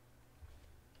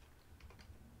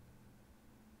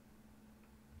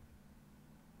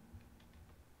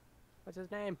 What's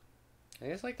his name? I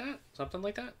think it's like that. Something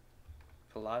like that.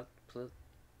 Filza.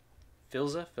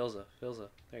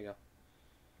 There you go.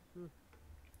 Hmm.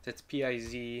 It's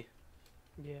Piz.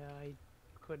 Yeah, I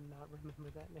could not remember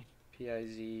that name.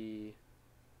 Pizla.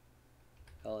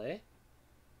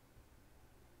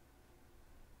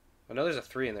 I know there's a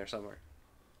 3 in there somewhere.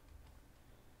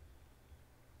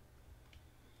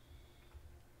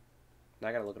 Now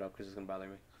I gotta look it up because it's gonna bother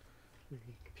me.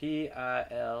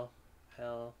 P-I-L-L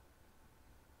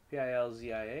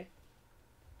Pilzia.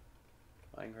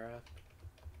 Minecraft.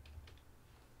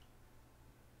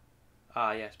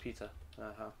 Ah, yes, pizza.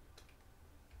 Uh-huh.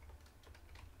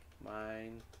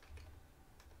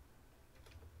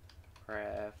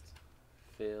 Minecraft.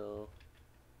 Phil.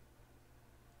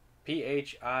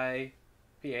 Philza.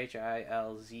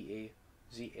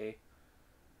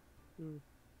 Hmm.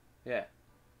 Yeah.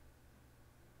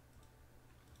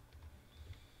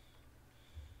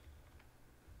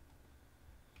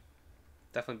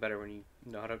 Definitely better when you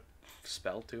know how to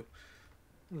spell too.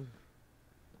 Hmm.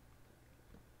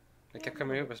 I kept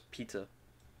coming up as pizza. I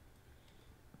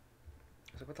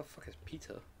was like, what the fuck is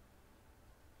pizza?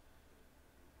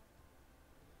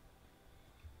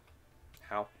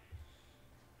 How?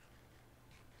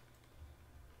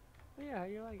 Yeah, how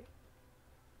you like it?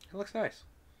 It looks nice.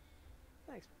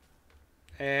 Thanks.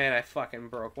 And I fucking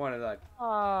broke one of the...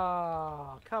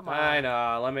 Oh, come on. I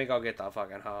know. Let me go get the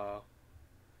fucking hoe.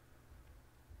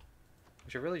 I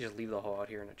should really just leave the hoe out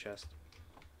here in a chest.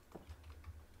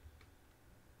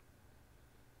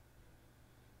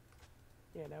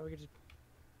 Yeah, now we can just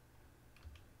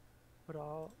put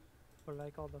all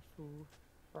the food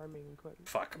farming equipment.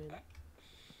 Fuck. in.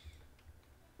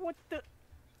 What the?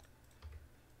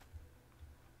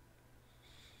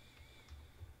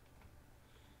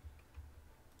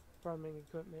 Farming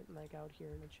equipment like out here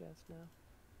in a chest now.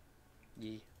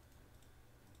 Yee.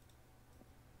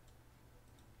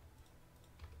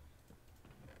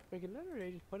 We can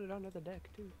literally just put it under the deck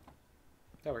too.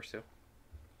 That works too.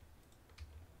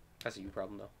 That's a you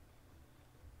problem though.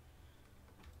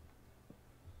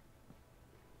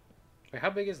 Wait,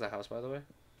 how big is the house, by the way?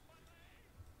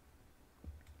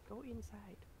 Go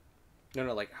inside.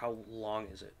 No, like how long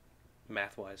is it,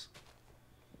 math-wise?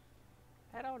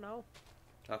 I don't know.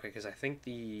 Okay, because I think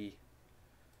the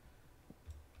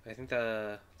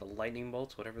lightning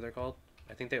bolts, whatever they're called,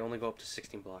 I think they only go up to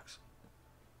 16 blocks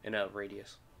in a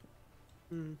radius.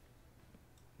 Hmm.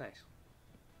 Nice.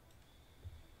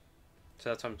 So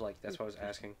that's what I'm like. That's what I was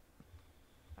asking.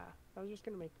 Ah, I was just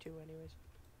gonna make 2 anyways.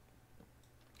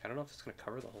 I don't know if it's gonna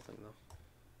cover the whole thing though.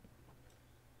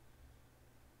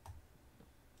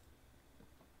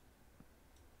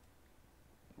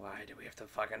 Why do we have to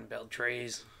fucking build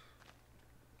trees?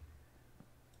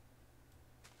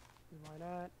 Why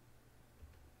not?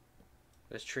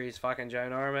 This tree's fucking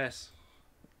ginormous.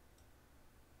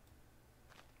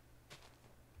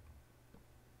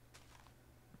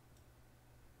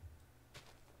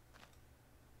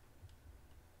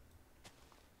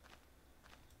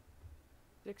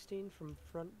 $16 from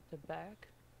front to back,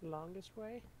 longest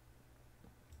way.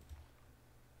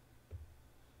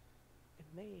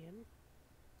 And then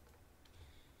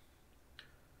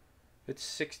It's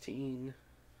 16.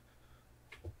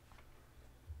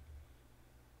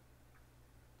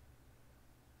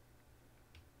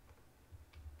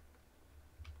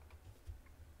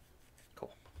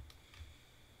 Cool.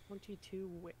 22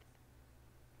 width.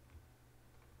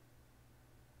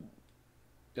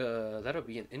 That'll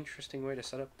be an interesting way to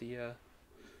set up the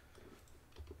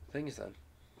things then.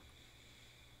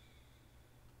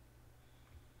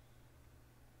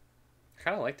 I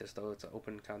kind of like this though. It's an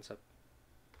open concept.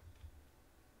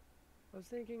 I was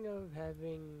thinking of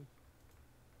having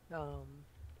Ow.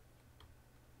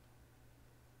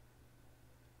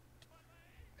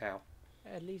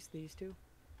 at least these 2.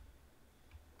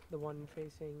 The one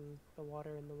facing the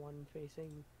water and the one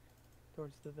facing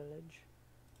towards the village.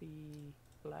 Be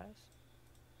glass.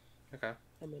 Okay.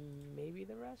 And then maybe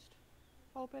the rest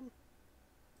open.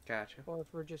 Gotcha. Or if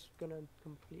we're just gonna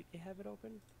completely have it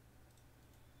open.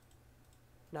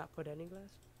 Not put any glass.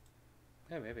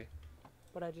 Yeah, maybe.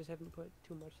 But I just haven't put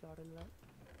too much thought into that.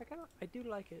 I do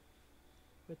like it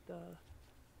with the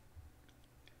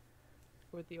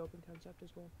open concept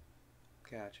as well.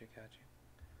 Gotcha.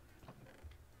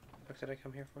 What did I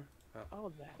come here for? Oh. Oh,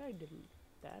 that I didn't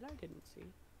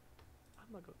see.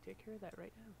 I'm gonna go take care of that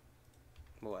right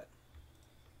now. What?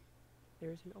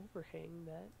 There's an overhang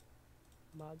that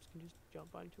mobs can just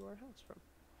jump onto our house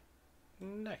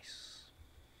from. Nice.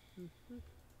 Mm-hmm.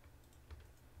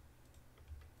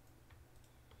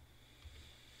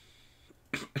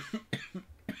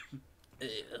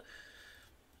 Ugh.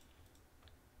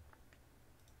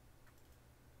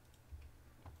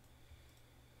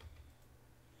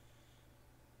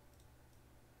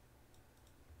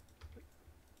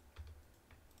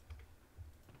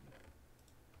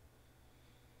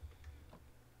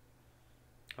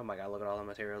 Oh my god, look at all the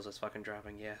materials it's fucking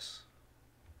dropping, yes.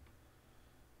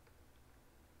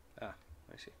 Ah,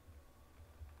 I see.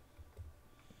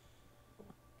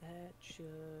 That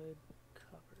should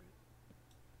cover it.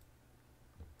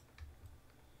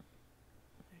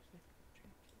 Actually,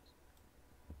 changes.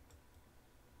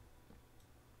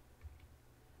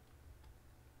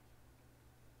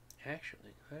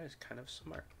 Actually, that is kind of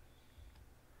smart.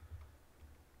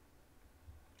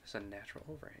 It's a natural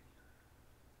overhang.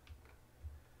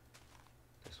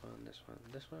 This one, this one,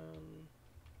 this one.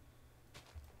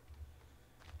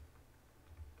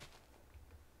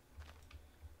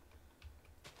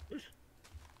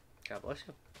 God bless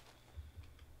you.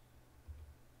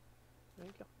 There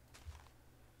you go.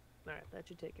 Alright, that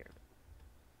should take care of it.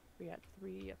 We got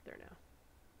 3 up there now.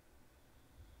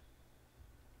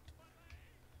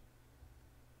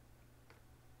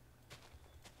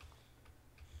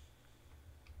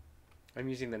 I'm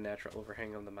using the natural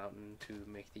overhang of the mountain to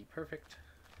make the perfect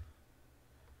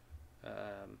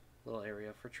little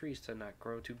area for trees to not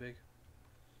grow too big.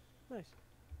 Nice.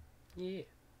 Yeah.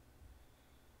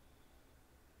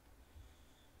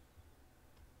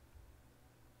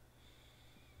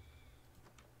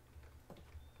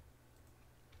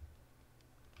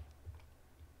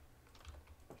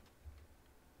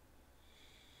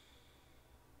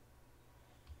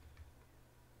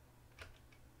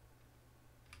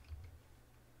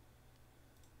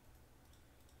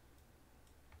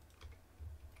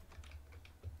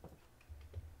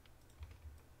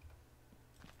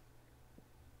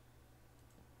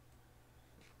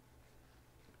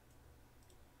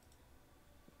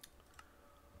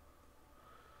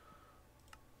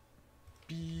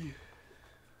 B.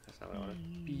 That's not what I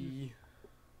wanted. B.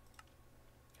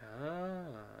 Ah,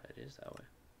 it is that way.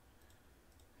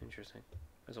 Interesting.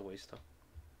 There's a waste though.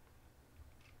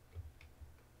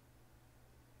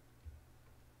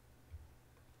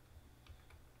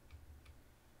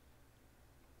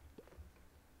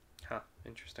 Huh,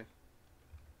 interesting.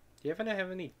 Do you happen to have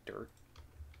any dirt?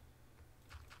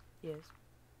 Yes.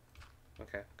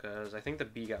 Okay, because I think the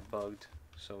bee got bugged,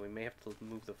 so we may have to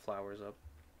move the flowers up.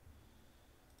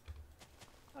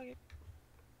 Okay.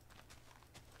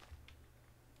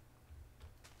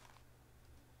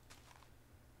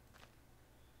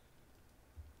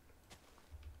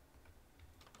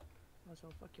 Also,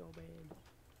 fuck your bed.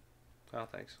 Oh,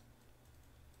 thanks.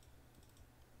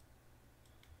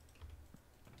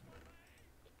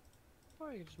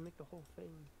 Or you could just make the whole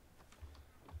thing.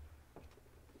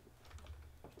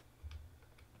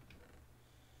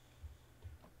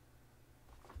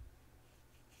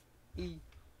 E.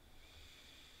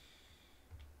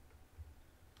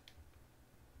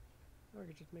 Or you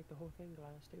could just make the whole thing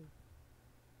glass too.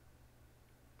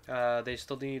 They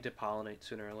still need to pollinate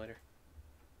sooner or later.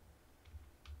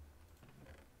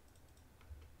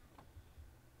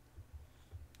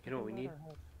 You know what we need?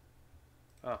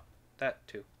 Oh, that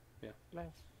too. Yeah.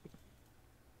 Glass.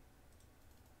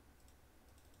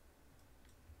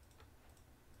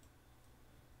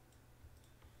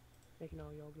 Making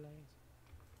all your glass.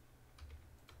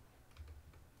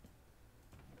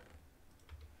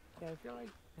 Yeah, I feel like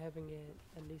having it,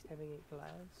 at least having it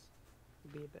glass,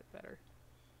 would be a bit better.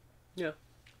 Yeah.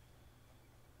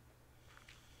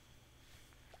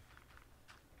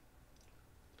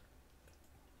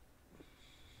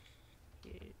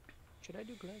 Yeah. Should I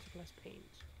do glass or glass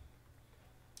panes?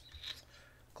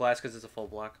 Glass because it's a full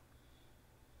block.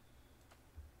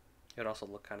 It'd also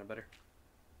look kind of better.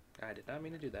 I did not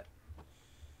mean to do that.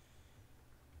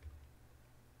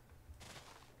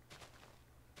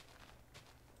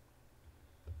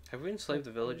 Have we enslaved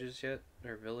the villages yet?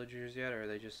 Or villagers yet? Or are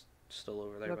they just still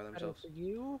over there by themselves? For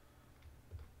you?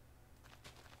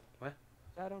 What?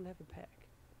 I don't have a pack.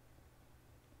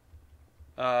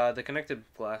 The connected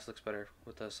glass looks better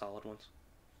with the solid ones.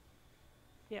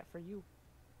 Yeah, for you.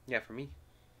 Yeah, for me.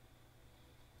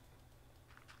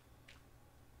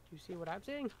 Do you see what I'm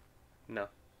saying? No.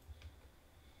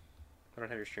 I don't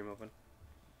have your stream open.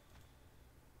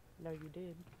 No, you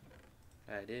did.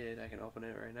 I did. I can open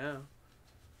it right now.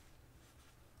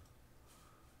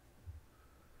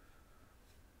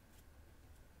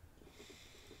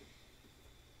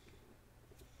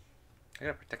 I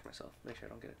gotta protect myself. Make sure I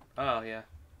don't get it. Oh, yeah.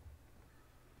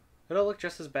 It'll look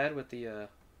just as bad with the,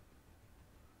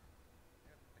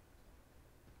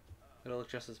 It'll look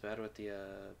just as bad with the,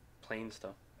 plain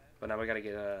stuff. But now we gotta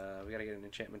get, we gotta get an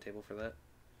enchantment table for that.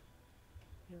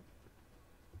 Yep.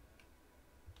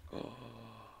 Oh.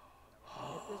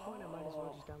 At this point, I might as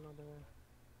well just download the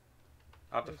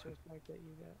Optifine. resource pack that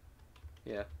you got.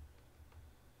 Yeah.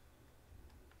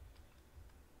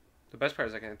 The best part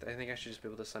is I think I should just be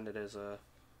able to send it as a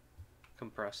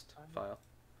compressed file.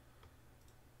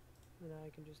 And I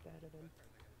can just add it in.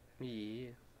 Yeah.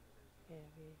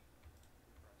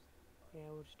 Yeah,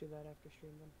 we'll just do that after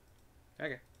stream then.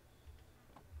 Okay.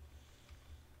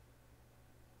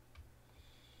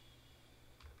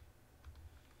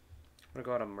 I'm gonna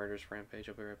go on a murderous rampage.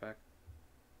 I'll be right back.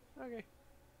 Okay.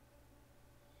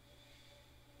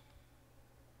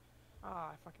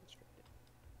 Ah, I fucking stripped it.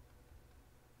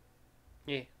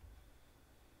 Yeah.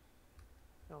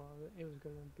 Oh, well, it was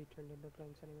gonna be turned into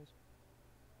planks anyways.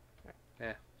 Right.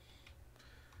 Yeah.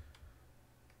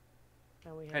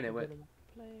 Now we have I know a it. bit of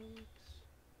planks.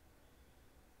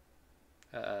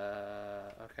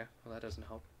 Okay. Well, that doesn't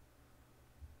help.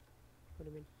 What do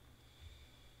you mean?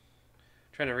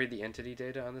 Trying to read the entity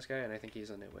data on this guy, and I think he's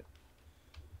a nitwit.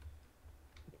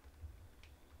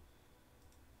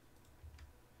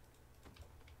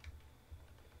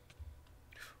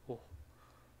 Oh.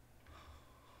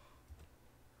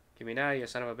 Give me now, you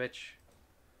son of a bitch.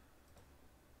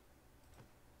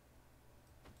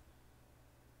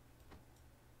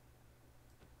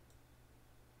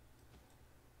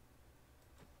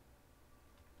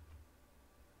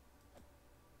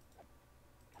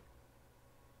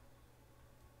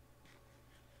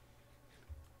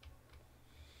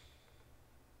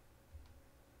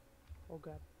 Oh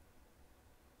god.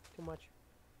 Too much.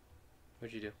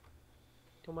 What'd you do?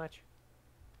 Too much.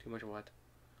 Too much what?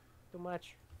 Too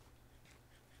much.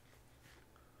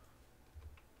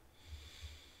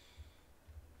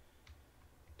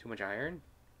 Too much iron?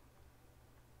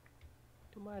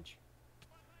 Too much.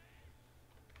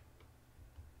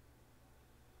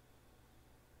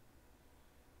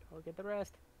 Go get the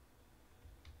rest.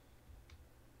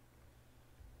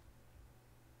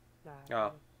 Nah.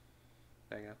 Oh.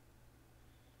 There you go.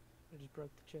 I just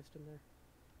broke the chest in there.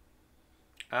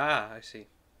 Ah, I see.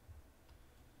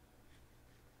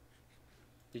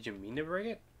 Did you mean to break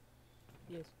it?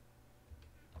 Yes.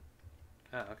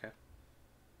 Ah, okay.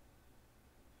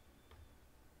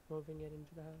 Moving it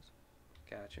into the house.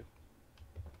 Got you.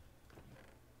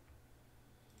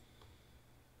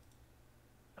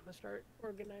 I'm gonna start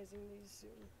organizing these soon.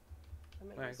 I'm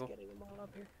Alright, just cool. getting them all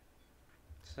up here.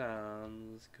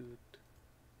 Sounds good.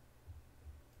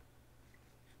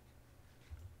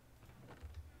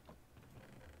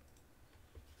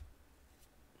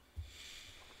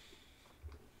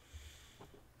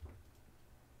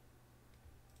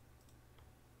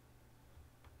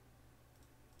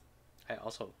 I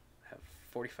also have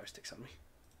 45 sticks on me.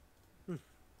 Hmm.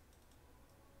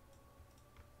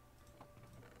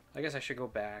 I guess I should go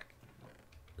back.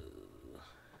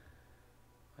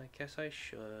 I guess I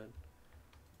should.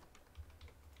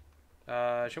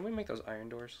 Should we make those iron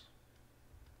doors?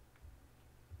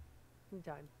 In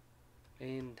time.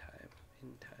 In time.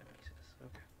 In time, he says.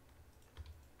 Okay.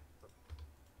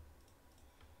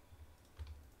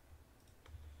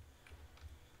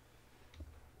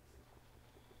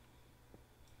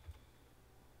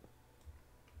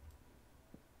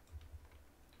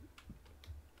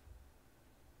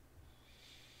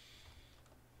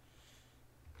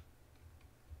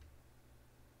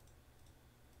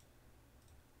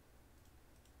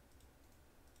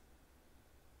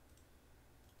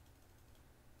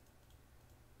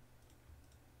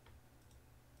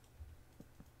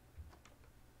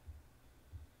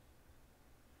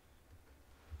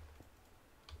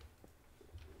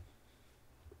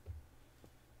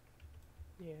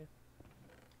 Yeah.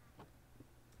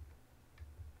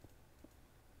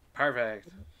 Perfect.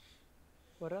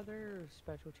 What other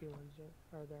specialty ones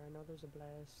are there? I know there's a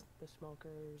blast, the smoker.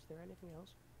 Is there anything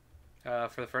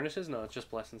else? For the furnaces, no, it's just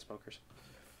blessed and smokers.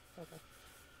 Okay.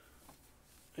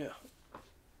 Yeah.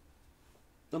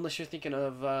 Unless you're thinking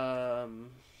of, the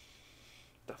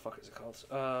fuck is it called?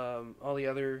 All the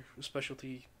other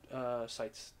specialty,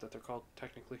 sites that they're called,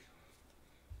 technically.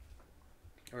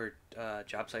 Or,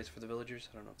 job sites for the villagers.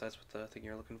 I don't know if that's what the thing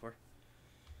you're looking for.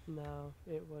 No,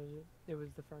 it was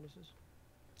the furnaces.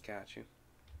 Got you.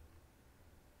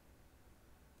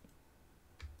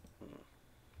 Yeah,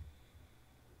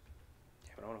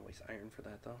 but I don't want to waste iron for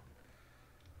that, though.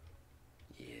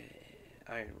 Yeah,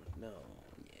 iron, no.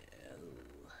 Yeah,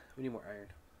 we need more iron.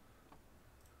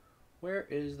 Where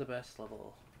is the best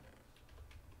level?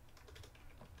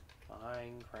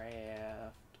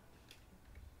 Minecraft.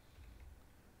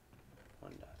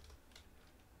 One dot.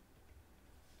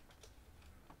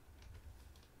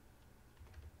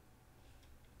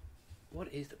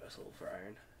 What is the best level for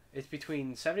iron? It's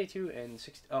between 72 and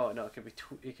 60. Oh no, it can be.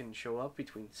 It can show up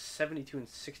between 72 and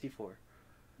 64.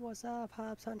 What's up,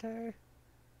 Hops Hunter?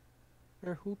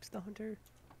 Or Hoops the Hunter?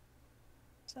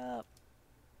 What's up?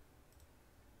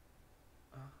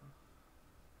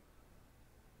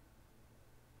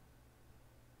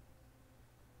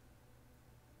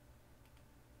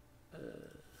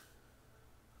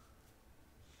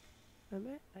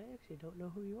 I actually don't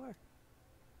know who you are.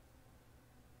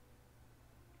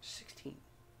 16.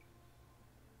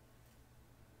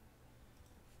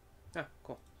 Ah,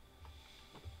 cool.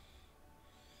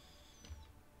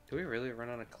 Do we really run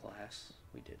out of class?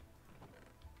 We did.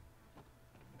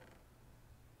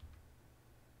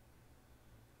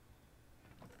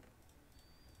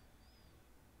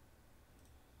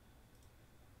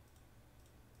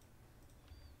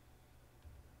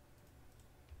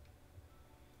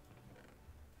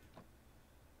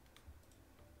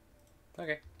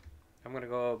 Okay. I'm gonna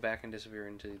go back and disappear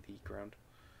into the ground.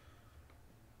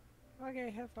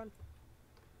 Okay, have fun.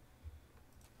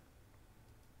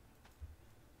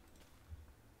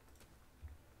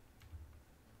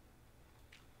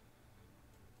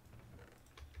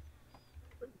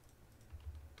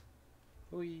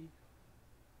 Whee.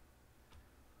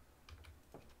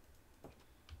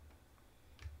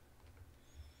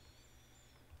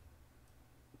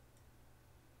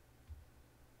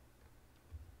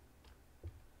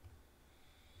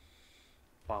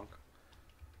 Bonk.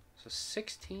 So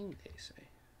 16, they say.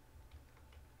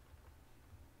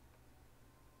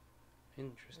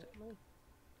 Interesting.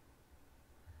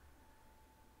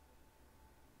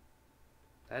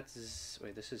 That's...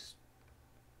 Wait, this is...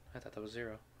 I thought that was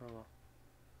 0. Oh well.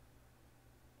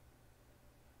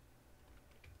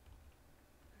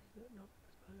 Nope,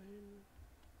 that's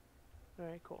fine.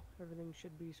 Alright, cool. Everything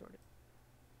should be sorted.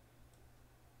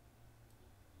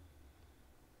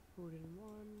 Food in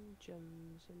one,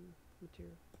 gems and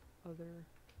material. Other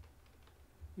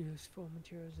useful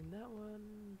materials in that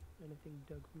one. Anything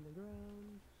dug from the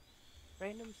ground.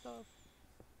 Random stuff.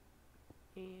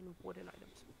 And wooden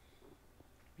items.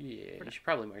 Yeah, you should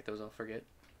probably mark those. I'll forget.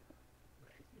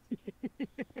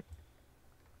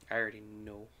 I already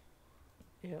know.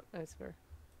 Yep, that's fair.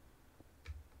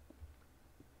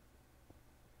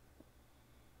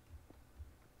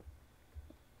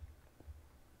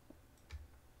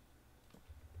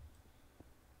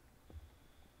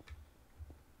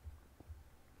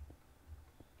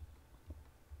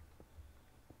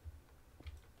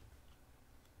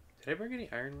 Did I bring any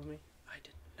iron with me? I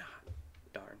did not.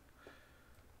 Darn.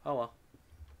 Oh well.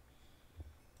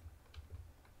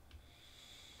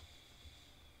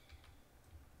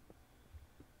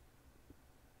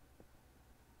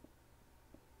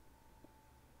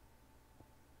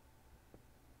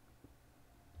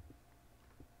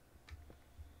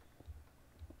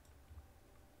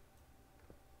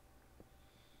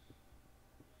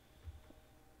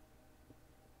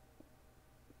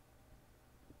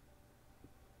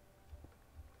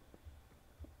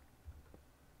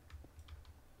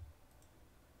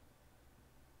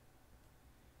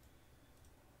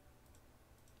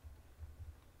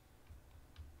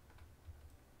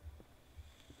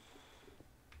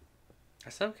 I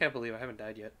still can't believe I haven't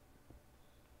died yet.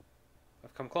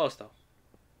 I've come close though.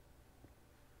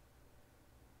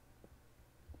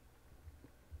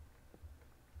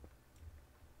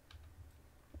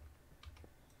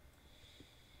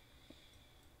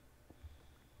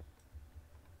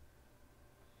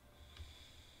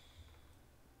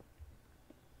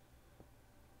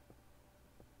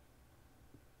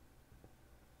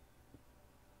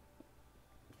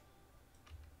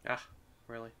 Ah,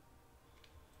 really?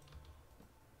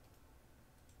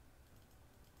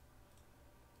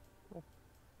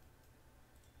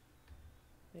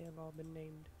 They have all been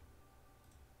named.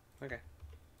 Okay.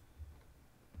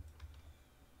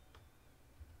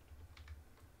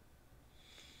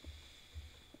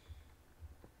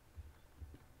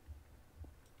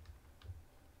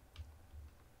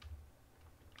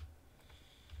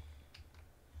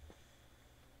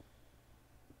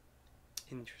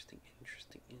 Interesting,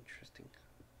 interesting, interesting.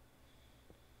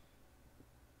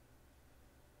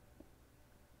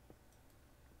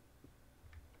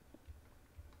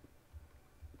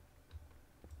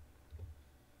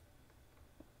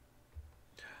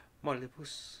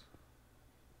 Molybus.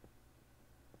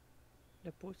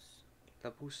 Lapus.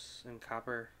 Lapus and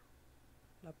copper.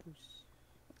 Lapus.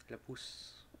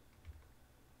 Lapus.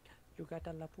 You got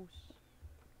a lapus.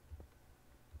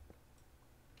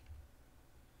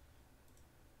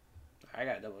 I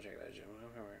gotta double check that, Jim.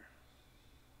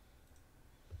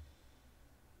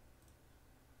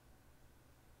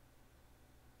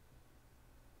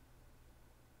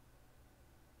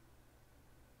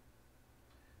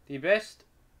 The best,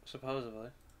 supposedly.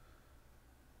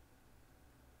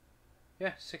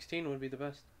 Yeah, 16 would be the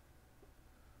best.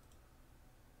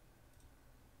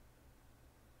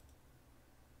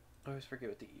 I always forget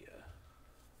what the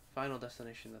final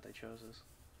destination that they chose is.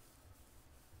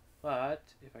 But,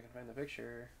 if I can find the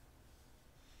picture...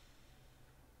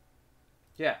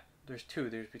 Yeah, there's two.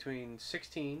 There's between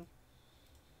 16...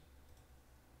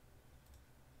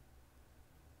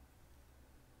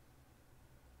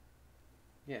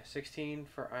 Yeah, 16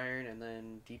 for iron and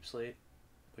then deep slate,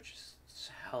 which is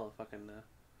hella fucking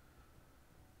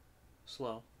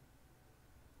slow.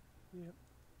 Yep.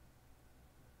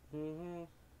 Mm-hmm.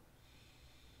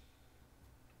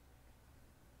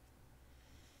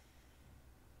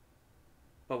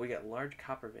 But we got large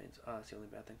copper veins. Oh, that's the only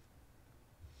bad thing.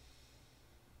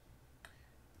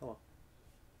 Oh well.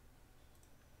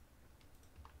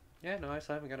 Yeah, no, I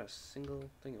still haven't got a single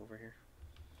thing over here.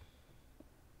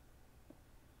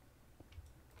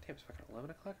 Damn, it's fucking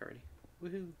 11 o'clock already.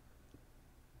 Woohoo.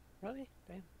 Really?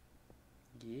 Damn.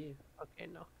 Yeah. Okay,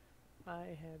 no.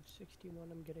 I have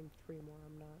 61. I'm getting 3 more.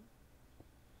 I'm not.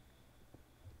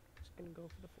 Just gonna go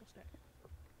for the full stack.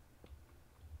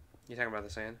 You talking about the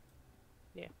sand?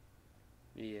 Yeah.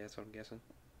 Yeah, that's what I'm guessing.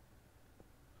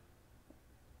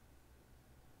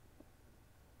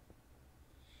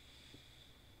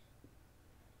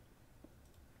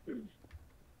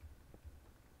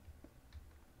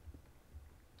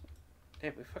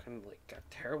 Damn, we fucking like got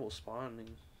terrible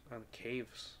spawning on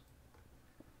caves.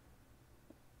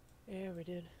 Yeah, we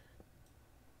did.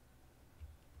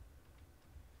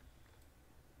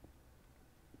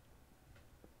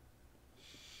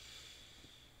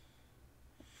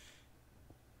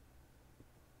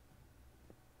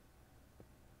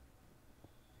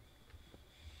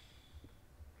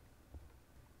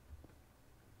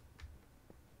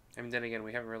 I mean, then again,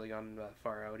 we haven't really gone that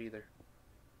far out either.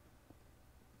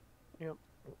 Yep.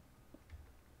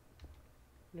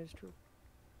 It is true.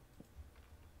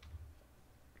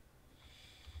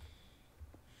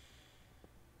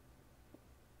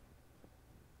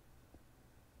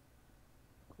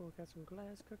 Cool, got some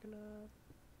glass cooking up.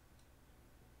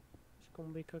 Just gonna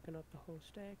be cooking up the whole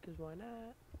stack, cause why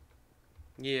not?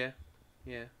 Yeah,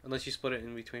 yeah. Unless you split it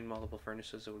in between multiple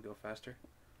furnaces, it would go faster.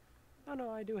 Oh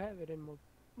no, I do have it in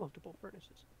multiple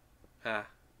furnaces. Ah,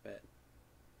 bet.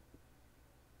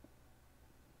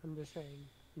 I'm just saying,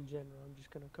 in general, I'm just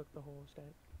gonna cook the whole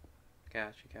stack.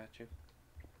 Got you.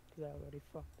 Cause I already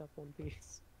fucked up one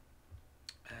piece.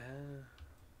 Ah.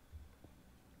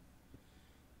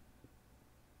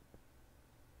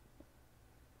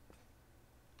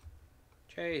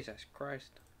 Jesus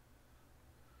Christ.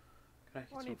 Can I get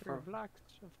some 23 blocks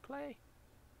of clay.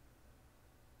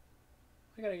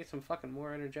 I gotta get some fucking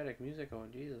more energetic music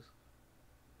going, Jesus.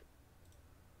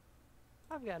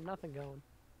 I've got nothing going.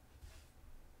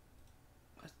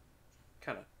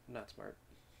 Kinda not smart.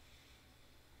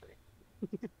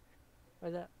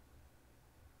 Why's that?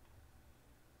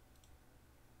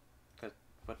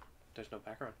 But there's no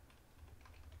background.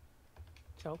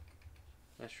 So?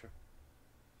 That's true.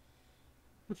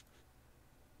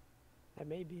 I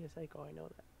may be a psycho, I know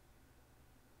that.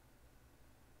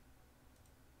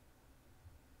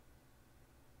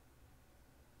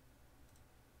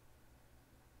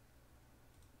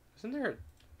 Isn't there a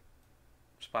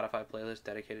Spotify playlist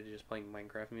dedicated to just playing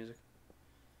Minecraft music?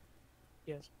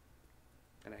 Yes.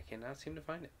 And I cannot seem to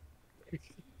find it.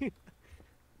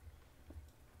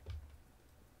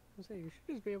 I'll say, you should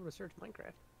just be able to search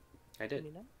Minecraft. I did. Can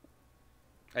you not?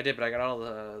 I did, but I got all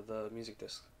the music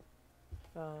discs.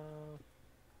 Because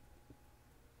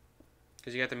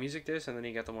you got the music discs, and then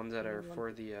you got the ones that are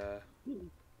for the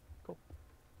Cool.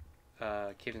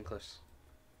 Caves and Cliffs.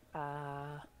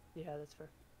 Yeah, that's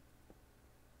fair.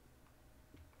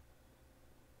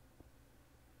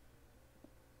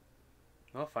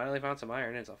 Well, finally found some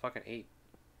iron. It's a fucking 8.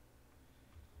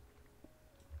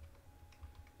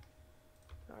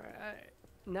 Alright.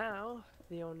 Now,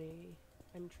 the only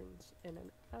entrance in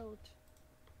and out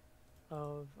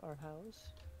of our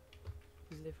house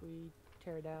is if we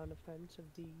tear down a fence of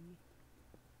the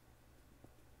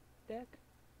deck,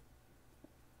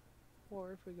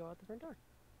 or if we go out the front door.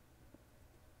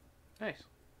 Nice.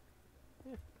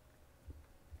 Yeah.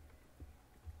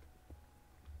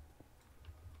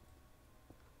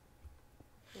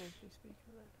 Actually, speaking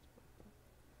of that,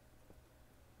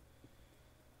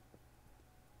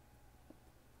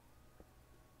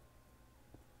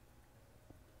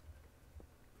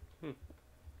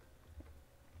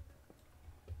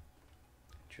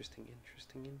 Interesting,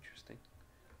 interesting, interesting.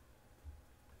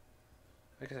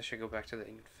 I guess I should go back to the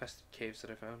infested caves that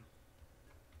I found.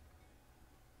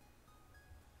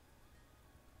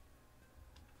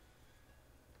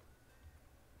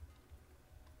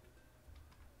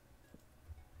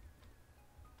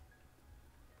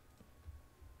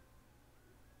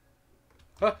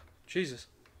 Ah! Jesus.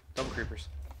 Double creepers.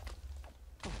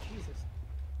 Oh, Jesus.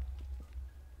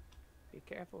 Be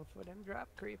careful for them drop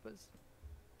creepers.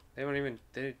 They don't even...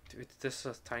 this is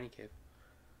a tiny cave.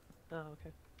 Oh,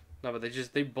 okay. No, but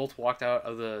they both walked out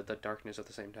of the darkness at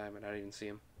the same time, and I didn't even see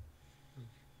them.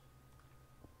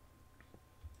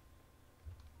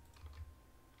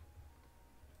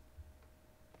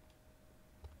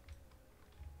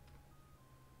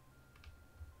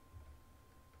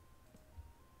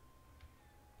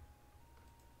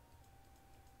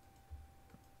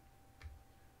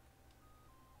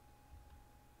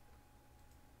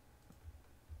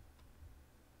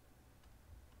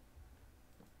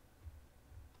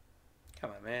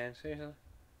 Come on, man. Seriously?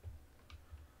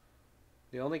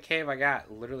 The only cave I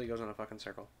got literally goes in a fucking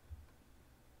circle.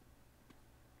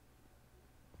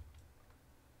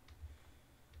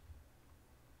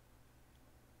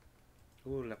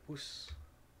 Ooh, la pousse.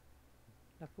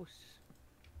 La pousse.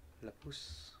 La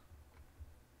pousse.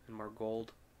 And more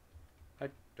gold.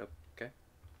 Okay.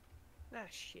 Ah,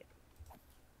 shit.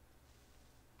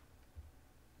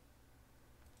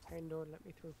 Iron door let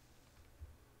me through.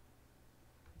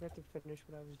 I have to finish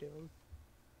what I was doing.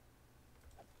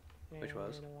 Which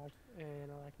was?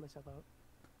 And I locked myself out.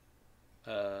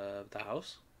 The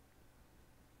house?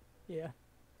 Yeah.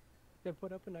 I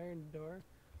put up an iron door,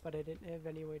 but I didn't have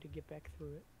any way to get back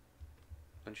through it.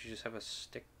 Don't you just have a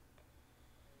stick?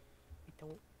 I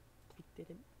don't. I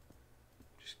didn't.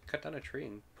 Just cut down a tree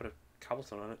and put a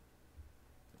cobblestone on it.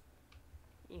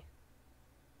 Yeah.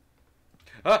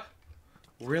 Ah!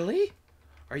 Really?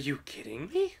 Are you kidding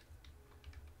me?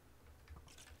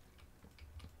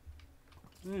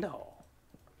 No.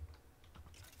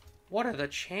 What are the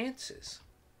chances?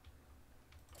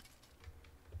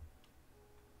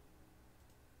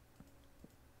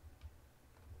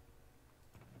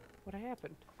 What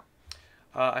happened?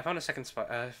 I found a second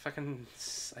spot. I found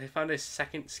a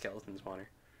second skeleton spawner.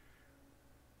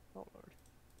 Oh lord.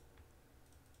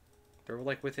 They were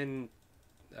like within,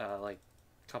 like,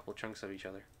 a couple chunks of each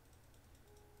other.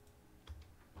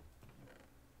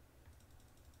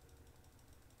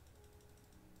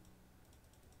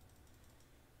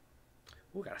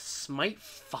 Ooh, got a smite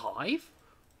 5?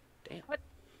 Damn. What?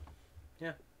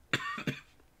 Yeah.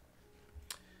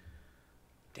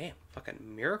 Damn, fucking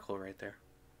miracle right there.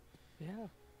 Yeah.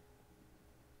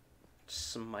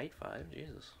 Smite 5?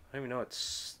 Jesus. I don't even know it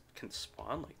can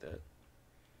spawn like that.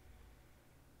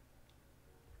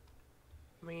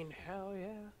 I mean, hell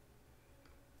yeah.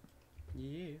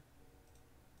 Yeah.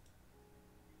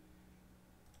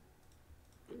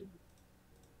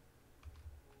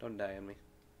 Don't die on me.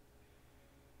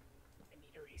 I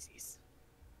need a Reese's.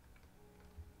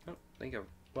 Oh, thank you.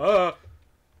 Whoa!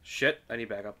 Shit, I need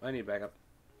backup. I need backup.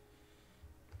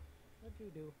 What'd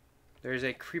you do? There's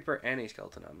a creeper and a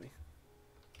skeleton on me.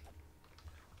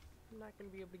 I'm not gonna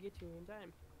be able to get you in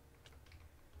time.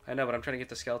 I know, but I'm trying to get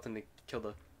the skeleton to kill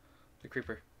the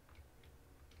creeper.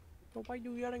 So why are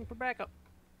you yelling for backup?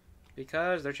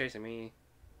 Because they're chasing me.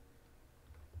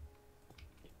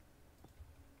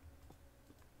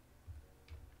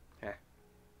 Yeah.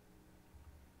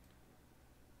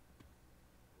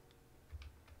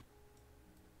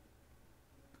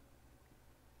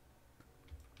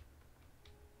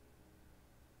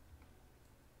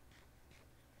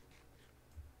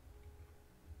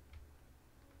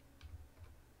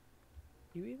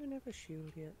 Do you even have a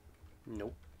shield yet?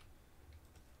 Nope.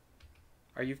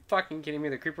 Are you fucking kidding me?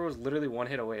 The creeper was literally one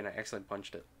hit away and I accidentally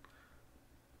punched it.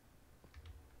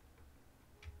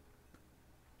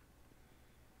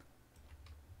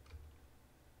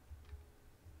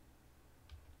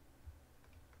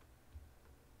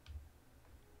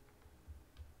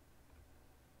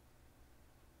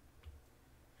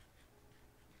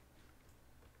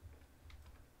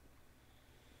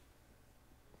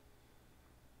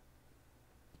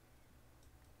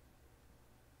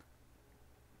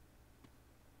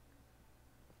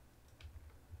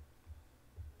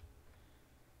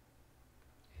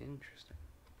 Interesting.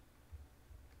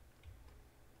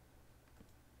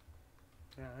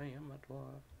 I am a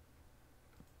dwarf.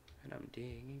 And I'm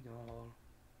digging a hole.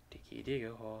 Diggy dig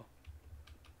a hole.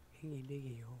 Diggy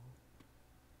diggy hole.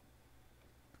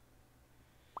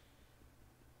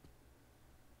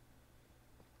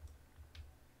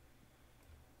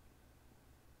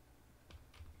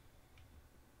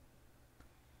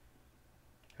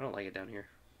 I don't like it down here.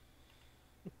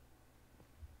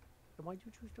 Then why'd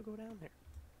you choose to go down there?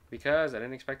 Because I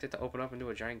didn't expect it to open up into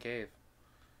a giant cave.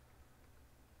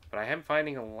 But I am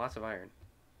finding lots of iron,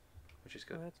 which is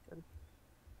good. Oh, that's good.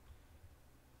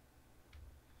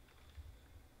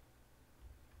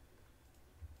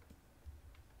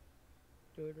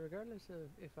 Dude, regardless of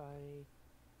if I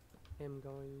am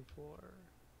going for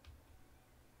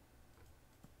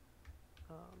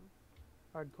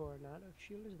hardcore or not, a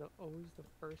shield is always the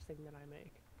first thing that I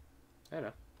make. I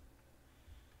know.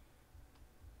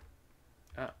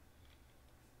 Ah.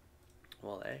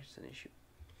 Well, that's an issue.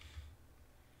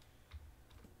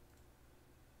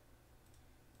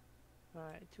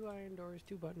 Alright, 2 iron doors,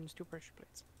 2 buttons, 2 pressure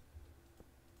plates.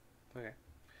 Okay.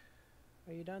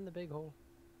 Are you down the big hole?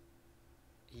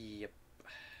 Yep.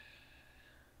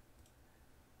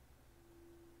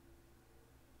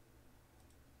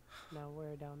 Now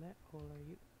where down that hole are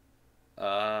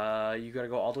you? You gotta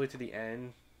go all the way to the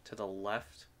end, to the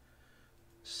left.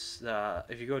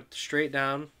 If you go straight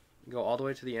down, go all the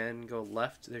way to the end, go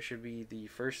left, there should be the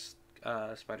first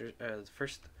the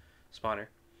first spawner.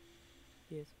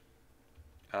 Yes.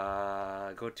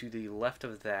 Go to the left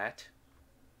of that.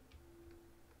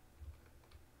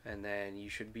 And then you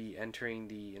should be entering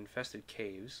the infested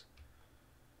caves.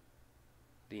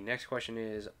 The next question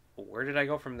is, where did I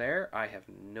go from there? I have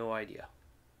no idea.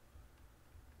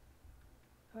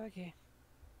 Okay.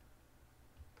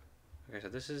 Okay, so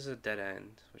this is a dead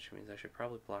end, which means I should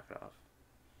probably block it off.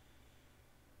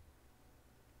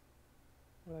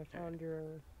 Well, I found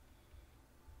your...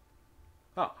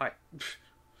 Oh, hi.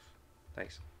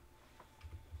 Thanks.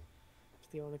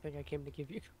 It's the only thing I came to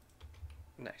give you.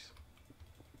 Nice.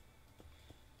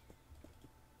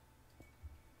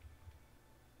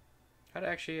 How to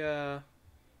actually,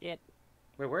 Shit.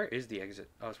 Wait, where is the exit?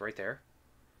 Oh, it's right there.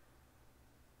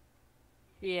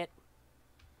 Shit.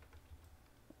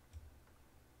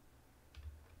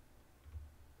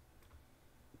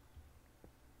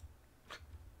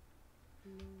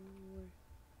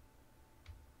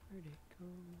 Where'd it go?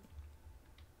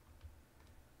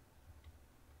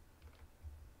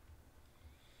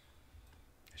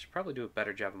 I should probably do a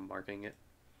better job of marking it.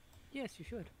 Yes, you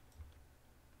should.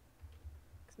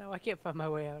 Because now I can't find my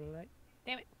way out of that.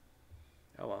 Damn it.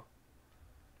 Oh well.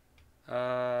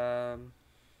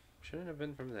 Shouldn't have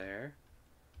been from there.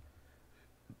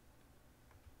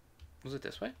 Was it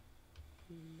this way?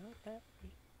 Not that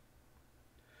way.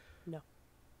 No.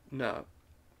 No.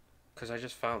 Because I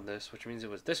just found this, which means it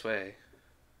was this way.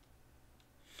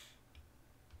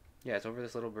 Yeah, it's over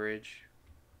this little bridge.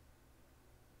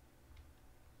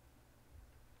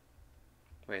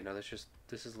 Wait, no, this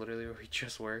is literally where we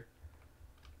just were.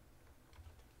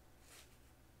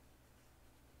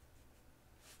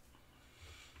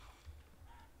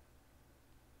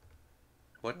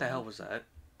 What the hell was that?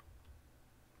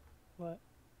 What?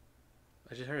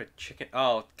 I just heard a chicken.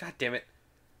 Oh, god damn it.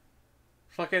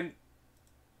 Fucking.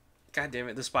 God damn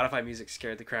it. The Spotify music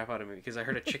scared the crap out of me because I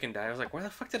heard a chicken die. I was like, where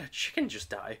the fuck did a chicken just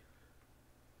die?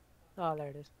 Oh, there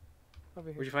it is. Over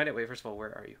here. Where'd you find it? Wait, first of all,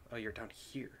 where are you? Oh, you're down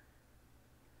here.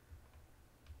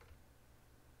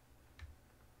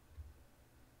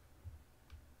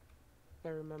 I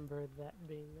remember that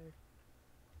being there.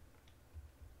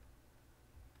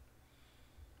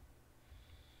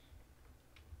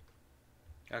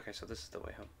 Okay, so this is the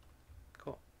way home.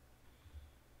 Cool.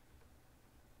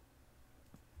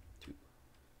 2.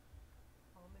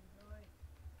 Almond joy.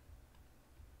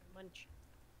 Munch.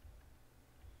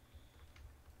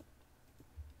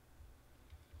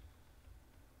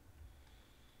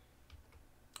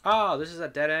 Oh, this is a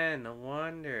dead end. No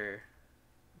wonder.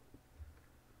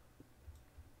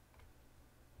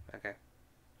 Okay.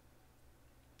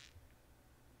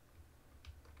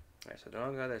 Alright, so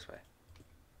don't go this way.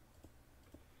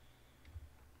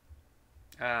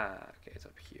 Ah, okay, it's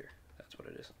up here. That's what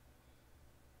it is.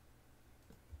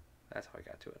 That's how I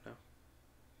got to it now.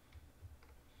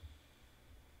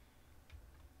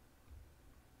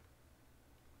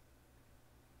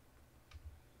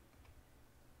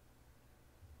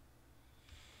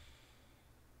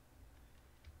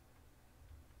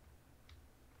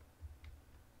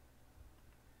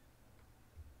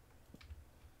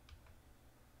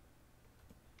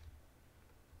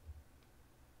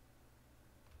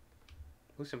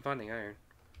 At least I'm finding iron.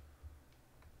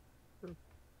 Hmm.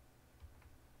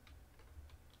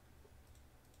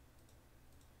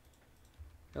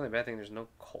 The only bad thing, there's no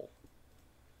coal.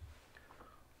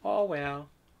 Oh well.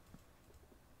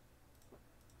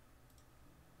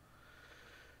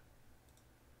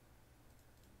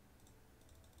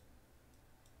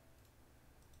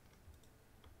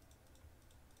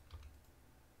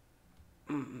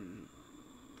 Mm.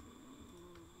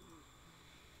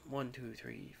 1, 2,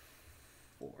 3,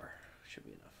 4 should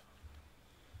be enough.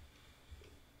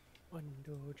 1,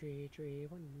 2, 3, 3,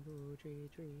 1, 2, 3,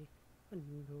 3,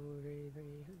 1, 2, 3, 3,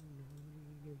 1,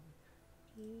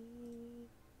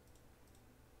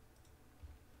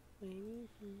 2, 3,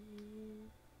 3.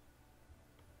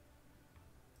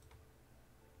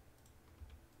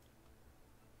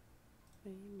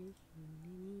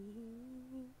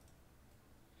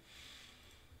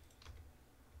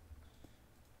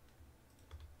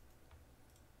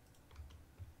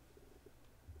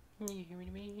 You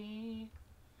hearing me?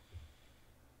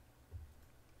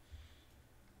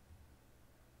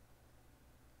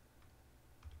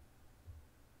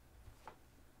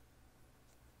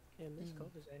 And this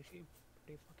cove is actually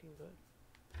pretty fucking good.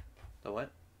 The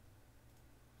what?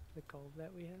 The cove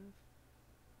that we have.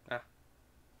 Ah.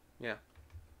 Yeah.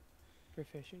 For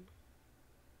fishing.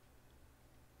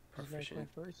 Proficient. Like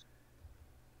my first.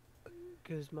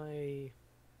 Because my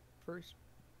first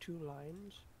 2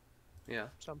 lines, Yeah.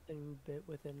 something bit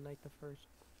within like the first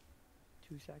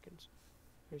 2 seconds.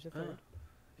 Here's a third.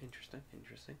 Interesting.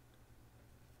 Interesting.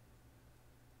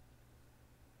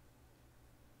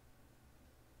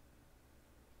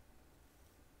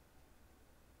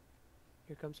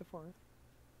 Here comes the fourth.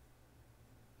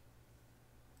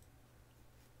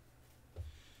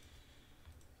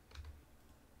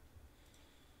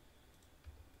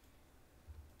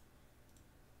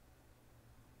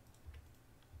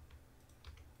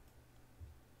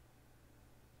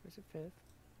 Here's a fifth.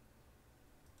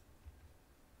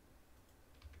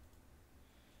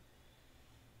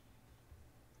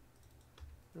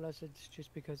 Unless it's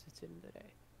just because it's in the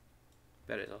day.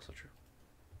 That is also true.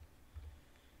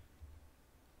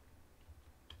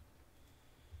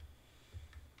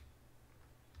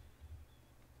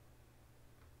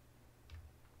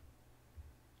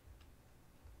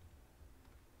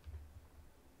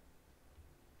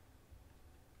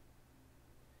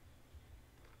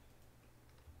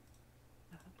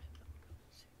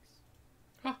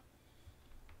 Huh.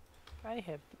 I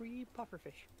have 3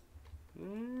 pufferfish.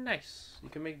 Nice. You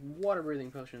can make water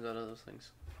breathing potions out of those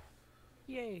things.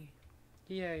 Yay!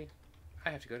 Yay.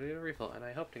 I have to go to get a refill, and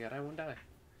I hope to God I won't die.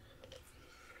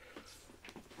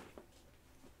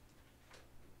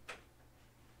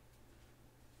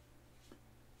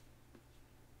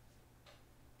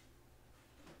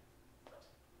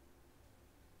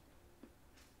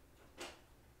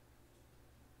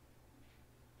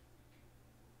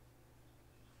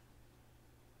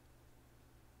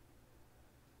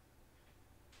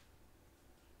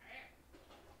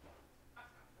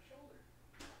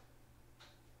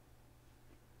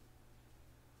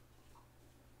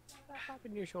 Pop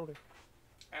in your shoulder.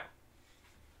 Ow.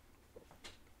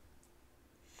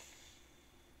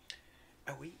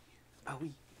 Owie.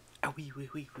 Owie. Owie, wee,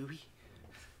 wee, wee, wee.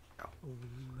 Ow.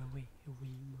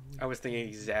 I was thinking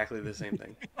exactly the same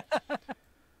thing.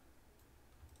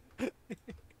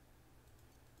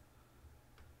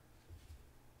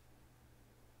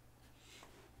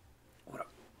 What up?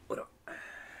 What up?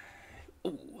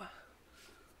 Ooh.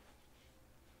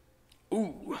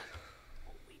 Ooh.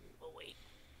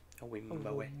 A wimboe. A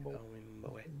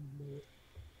wimboe.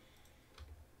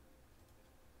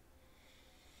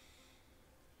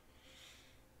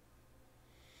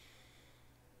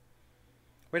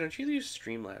 Wait, don't you use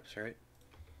Streamlabs, right?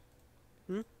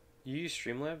 Hmm? You use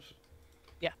Streamlabs?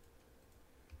 Yeah.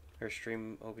 Or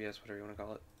Stream OBS, whatever you want to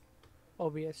call it.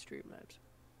 OBS Streamlabs.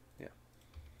 Yeah.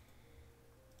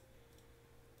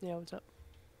 Yeah, what's up?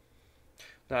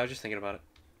 No, I was just thinking about it.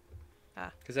 Ah.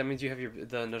 Because that means you have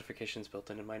the notifications built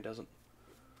in, and mine doesn't.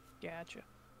 Gotcha.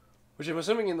 Which I'm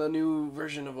assuming in the new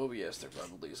version of OBS, there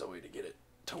probably is a way to get it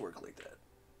to work like that.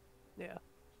 Yeah.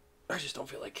 I just don't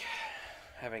feel like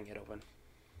having it open.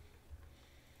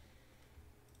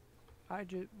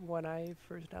 When I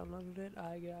first downloaded it,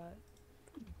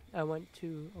 I went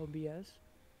to OBS,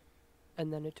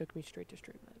 and then it took me straight to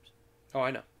Streamlabs. Oh,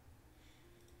 I know.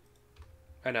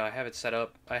 I know, I have it set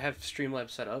up. I have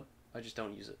Streamlabs set up. I just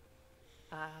don't use it.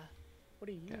 What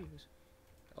do you use?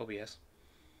 OBS.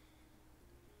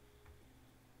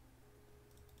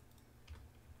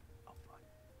 Oh, fuck.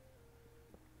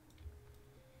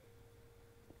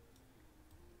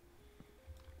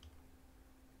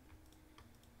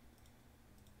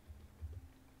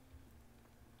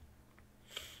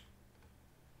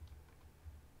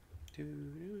 Is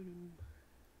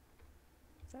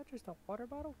that just a water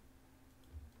bottle?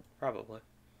 Probably.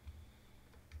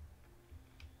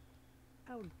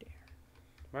 How dare.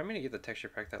 Remind me to get the texture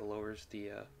pack that lowers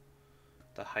the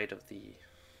height of the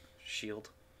shield.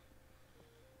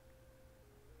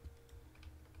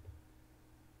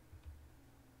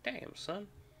 Damn, son.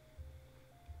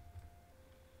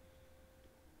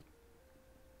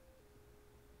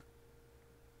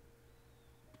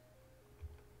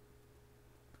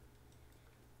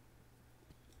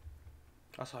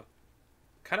 Also, I'm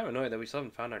kind of annoyed that we still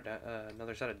haven't found our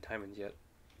another set of diamonds yet.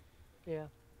 Yeah.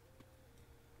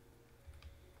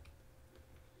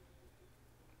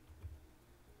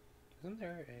 Isn't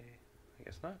there a... I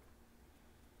guess not.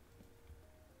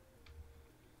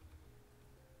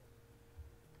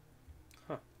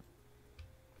 Huh.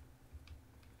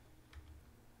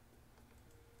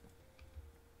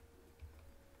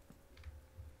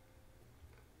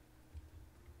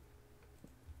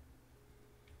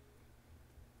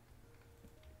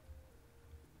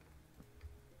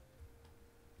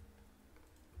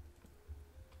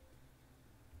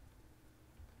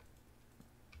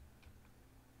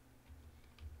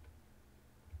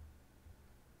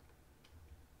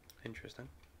 Interesting.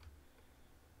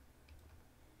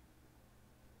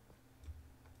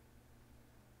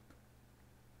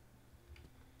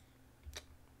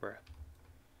 Bruh.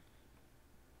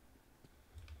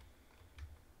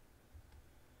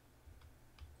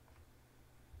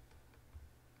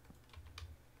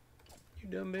 You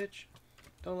dumb bitch.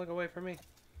 Don't look away from me.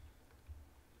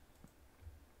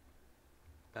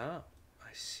 Oh,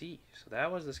 I see. So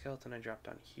that was the skeleton I dropped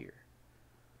on here.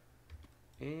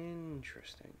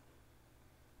 Interesting.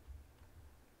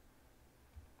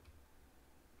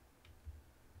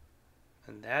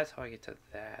 And that's how I get to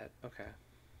that. Okay.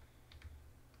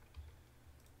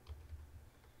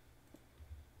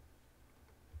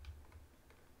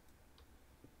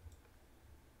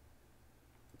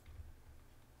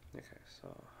 Okay, so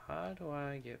how do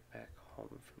I get back home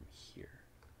from here?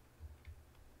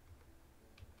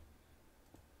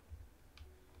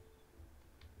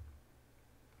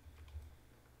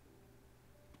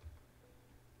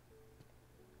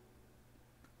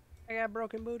 I got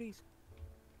broken booties.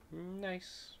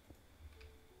 Nice.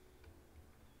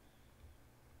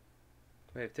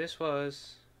 Wait, if this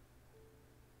was...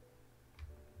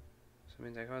 So it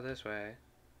means I go this way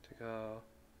to go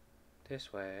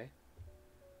this way.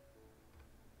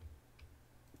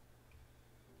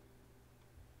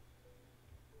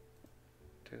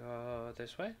 To go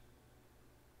this way?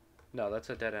 No, that's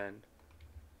a dead end.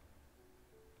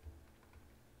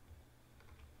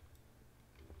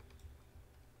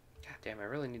 God damn, I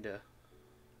really need to...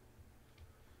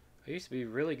 I used to be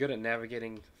really good at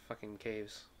navigating fucking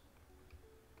caves.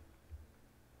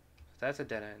 That's a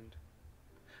dead end.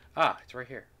 Ah, it's right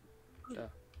here. Duh.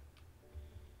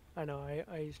 I know,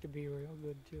 I used to be real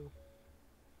good too.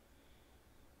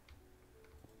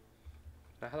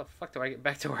 Now how the fuck do I get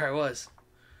back to where I was?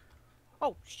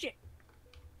 Oh, shit!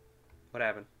 What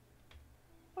happened?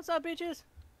 What's up, bitches?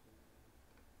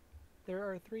 There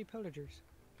are 3 pillagers.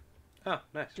 Oh,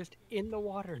 nice. Just in the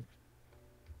water.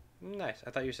 Nice. I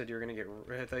thought you said you were gonna get...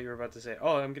 I thought you were about to say,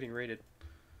 oh, I'm getting raided.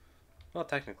 Well,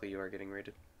 technically you are getting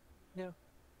raided. Yeah.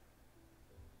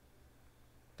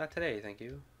 Not today, thank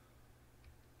you.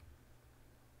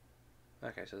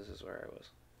 Okay, so this is where I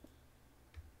was.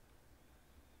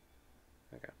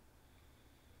 Okay.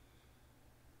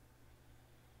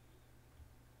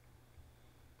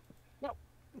 No.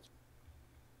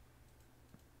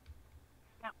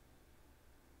 No.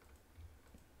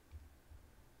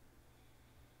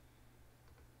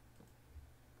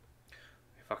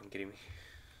 You're fucking kidding me.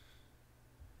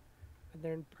 And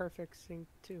they're in perfect sync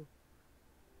too.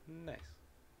 Nice.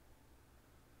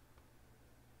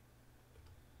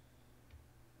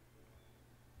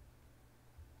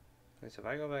 Okay, so if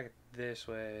I go back this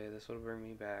way, this will bring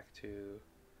me back to...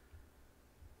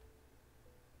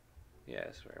 Yeah,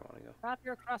 this is where I want to go. Drop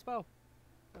your crossbow.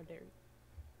 How dare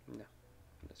you. No.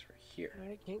 That's right here.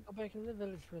 Alright, can't go back into the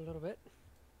village for a little bit.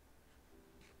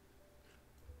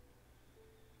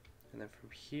 And then from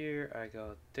here, I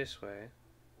go this way.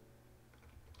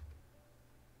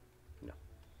 No.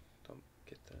 Don't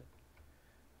get that.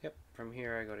 Yep, from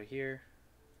here I go to here.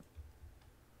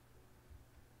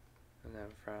 And then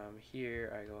from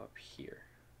here, I go up here.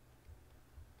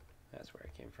 That's where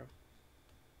I came from.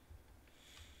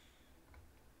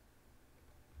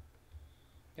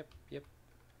 Yep, yep.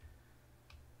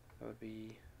 That would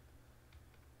be...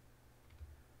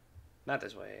 Not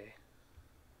this way.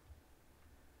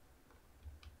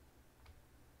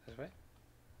 This way?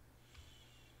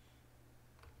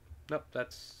 Nope,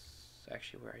 that's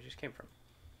actually where I just came from.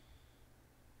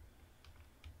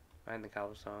 Behind the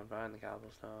cobblestone, behind the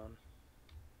cobblestone.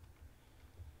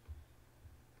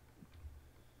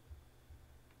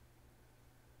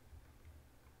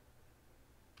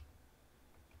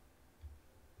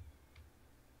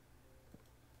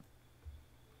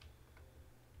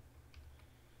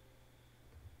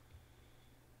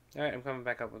 Alright, I'm coming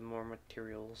back up with more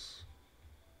materials.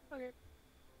 Okay.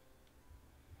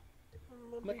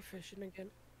 We'll be fishing again.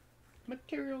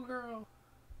 Material girl.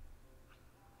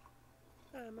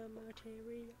 I'm a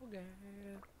material guy.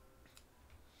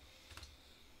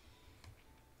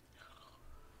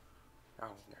 Oh,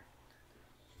 there.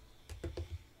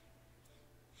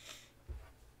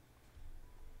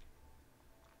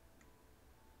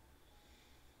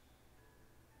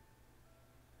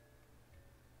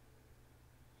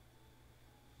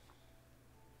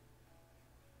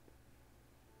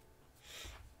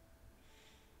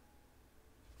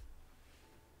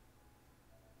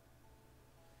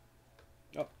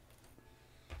 Oh.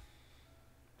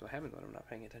 What happens when I'm not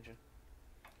paying attention?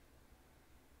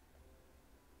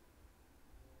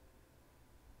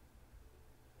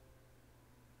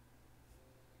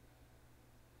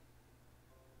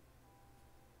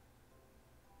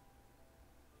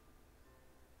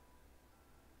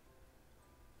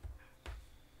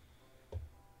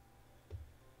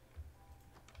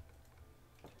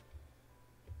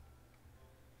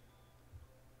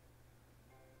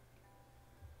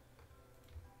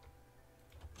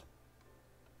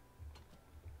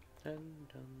 Dun,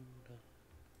 dun, dun.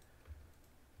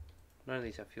 None of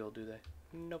these have fuel, do they?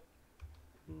 Nope.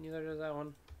 Neither does that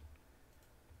one.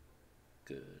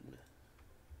 Good.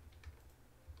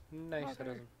 Nice, that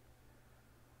doesn't.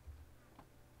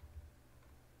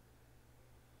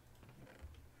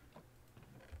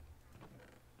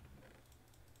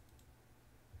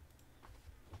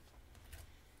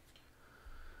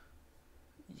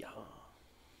 Yeah.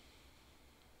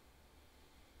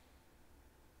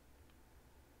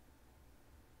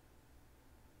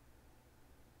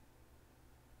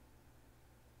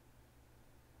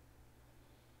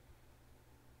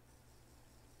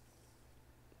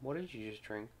 What did you just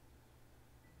drink?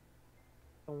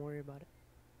 Don't worry about it.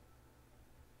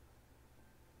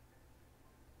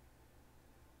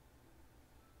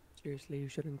 Seriously, you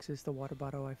shouldn't insist the water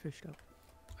bottle I fished up.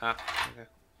 Ah, okay.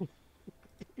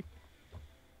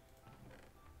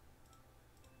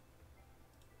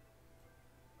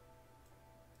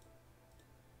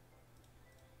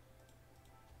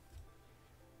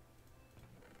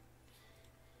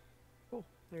 Cool.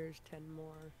 There's 10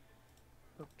 more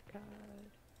cooked cod,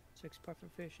 6 puffer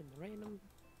fish in the random,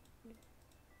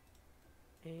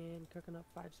 and cooking up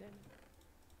 5 salmon.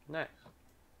 Nice.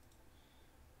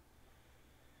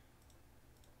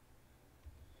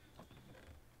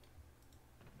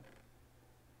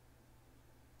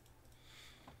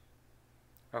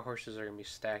 Our horses are gonna be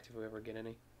stacked if we ever get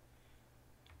any.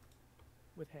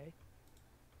 With hay.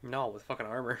 No, with fucking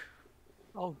armor.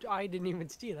 Oh, I didn't even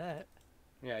see that.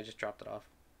 Yeah, I just dropped it off.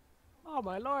 Oh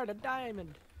my lord, a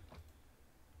diamond!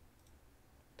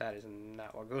 That is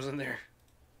not what goes in there.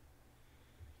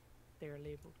 They're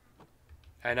labeled.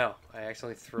 I know. I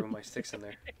accidentally threw my sticks in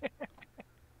there.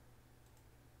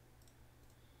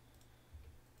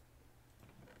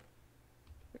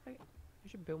 I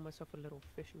should build myself a little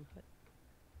fishing hut.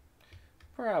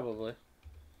 Probably.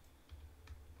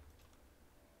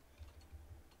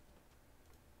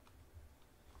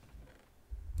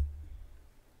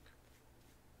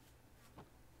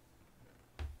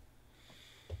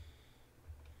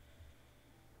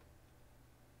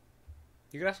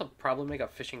 You could also probably make a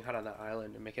fishing hut on that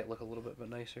island and make it look a little bit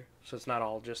nicer. So it's not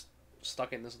all just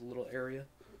stuck in this little area.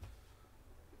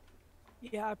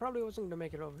 Yeah, I probably wasn't gonna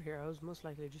make it over here. I was most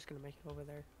likely just gonna make it over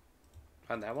there.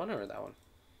 On that one or that one?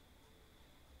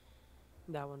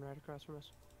 That one right across from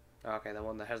us. Oh, okay, the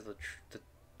one that has the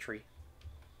tree.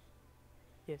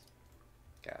 Yes.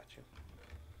 Gotcha.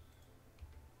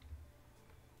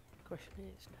 Question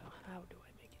is now, how do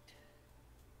I make it?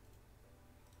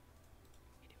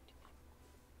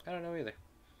 I don't know either.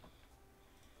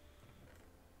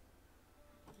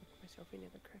 Make myself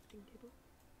another crafting table.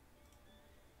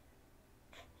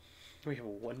 We have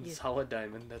one Yeah. solid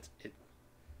diamond. That's it.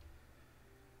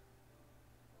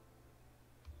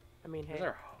 I mean, hey,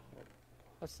 Where's our...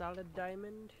 a solid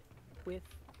diamond with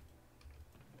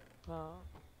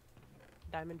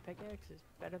diamond pickaxe is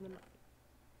better than nothing.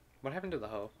 What happened to the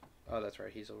hoe? Oh, that's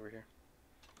right. He's over here.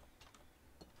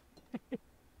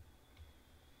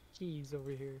 He's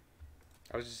over here.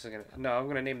 I was just gonna... No, I'm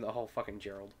gonna name the hoe fucking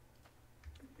Gerald.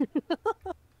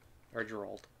 Or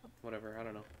Gerald. Whatever. I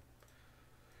don't know.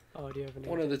 Oh, do you have a name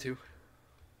One tag? of the two.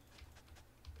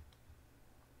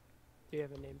 Do you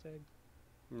have a name tag?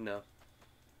 No.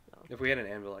 No. If we had an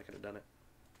anvil, I could have done it.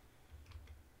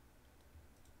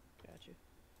 Gotcha.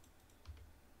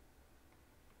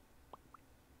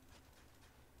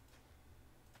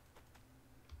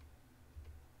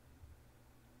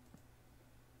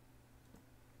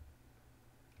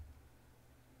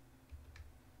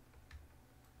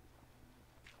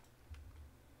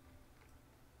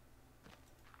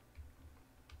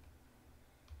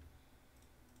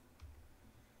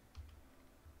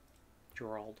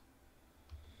 Gerald.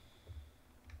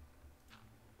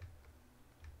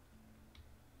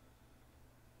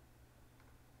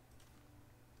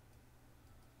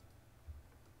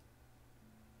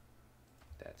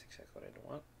 That's exactly what I don't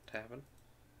want to happen.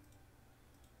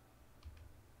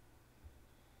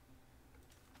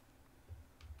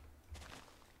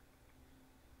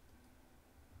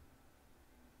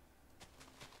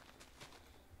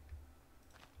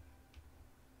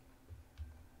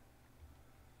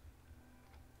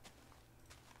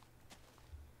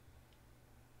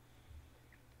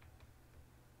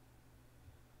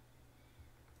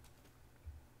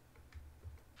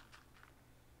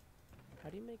 How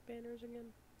do you make banners again?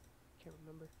 Can't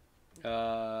remember.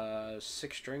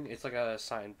 6 string. It's like a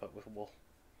sign, but with wool.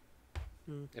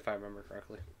 If I remember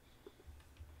correctly.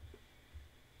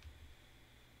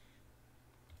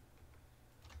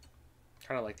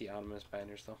 Kind of like the ominous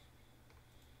banners, though.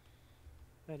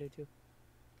 I do too.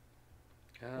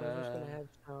 I was just gonna have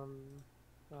some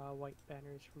white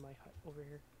banners for my hut over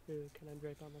here to kind of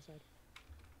drape on the side.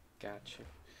 Gotcha.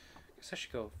 Guess I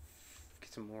should go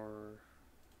get some more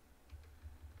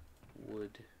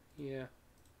wood. Yeah.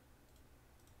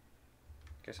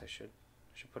 Guess I should.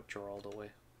 I should put Gerald away.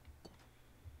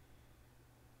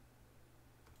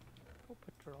 I'll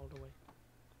put Gerald away.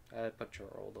 I put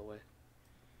Gerald away.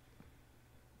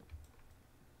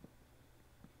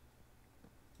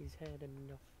 He's had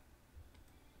enough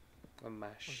Of my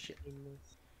of shit.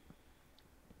 this.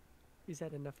 He's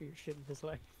had enough of your shit in his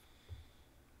life.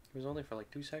 It was only for like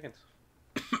 2 seconds.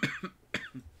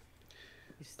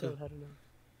 He's still had enough.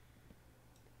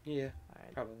 Yeah,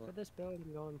 Alright, probably. for this build,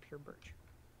 I'm going pure birch.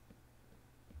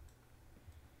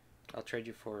 I'll trade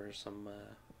you for some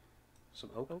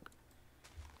oak. Oak.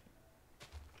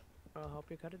 I'll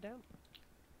help you cut it down.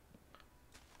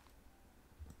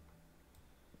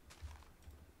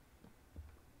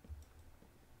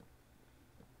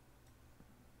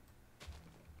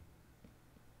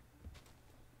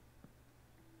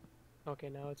 Okay,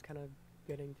 now it's kind of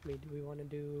getting to me. Do we want to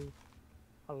do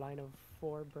a line of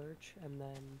 4 birch and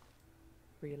then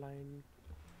 3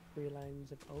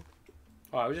 lines of oak?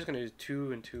 Oh, I was just gonna do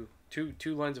 2 and 2.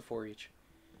 Two lines of 4 each.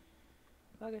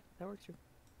 Okay, that works too.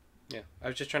 Yeah, I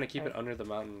was just trying to keep it Alright. under the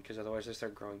mountain because otherwise they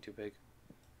start growing too big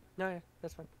No, yeah,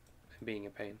 that's fine. and being a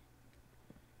pain.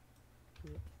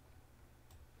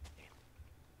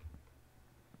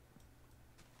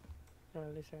 Or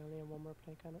at least I only have 1 more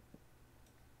plank on it.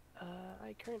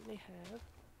 I currently have...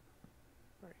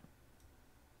 Sorry.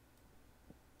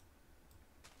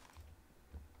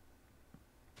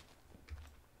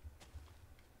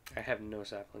 I have no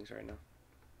saplings right now.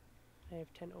 I have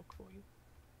 10 oak for you.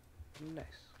 Nice.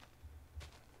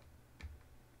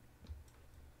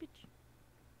 Bitch.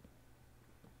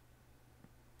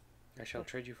 I shall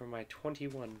trade you for my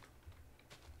 21.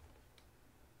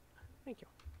 Thank you.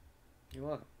 You're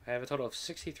welcome. I have a total of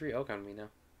 63 oak on me now.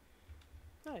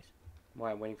 Nice.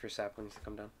 Why I'm waiting for saplings to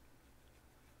come down.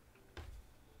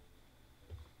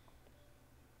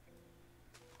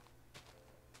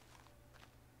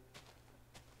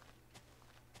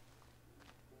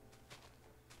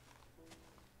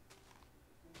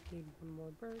 Need 1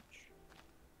 more birch.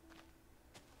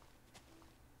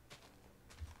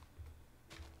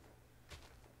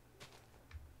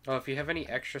 Oh, if you have any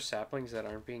extra saplings that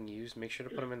aren't being used, make sure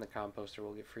to put them in the composter.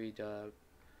 We'll get free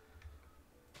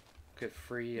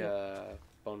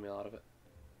bone meal out of it.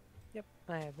 Yep,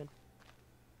 I have been.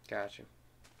 Gotcha.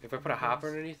 If I put a hopper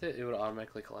underneath it, it would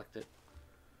automatically collect it.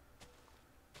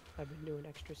 I've been doing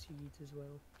extra seeds as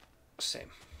well. Same.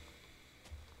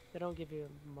 They don't give you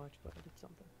much, but it's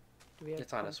something. Do we have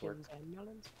It's honest work. pumpkins and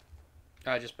melons?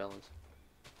 Just melons.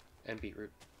 And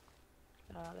beetroot.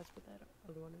 That's what that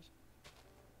other one is.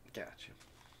 Gotcha.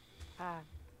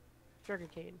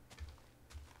 Sugarcane.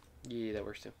 Yeah, that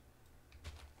works too.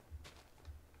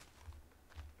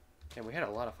 And we had a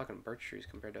lot of fucking birch trees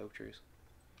compared to oak trees.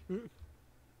 Mm.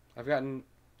 I've gotten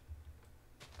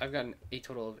a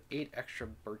total of 8 extra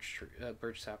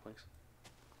birch saplings.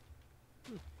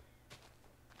 Hmm.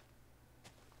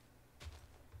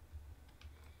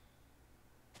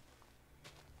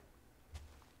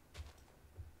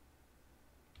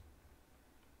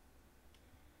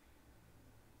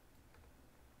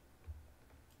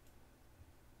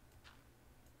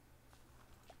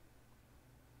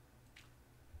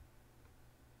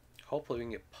 Hopefully we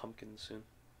can get pumpkins soon.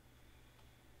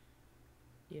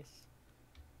 Yes.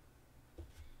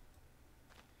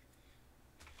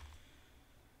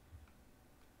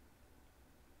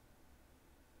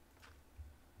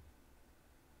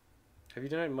 Have you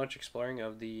done much exploring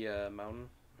of the mountain,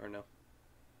 or no?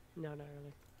 No, not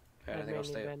really. Alright, I think I'll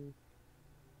stay.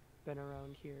 been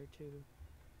around here to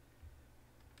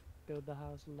build the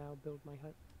house and now build my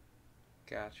hut.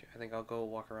 Gotcha. I think I'll go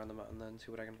walk around the mountain then and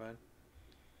see what I can find.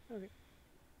 Okay.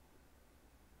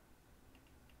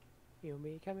 You'll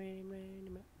be coming when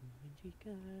the mountain she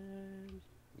comes.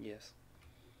 Yes.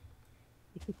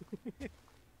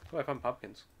 Oh, I found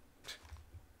pumpkins.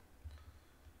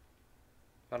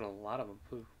 Found a lot of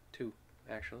them, too,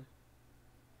 actually.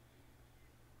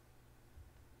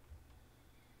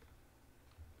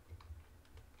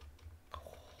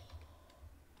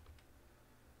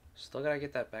 Still gotta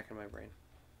get that back in my brain.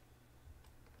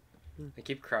 I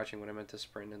keep crouching when I meant to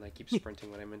sprint, and I keep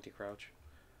sprinting when I meant to crouch.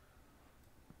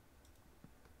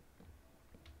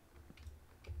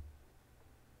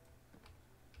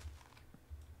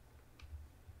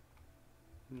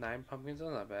 Nine pumpkins?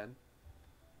 That's not bad.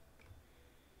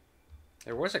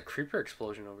 There was a creeper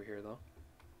explosion over here, though.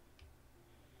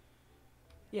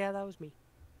 Yeah, that was me.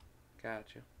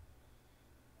 Gotcha.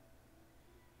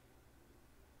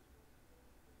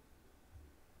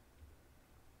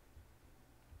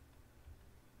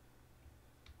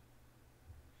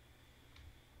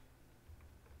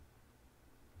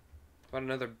 I found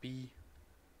another bee.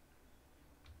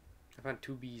 I found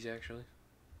 2 bees, actually.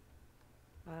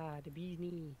 Ah, the bee's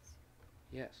knees.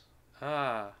 Yes.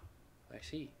 Ah, I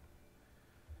see.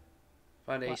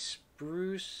 Found a What?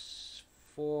 spruce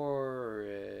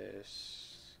forest.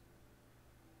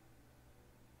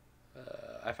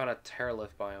 I found a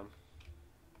terralith biome.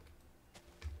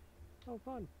 Oh,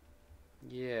 fun.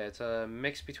 Yeah, it's a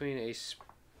mix between a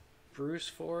spruce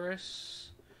forest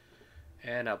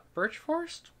and a birch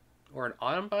forest, or an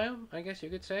autumn biome, I guess you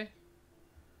could say.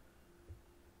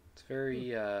 It's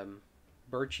very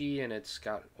birchy, and it's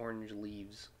got orange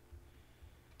leaves.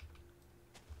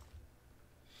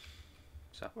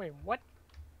 So. Wait, what?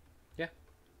 Yeah.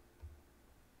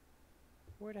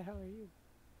 Where the hell are you?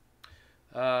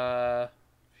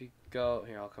 If you go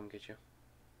here, I'll come get you.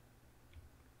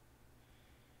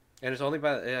 And it's only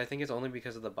I think it's only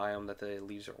because of the biome that the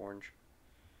leaves are orange.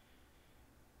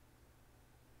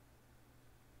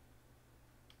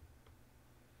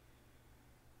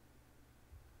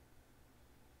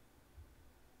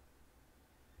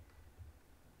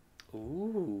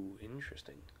 Ooh,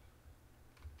 interesting.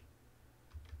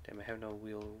 Damn, I have no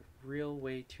real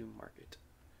way to market.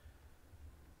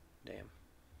 Damn.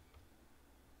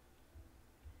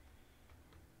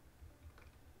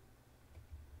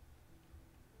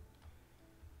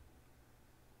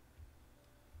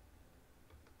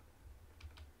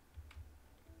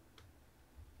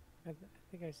 I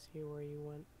think I see where you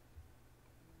went.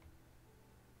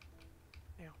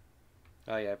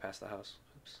 Oh yeah, I passed the house.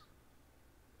 Oops.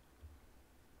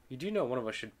 You do know one of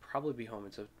us should probably be home.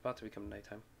 It's about to become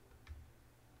nighttime.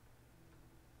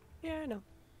 Yeah, I know.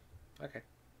 Okay.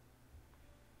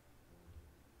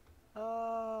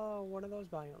 Oh, one of those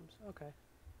biomes. Okay.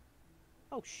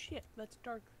 Oh shit, that's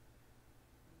dark.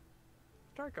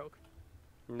 Dark oak.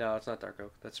 No, it's not dark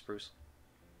oak. That's spruce.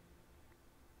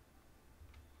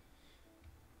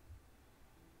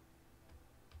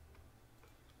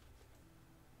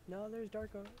 No, there's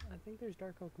dark oak. I think there's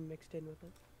dark oak mixed in with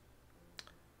it.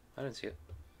 I didn't see it.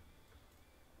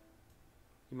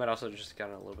 You might also just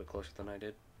gotten a little bit closer than I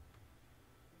did.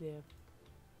 Yeah.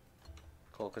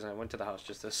 Cool, because I went to the house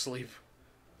just to sleep.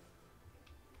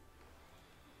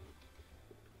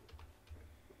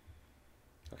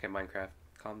 Okay, Minecraft,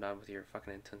 calm down with your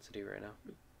fucking intensity right now.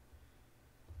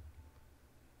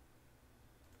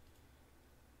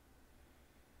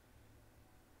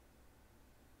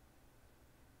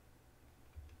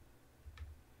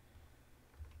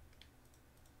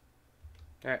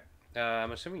 Alright,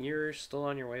 I'm assuming you're still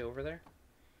on your way over there?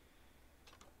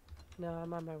 No,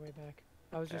 I'm on my way back.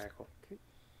 I was just... Alright, cool.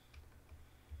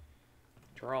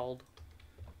 Gerald.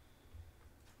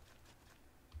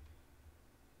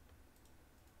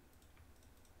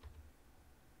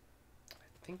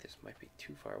 I think this might be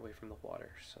too far away from the water,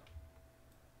 so...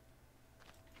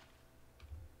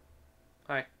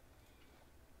 Hi.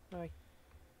 Hi.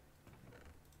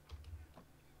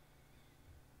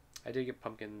 I did get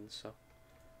pumpkins, so...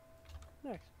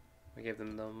 Nice. I gave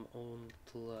them own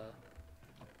little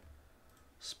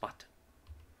spot.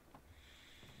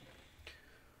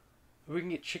 We can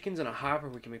get chickens in a hopper.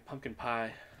 We can make pumpkin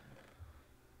pie.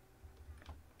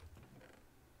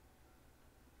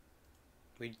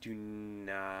 We do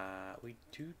not. We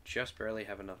do just barely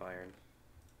have enough iron.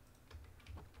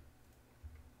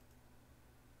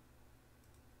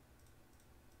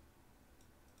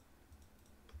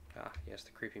 Ah, yes,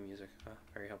 the creepy music. Ah,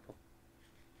 very helpful.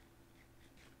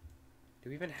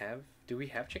 Do we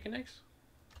have chicken eggs?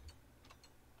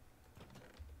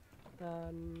 No,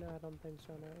 I don't think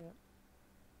so, not yet.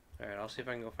 Alright, I'll see if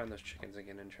I can go find those chickens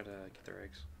again and try to get their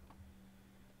eggs.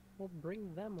 We'll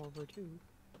bring them over too.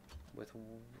 With,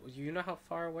 you know how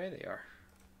far away they are.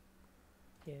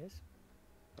 Yes.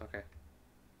 Okay.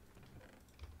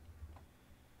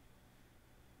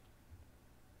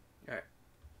 Alright.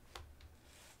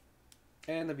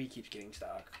 And the bee keeps getting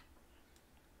stuck.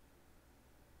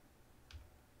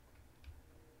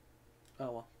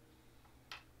 Oh well.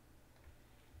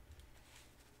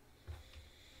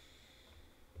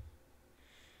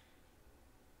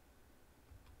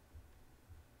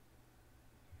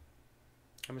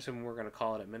 I'm assuming we're gonna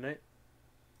call it at midnight.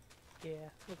 Yeah,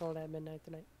 we're going at midnight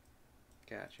tonight.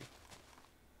 Gotcha. It's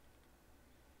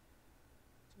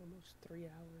almost 3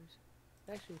 hours.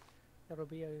 Actually, that'll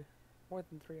be more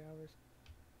than 3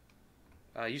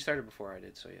 hours. You started before I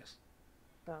did, so yes.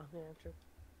 Oh, yeah, true.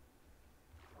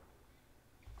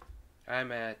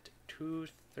 I'm at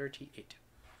 2:38.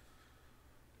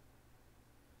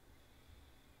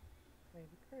 I'm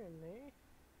currently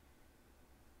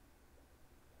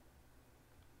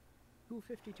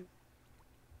 2:52.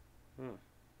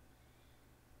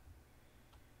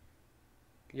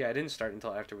 Yeah, I didn't start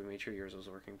until after we made sure yours was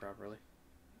working properly.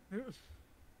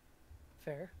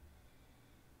 Fair.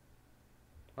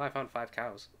 Well, I found 5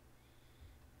 cows.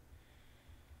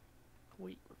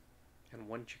 Wait. And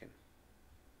 1 chicken.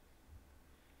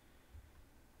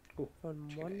 Ooh, On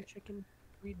chicken one egg. chicken,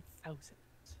 3,000.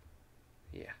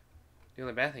 Yeah. The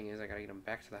only bad thing is I gotta get them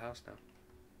back to the house now.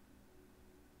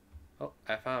 Oh,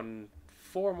 I found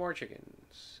 4 more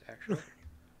chickens, actually.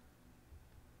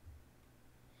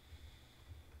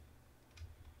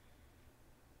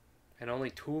 And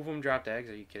only 2 of them dropped eggs.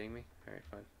 Are you kidding me? Alright,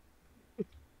 fine.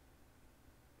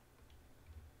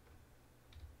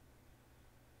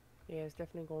 Yeah, it's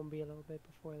definitely going to be a little bit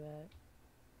before that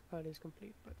part is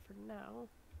complete, but for now,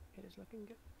 it is looking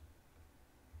good.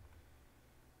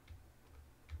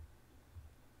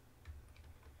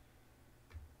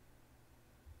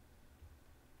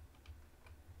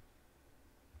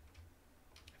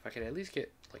 If I could at least get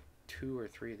like 2 or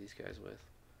 3 of these guys with,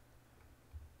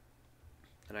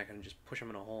 then I can just push them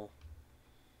in a hole.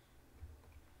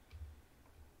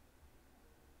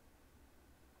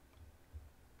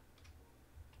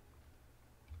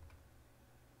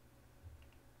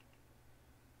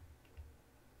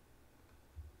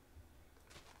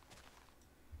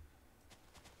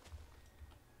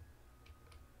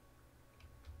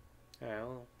 Alright,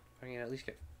 well, I can at least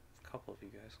get a couple of you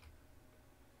guys.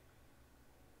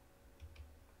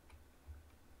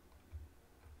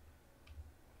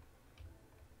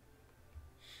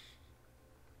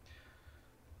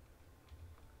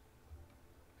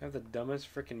 I have the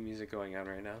dumbest freaking music going on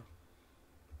right now.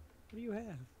 What do you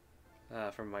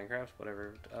have? From Minecraft,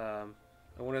 whatever.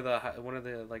 One of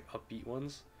the like upbeat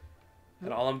ones,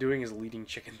 and all I'm doing is leading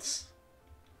chickens.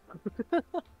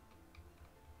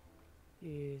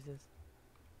 Jesus.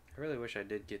 I really wish I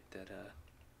did get that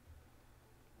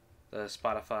the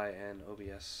Spotify and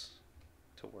OBS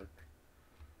to work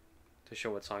to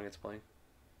show what song it's playing.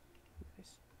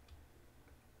 Nice.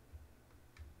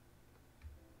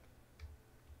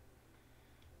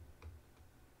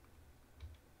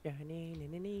 Yes.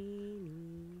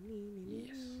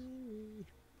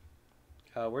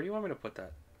 Where do you want me to put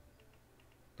that?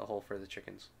 The hole for the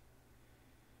chickens.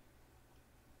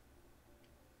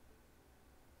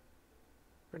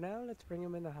 For now, let's bring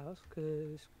them in the house,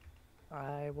 because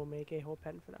I will make a whole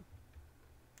pen for them.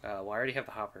 Well, I already have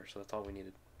the hopper, so that's all we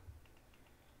needed.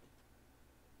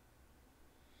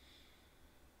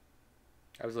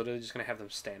 I was literally just gonna have them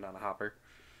stand on a hopper.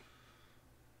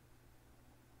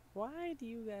 Why do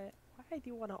you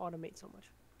want to automate so much?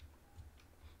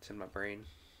 It's in my brain.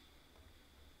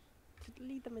 Just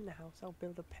leave them in the house. I'll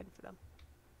build a pen for them.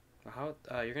 How?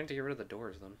 You're gonna have to get rid of the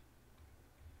doors then.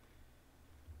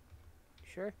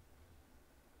 Sure.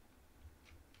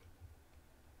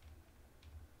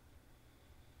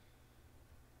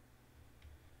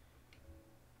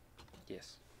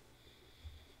 Yes.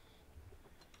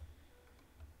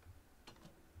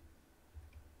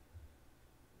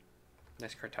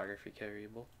 Nice cartography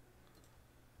variable.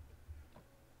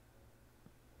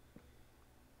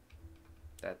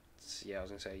 That's, yeah, I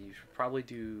was gonna say, you should probably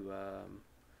do,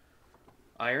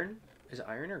 iron? Is it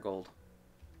iron or gold?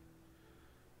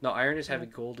 No, iron is heavy,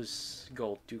 gold is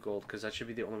gold. Do gold, because that should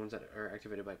be the only ones that are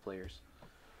activated by players.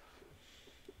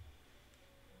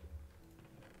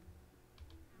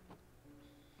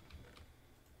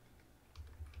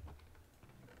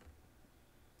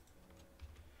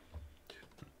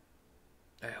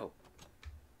 I hope.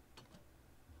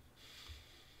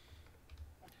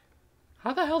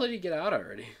 How the hell did he get out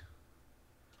already?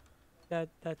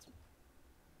 That's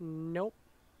nope.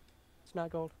 It's not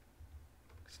gold.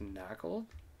 It's not gold?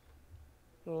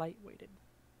 Lightweighted.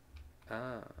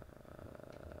 Ah.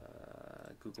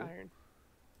 It's Google. iron.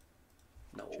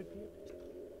 No. Should be.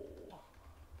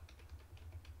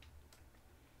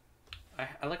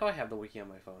 I like how I have the wiki on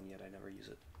my phone, yet I never use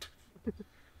it.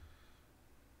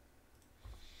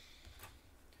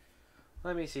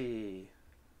 Let me see.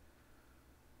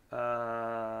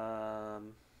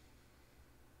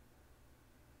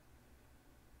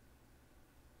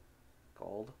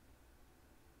 Gold.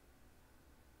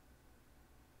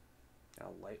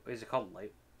 Now light. Is it called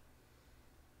light?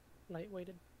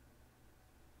 Lightweighted.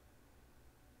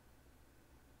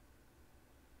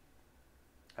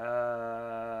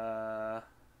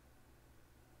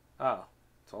 Oh,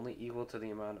 it's only equal to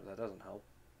the amount of, that doesn't help.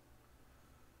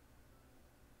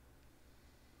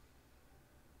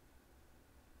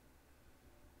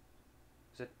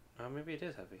 Is it? Oh, maybe it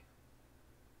is heavy.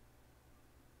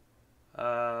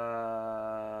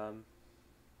 Well,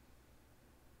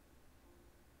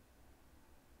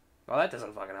 that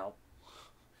doesn't fucking help.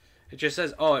 It just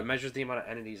says, oh, it measures the amount of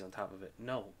entities on top of it.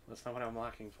 No, that's not what I'm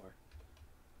looking for.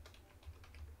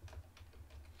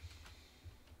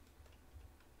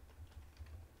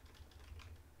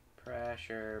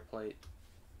 Pressure plate.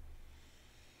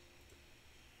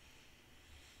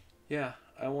 Yeah,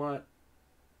 I want.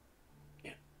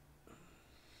 Yeah.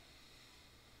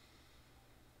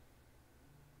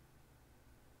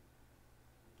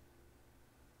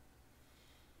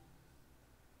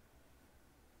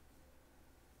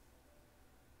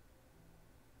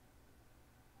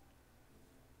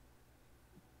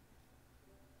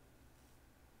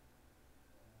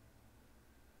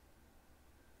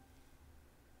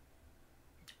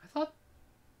 I thought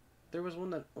there was one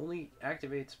that only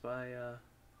activates by.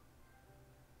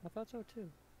 I thought so too.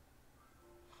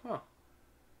 Huh.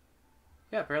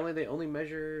 Yeah, apparently they only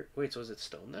measure. Wait, so is it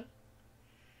stone then?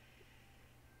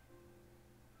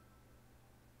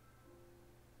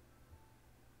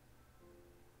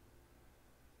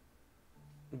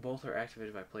 Both are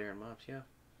activated by player and mobs, yeah.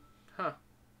 Huh.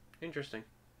 Interesting.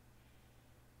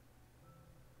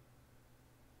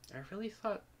 I really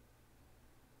thought.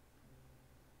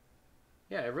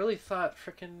 Yeah, I really thought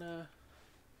frickin'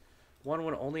 one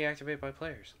would only activate by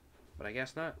players. But I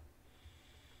guess not.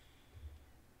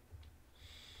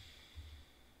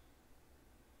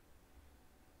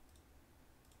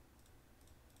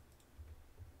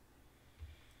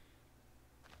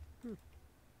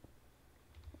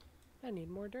 I need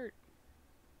more dirt.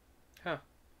 Huh.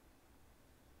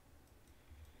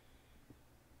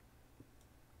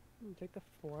 Take the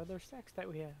 4 other stacks that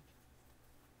we have.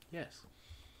 Yes.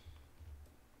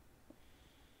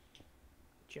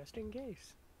 Just in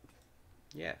case.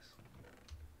 Yes.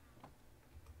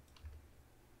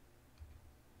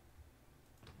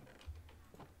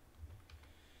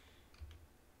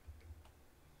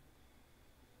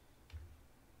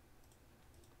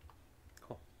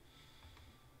 Cool.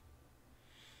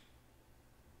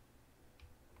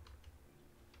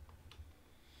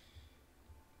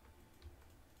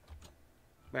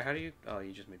 Wait, how do you... Oh,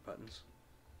 you just made buttons.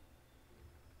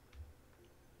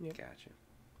 Yep. Gotcha.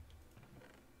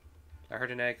 I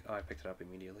heard an egg. Oh, I picked it up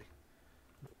immediately.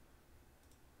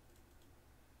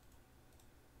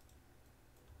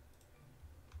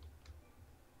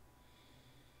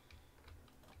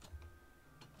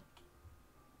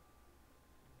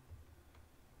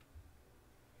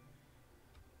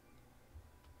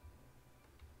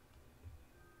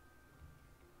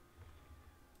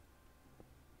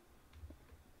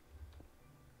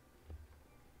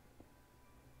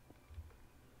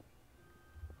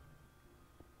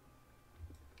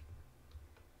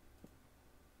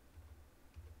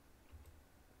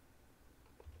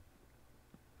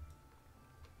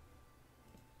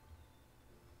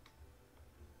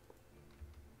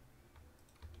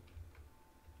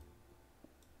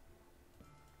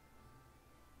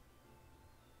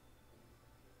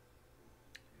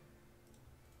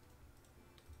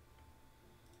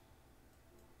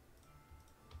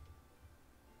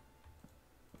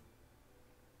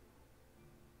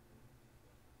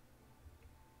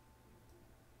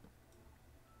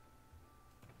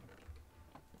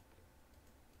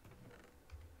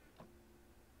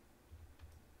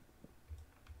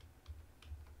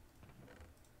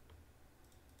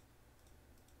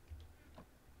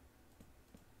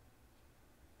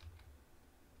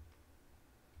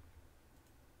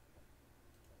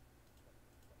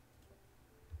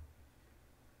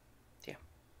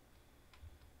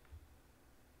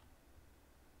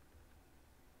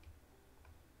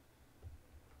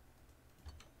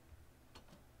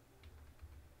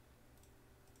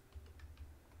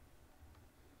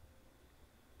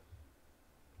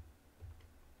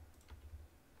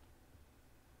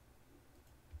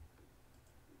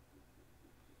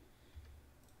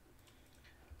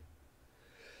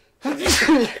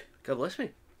 God bless me.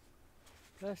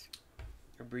 Yes.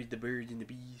 I breed the birds and the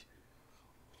bees.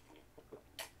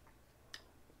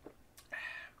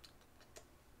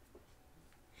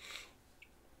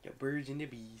 The birds and the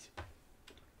bees.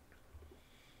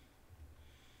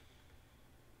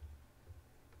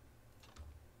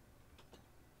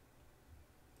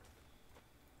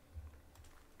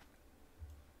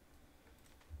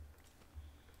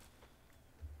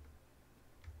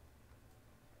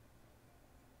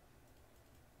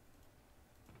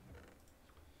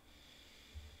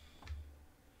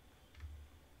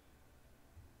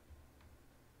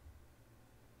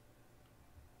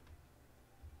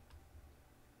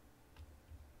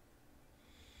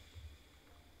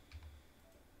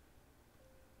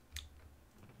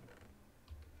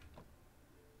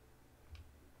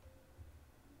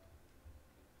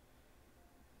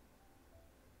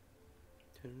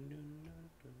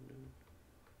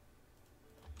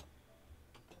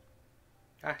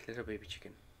 Ah, little baby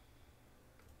chicken.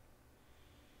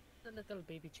 The little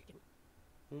baby chicken.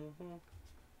 Mm-hmm.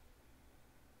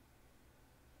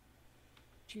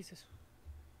 Jesus.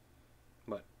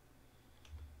 What?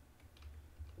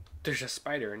 There's a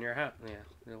spider in your hut. Yeah,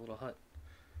 your little hut.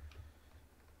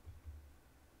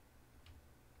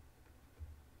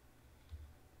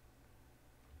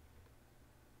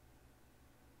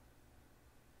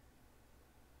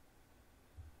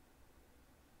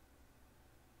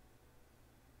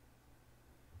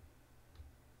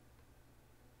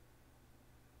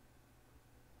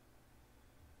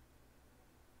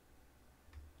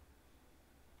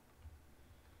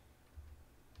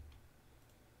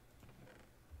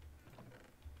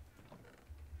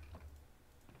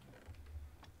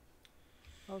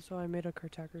 Also, I made a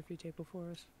cartography table for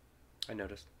us. I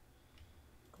noticed.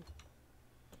 Cool.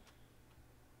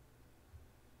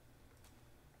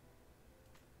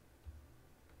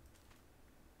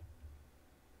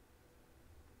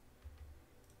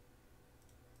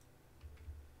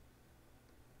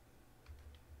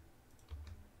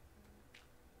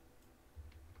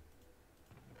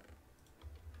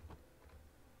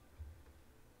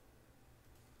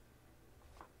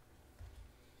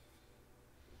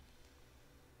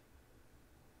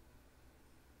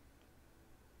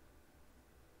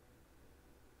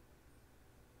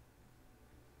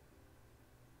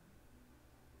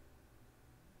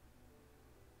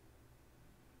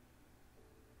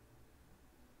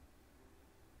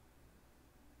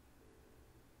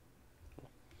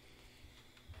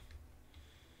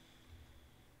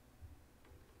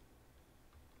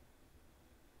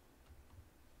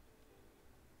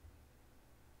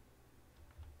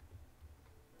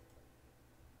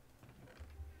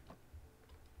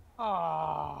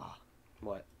 Ah.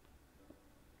 What?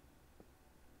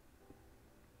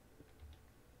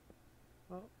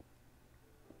 Well,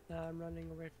 now I'm running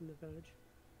away from the village.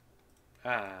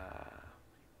 Ah.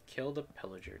 Killed a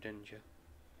pillager, didn't you?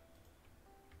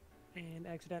 And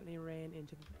accidentally ran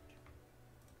into the village.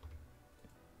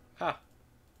 Ah.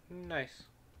 Nice.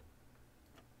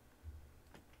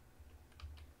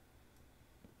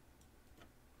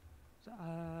 So,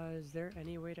 is there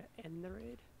any way to end the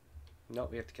raid? No,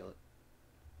 we have to kill it.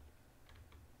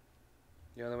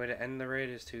 The only way to end the raid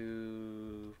is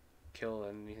to kill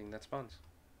anything that spawns.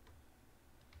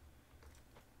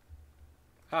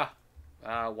 Ah.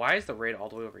 Why is the raid all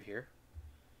the way over here?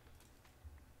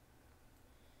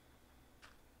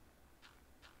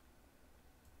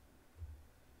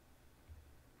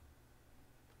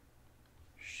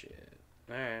 Shit.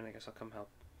 Alright, I guess I'll come help.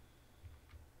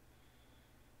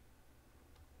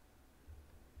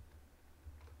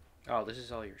 Oh, this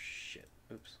is all your shit.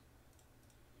 Oops.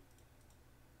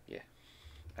 Yeah.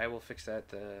 I will fix that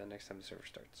next time the server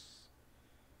starts.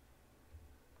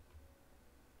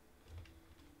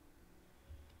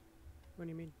 What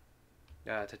do you mean?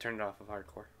 To turn it off of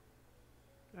hardcore.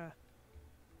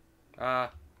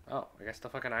 Ah. Oh, I guess the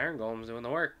fucking Iron Golem's doing the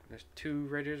work. There's 2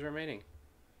 raiders remaining.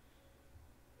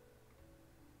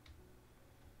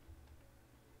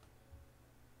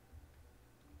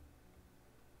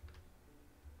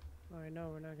 Well, I know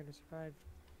we're not going to survive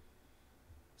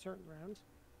certain rounds.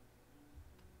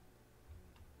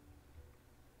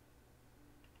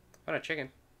 What a chicken.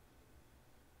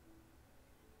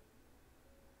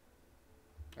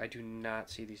 I do not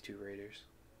see these 2 raiders.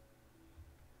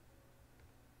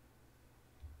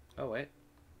 Oh, wait.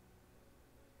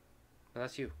 No,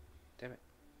 that's you. Damn it.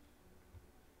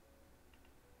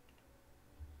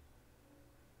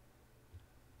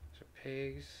 Those are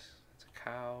pigs. That's a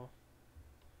cow.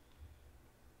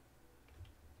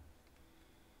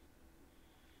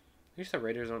 At least the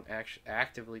raiders don't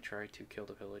actively try to kill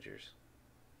the pillagers.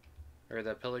 or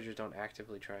the pillagers don't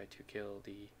actively try to kill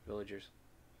the villagers.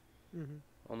 Mm-hmm.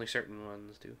 Only certain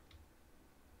ones do.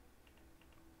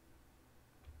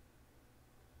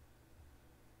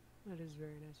 That is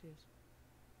very nice, yes.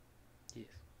 Yes.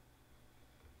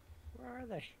 Where are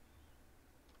they?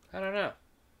 I don't know.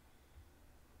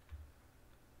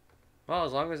 Well,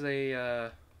 as long as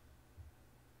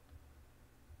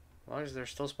they're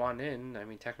still spawned in, I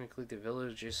mean, technically the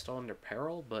village is still under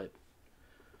peril, but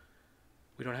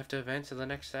we don't have to advance to the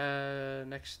next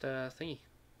thingy,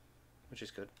 which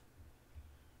is good.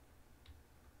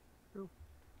 True.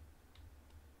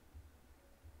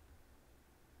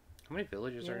 How many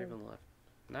villages are Yeah. even left?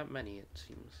 Not many, it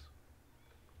seems.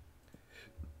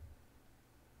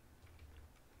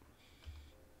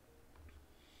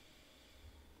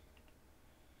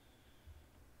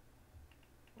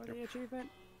 What's the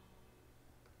achievement?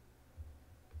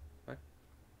 What?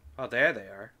 Oh, there they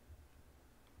are.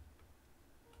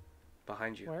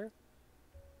 Behind you. Where?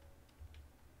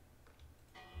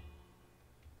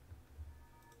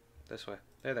 This way.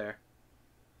 They're there.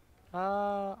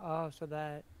 Oh, so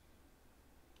that.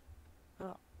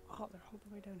 Oh, they're all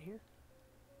the way down here.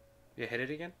 You hit it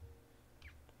again?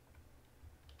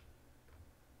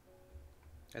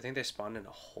 I think they spawned in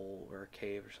a hole or a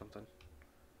cave or something.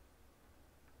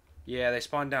 Yeah, they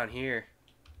spawned down here.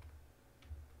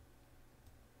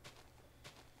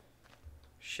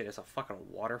 Shit, it's a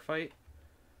fucking water fight?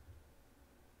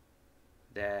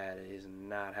 That is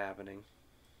not happening.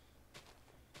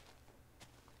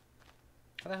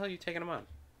 How the hell are you taking them on?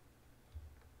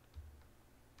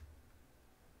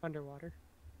 Underwater.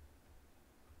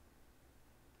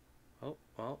 Oh,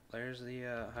 well, there's the,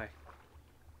 hi.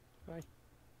 Hi.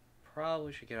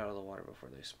 Probably should get out of the water before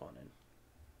they spawn in.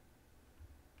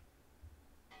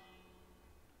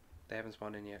 They haven't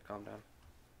spawned in yet, calm down.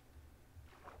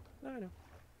 No, I know.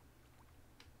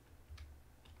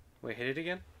 Wait, hit it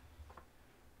again?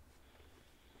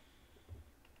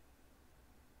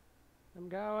 I'm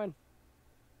going.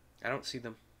 I don't see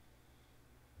them.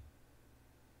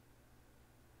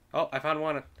 Oh, I found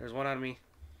one. There's one on me.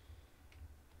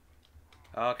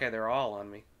 Okay, they're all on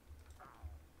me.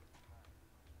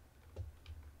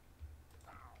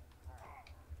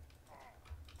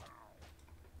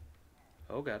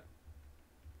 Oh god.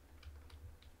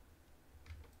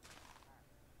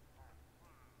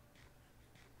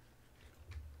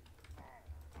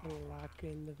 Lock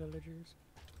in the villagers.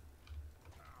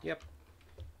 Yep.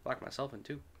 Locked myself in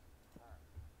too.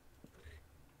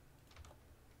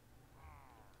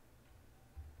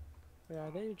 Wait,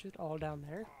 are they just all down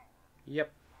there?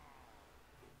 Yep.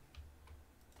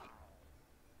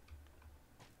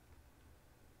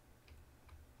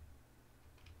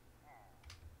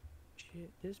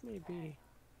 Shit, this may be.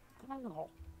 Oh.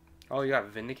 Oh, you got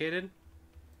vindicated?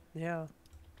 Yeah.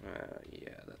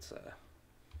 Yeah,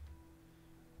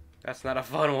 that's not a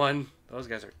fun one. Those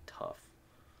guys are tough.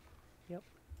 Yep.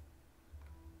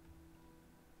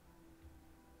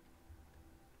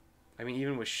 I mean,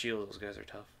 even with shield, those guys are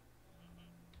tough.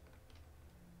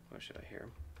 Why should I hear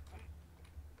him?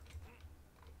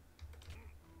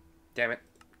 Damn it.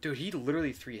 Dude, he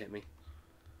literally 3-hit me.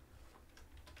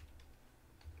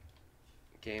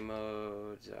 Game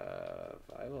mode,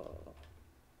 survival.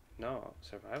 No,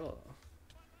 survival.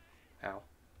 Ow.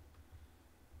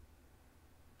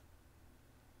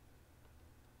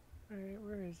 Alright,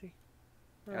 where is he?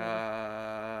 Where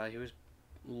are He was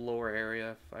lower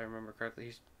area, if I remember correctly.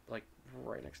 He's, like,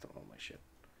 right next to all my shit.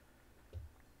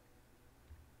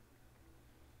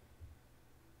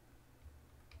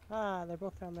 they? Ah, they're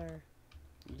both down there.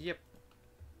 Yep.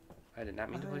 I did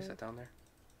not mean to place that down there.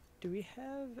 Do we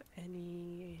have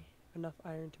enough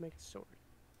iron to make a sword?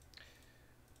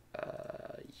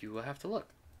 You will have to look.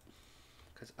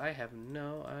 Because I have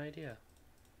no idea.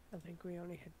 I think we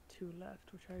only had 2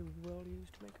 left, which I will use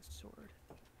to make a sword.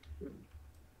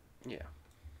 Yeah.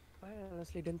 I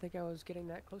honestly didn't think I was getting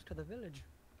that close to the village.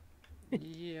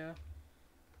 Yeah.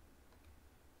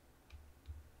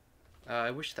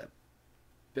 I wish that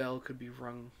bell could be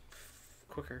rung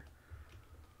quicker.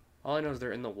 All I know is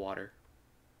they're in the water.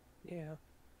 Yeah.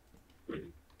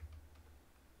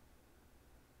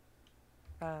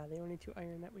 The only 2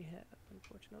 iron that we have,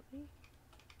 unfortunately.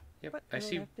 Yep. But I that's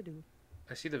see. what I have to do.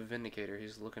 I see the Vindicator.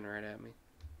 He's looking right at me.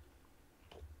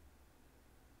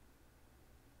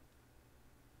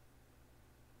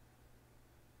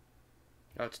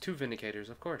 Oh, it's 2 Vindicators,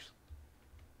 of course.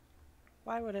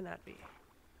 Why would it not be?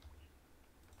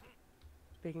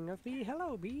 Speaking of bee,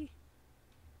 hello bee.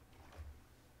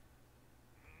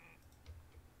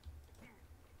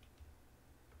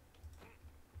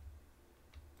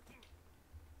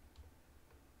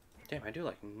 Damn, I do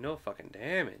like no fucking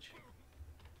damage.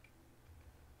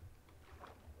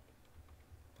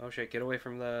 Oh shit, get away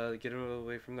from the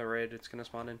raid it's gonna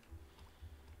spawn in.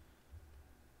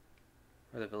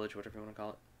 Or the village, whatever you want to call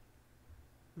it.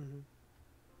 Mm-hmm.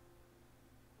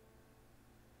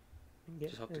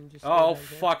 Oh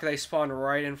fuck, they spawned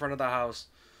right in front of the house.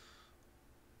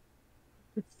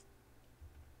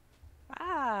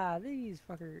 Ah, these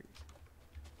fuckers.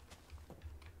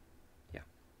 Yeah.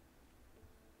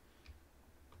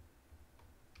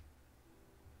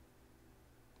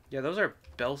 Yeah, those are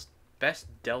best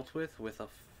dealt with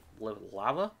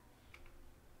lava.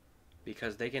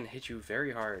 Because they can hit you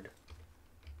very hard.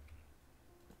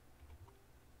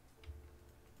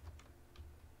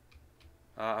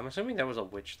 I'm assuming that was a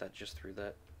witch that just threw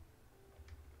that.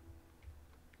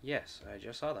 Yes, I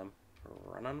just saw them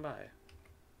run on by.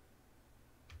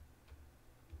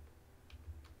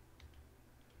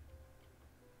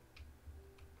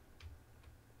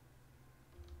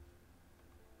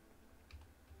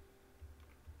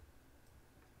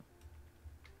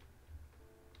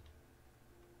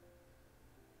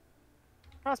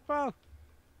 Crossbow!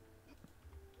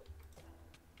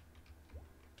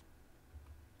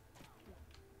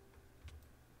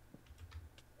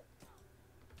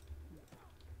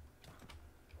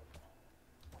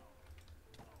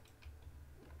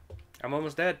 I'm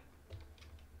almost dead.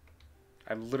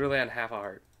 I'm literally on half a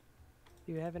heart.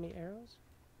 Do you have any arrows?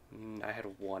 I had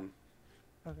one.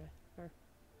 Okay, fair.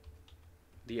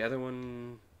 The other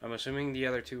one, I'm assuming the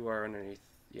other two are underneath.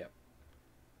 Yep.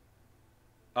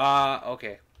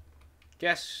 Okay.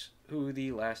 Guess who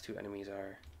the last two enemies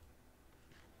are.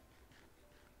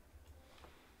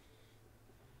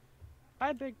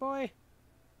 Hi, big boy.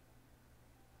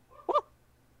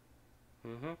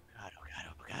 Mm-hmm. God, oh god,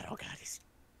 oh god, oh god, he's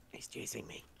chasing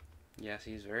me. Yes,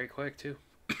 he's very quick too.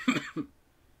 No,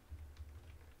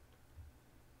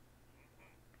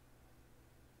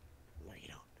 you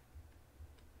don't.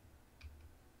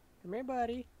 Come here,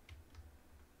 buddy.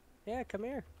 Yeah, come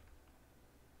here.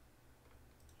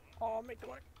 Oh, make the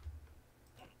work.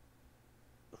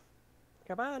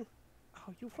 Come on.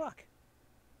 Oh, you fuck.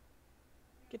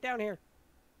 Get down here.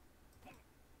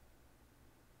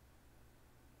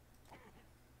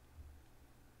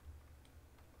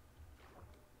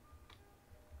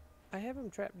 I have him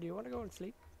trapped. Do you want to go and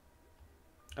sleep?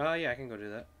 Yeah, I can go do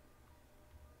that.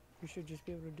 You should just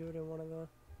be able to do it in one of the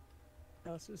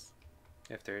houses.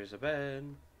 If there's a bed.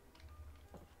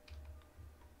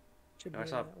 Should I be in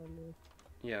saw- that one, though.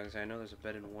 Yeah, because I know there's a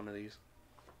bed in one of these.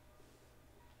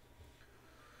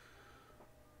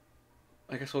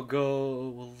 I guess we'll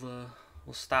go.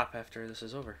 We'll stop after this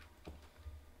is over.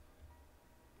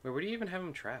 Wait, where do you even have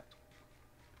him trapped?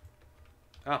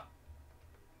 Oh.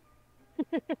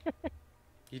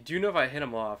 You do know if I hit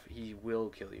him off, he will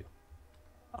kill you.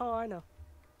 Oh, I know.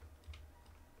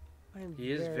 I am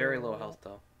He is very low health,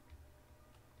 though.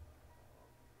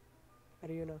 How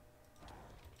do you know?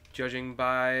 Judging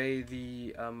by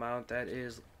the amount that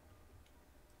is...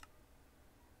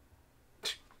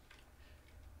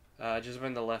 just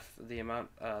when the amount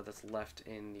that's left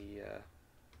in the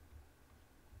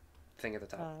thing at the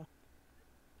top.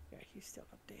 Yeah, he's still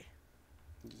up there.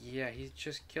 Yeah, he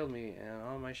just killed me, and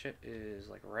all my shit is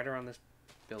like right around this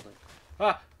building.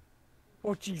 Ah!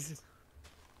 Oh, Jesus.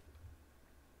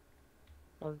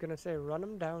 I was gonna say, run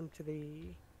him down to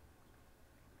the...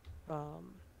 Oh,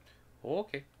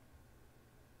 okay.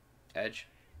 Edge.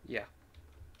 Yeah.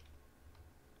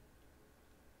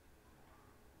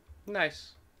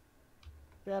 Nice.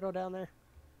 Shadow down there.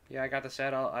 Yeah, I got the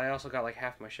saddle. I also got like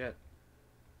half my shit.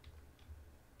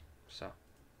 So.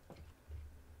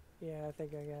 Yeah, I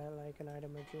think I got like an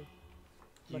item or two.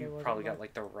 But it You wasn't probably got much.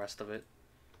 like the rest of it.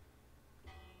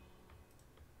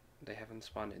 They haven't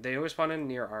spawned in. They always spawn in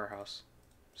near our house.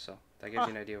 So, that gives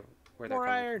you an idea of where they're More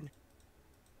coming iron! from.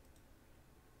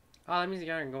 Oh, that means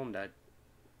the iron golem died.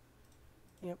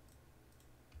 Yep.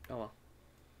 Oh well.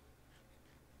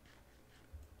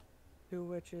 2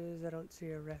 witches. I don't see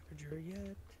a ravager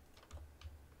yet.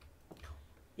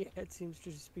 Yeah, it seems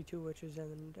to just be 2 witches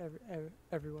and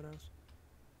everyone else.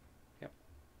 Yep.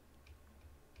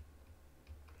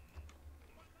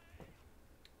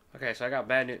 Okay, so I got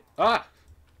bad news. Ah!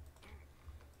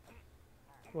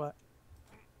 What?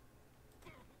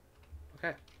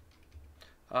 Okay.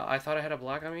 I thought I had a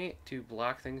block on me to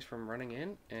block things from running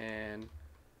in, and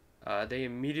they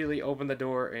immediately opened the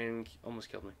door and almost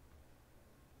killed me.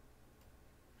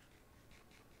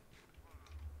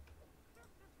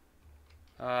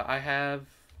 I had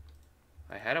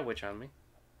a witch on me.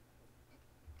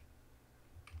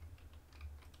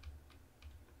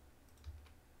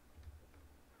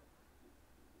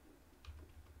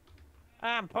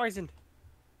 Ah, I'm poisoned.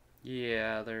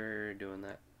 Yeah, they're doing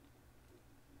that.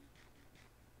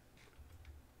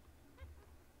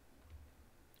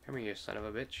 Come here, you son of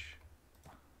a bitch.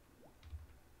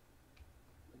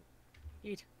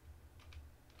 Eat.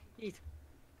 Eat.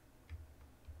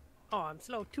 Oh, I'm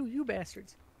slow too, you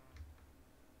bastards.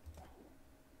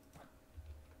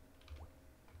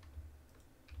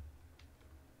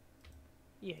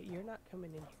 Yeah, you're not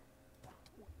coming in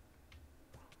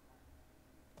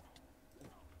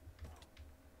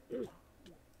here.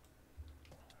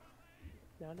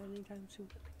 Not anytime soon,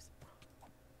 at least.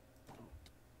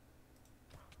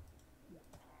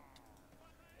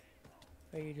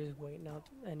 Are you just waiting out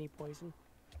any poison?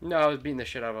 No, I was beating the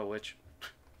shit out of a witch.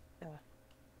 Yeah.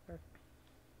 Sure.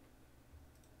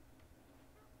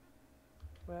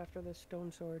 Well, after the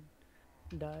stone sword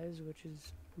dies, which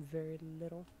is very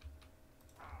little,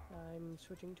 I'm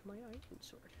switching to my iron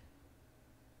sword.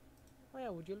 Oh yeah,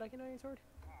 would you like an iron sword?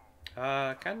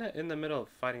 Kinda in the middle of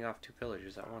fighting off two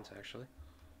pillagers at once, actually.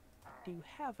 Do you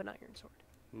have an iron sword?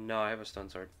 No, I have a stone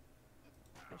sword.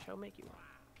 I shall make you one.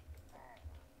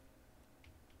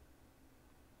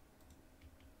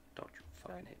 Don't you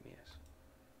fucking hit me, ass.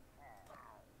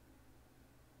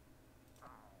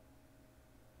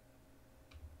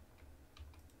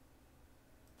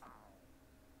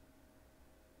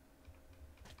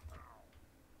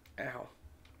 Ow.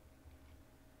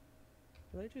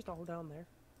 Are they just all down there?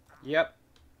 Yep.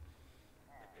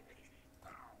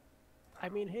 I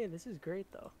mean, hey, this is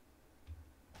great though.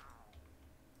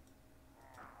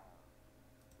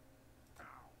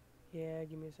 Yeah,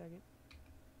 give me a second.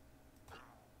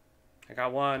 I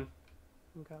got one.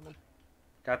 I'm coming.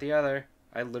 Got the other.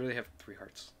 I literally have 3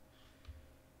 hearts.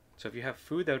 So if you have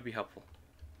food, that would be helpful.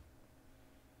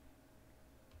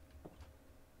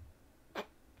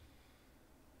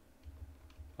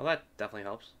 Well, that definitely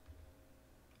helps.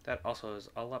 That also is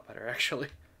a lot better, actually.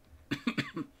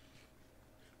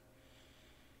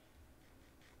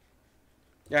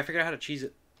 Yeah, I figured out how to cheese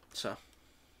it. So,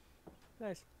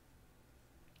 Nice.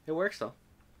 it works, though.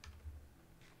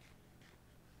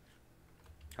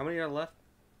 How many are left?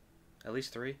 At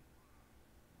least 3?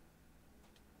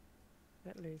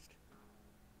 At least.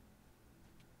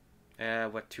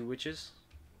 What, 2 witches?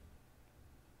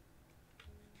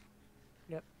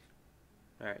 Yep.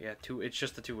 Alright, yeah, 2. It's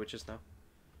just the 2 witches now.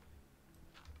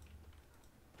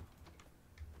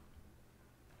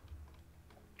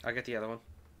 I'll get the other one.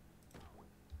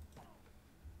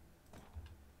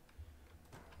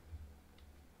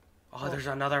 Oh, there's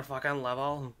another fucking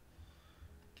level.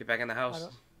 Get back in the house.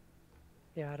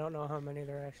 Yeah, I don't know how many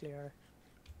there actually are.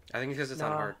 I think it's because it's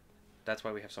on hard. That's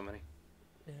why we have so many.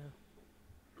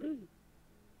 Yeah.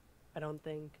 I don't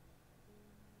think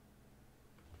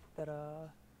that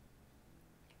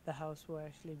the house will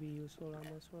actually be useful on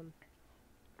this one.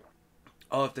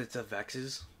 Oh, if it's a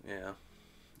Vexes? Yeah.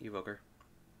 Evoker.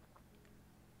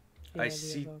 Yeah, I the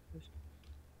see. evokers.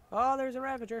 Oh, there's a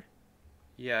Ravager.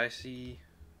 Yeah, I see.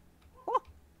 Oh!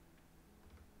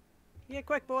 Yeah,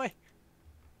 quick, boy.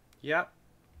 Yep.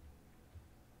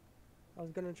 I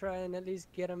was gonna try and at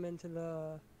least get him into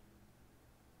the...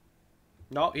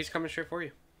 No, he's coming straight for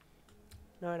you.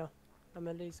 No, I know. I'm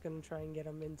at least gonna try and get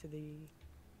him into the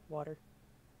water.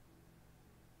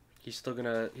 He still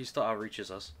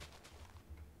outreaches us.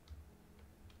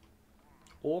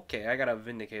 Okay, I got a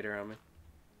Vindicator on me.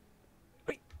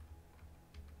 Wait.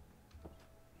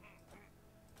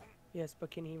 Yes,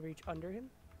 but can he reach under him?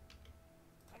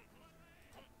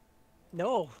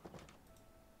 No.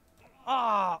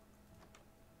 Ah.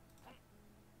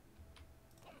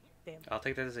 Damn. I'll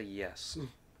take that as a yes.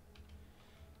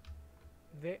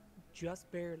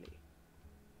 Just barely.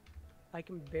 I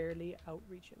can barely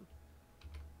outreach him.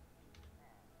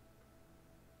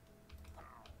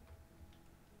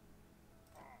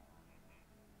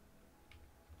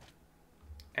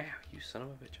 Ow, you son of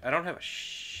a bitch. I don't have a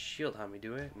shield on me,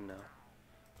 do I? No.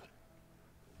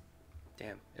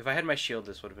 Damn. If I had my shield,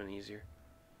 this would have been easier.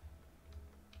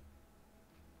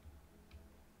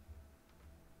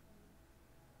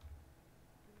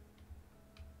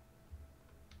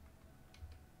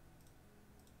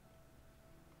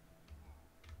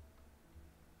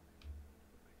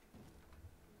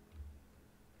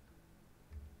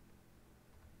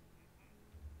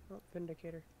 Oh,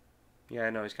 Vindicator. Yeah, I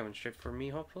know. He's coming straight for me,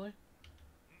 hopefully.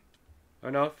 Oh,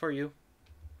 no, for you.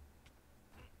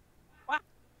 What?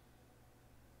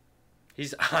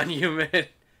 He's on you, man.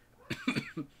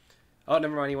 Oh,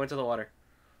 never mind. He went to the water.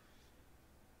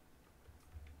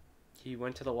 He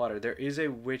went to the water. There is a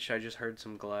witch. I just heard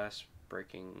some glass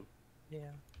breaking.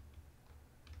 Yeah.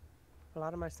 A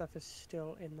lot of my stuff is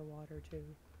still in the water, too.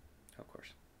 Of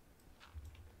course.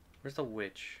 Where's the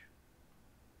witch?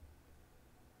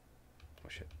 Oh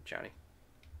shit, Johnny.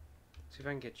 See if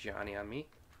I can get Johnny on me.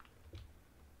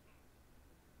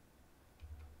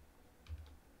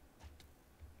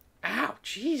 Ow,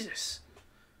 Jesus!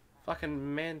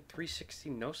 Fucking man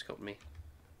 360 no-scoped me.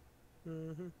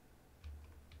 Mm-hmm.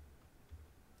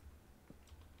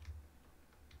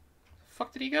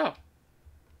 Fuck did he go?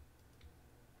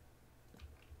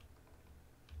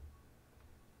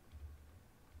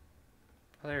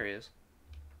 Oh, there he is.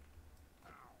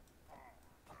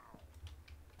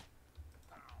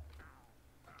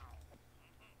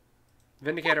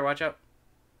 Vindicator, watch out.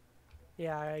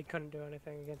 Yeah, I couldn't do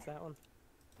anything against that one.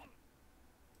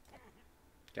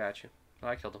 Got you. Oh,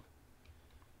 I killed him.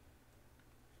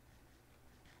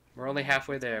 We're only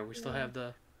halfway there. We still have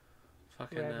the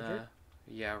fucking, Ravager?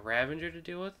 yeah, Ravager to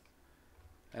deal with.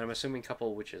 And I'm assuming a couple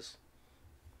of witches.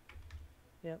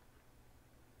 Yep.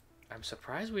 I'm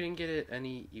surprised we didn't get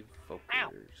any evokers.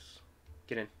 Ow.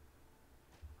 Get in.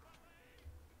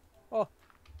 Oh.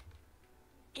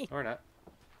 Or not.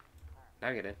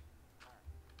 Now get in.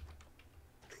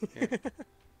 Here.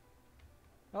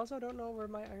 I also don't know where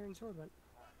my iron sword went.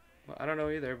 Well, I don't know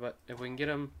either, but if we can get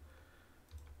him...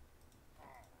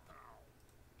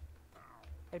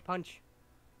 Hey, punch.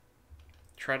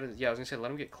 Try to... Yeah, I was gonna say,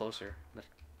 let him get closer.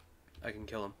 I can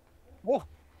kill him. Whoa!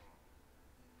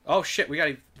 Oh, shit, we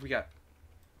got...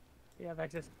 Yeah,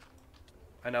 Vexus.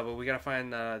 I know, but we gotta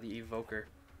find the evoker.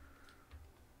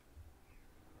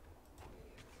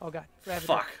 Oh god. Ravager.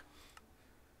 Fuck.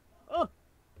 Oh!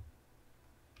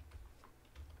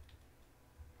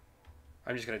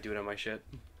 I'm just gonna do it on my shit.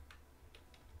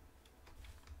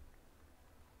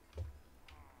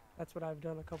 That's what I've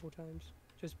done a couple times.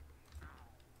 Just...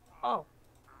 Oh!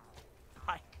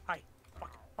 Hi.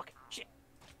 Fuck. Shit.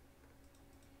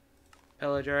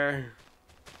 Pillager.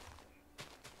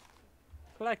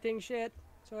 Collecting shit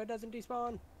so it doesn't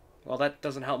despawn. Well, that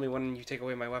doesn't help me when you take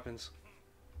away my weapons.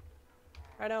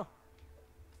 I know.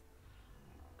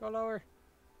 Go lower.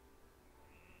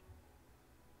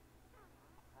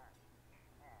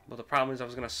 Well, the problem is I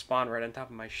was gonna spawn right on top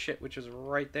of my shit, which is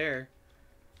right there.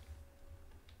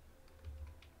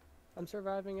 I'm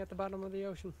surviving at the bottom of the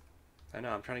ocean. I know,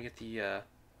 I'm trying to get the,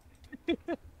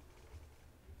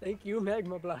 Thank you,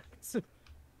 magma blocks.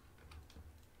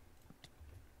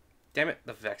 Damn it,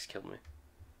 the Vex killed me.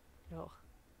 No.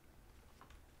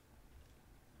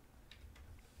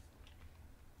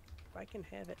 If I can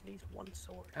have at least one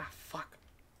sword. Ah, fuck.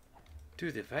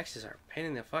 Dude, the Vexes are a pain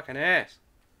in the fucking ass.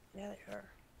 Yeah, they are.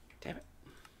 Damn it.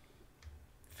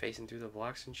 Facing through the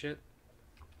blocks and shit.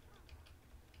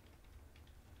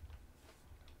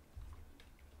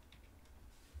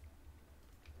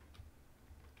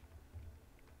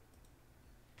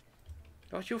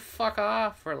 Don't you fuck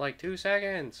off for like 2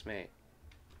 seconds, mate.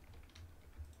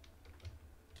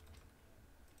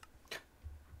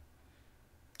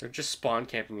 They're just spawn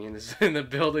camping me in this in the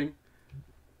building.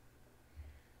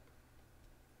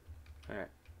 Alright.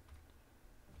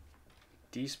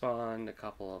 Despawned a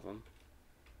couple of them.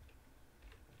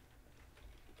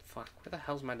 Fuck, where the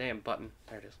hell's my damn button?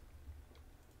 There it is.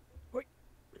 Wait.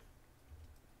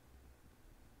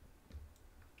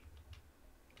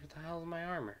 Where the hell is my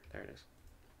armor? There it is.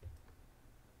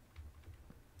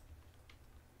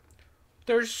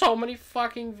 There's so many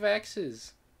fucking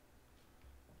Vexes.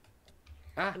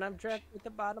 Ah. And I'm trapped at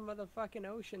the bottom of the fucking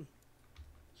ocean.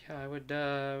 Yeah, I would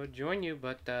join you,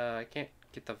 but I can't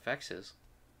get the Vexes.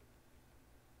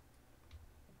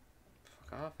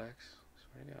 Fuck off, Vex.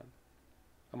 Swear to God.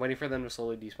 I'm waiting for them to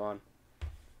slowly despawn.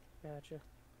 Gotcha.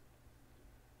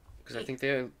 Because I think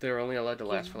they're only allowed to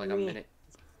last for like a minute.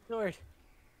 Sword.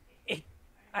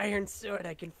 Iron sword,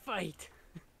 I can fight.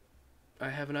 I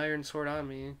have an iron sword on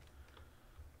me.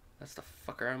 That's the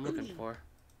fucker I'm looking for.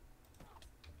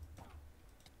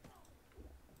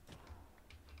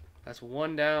 That's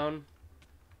one down.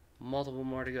 Multiple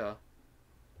more to go.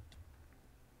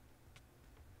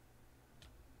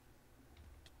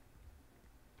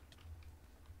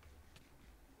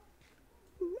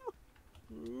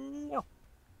 No.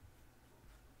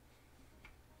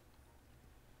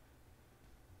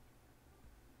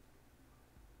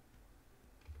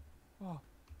 Oh.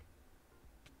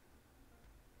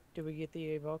 Did we get the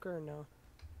evoker or no?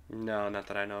 No, not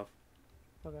that I know of.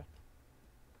 Okay.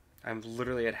 I'm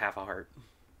literally at half a heart.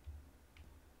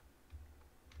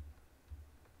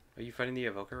 Are you fighting the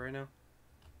evoker right now?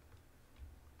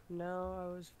 No, I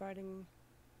was fighting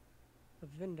a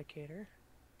Vindicator.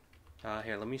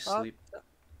 Here, let me sleep.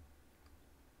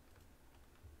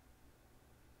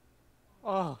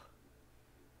 Oh.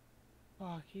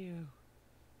 Fuck you.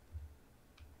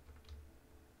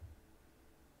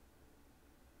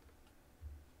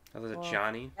 Oh, there's a Well,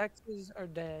 Johnny. X's are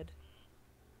dead.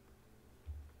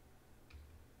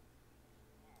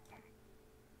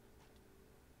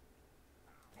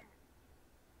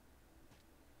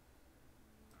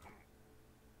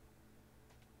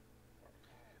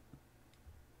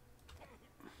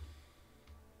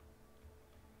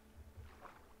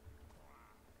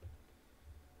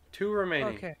 Two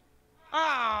remaining. Okay.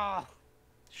 Ah!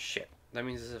 Shit. That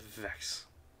means it's a Vex.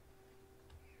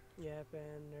 Yep,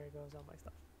 and there goes all my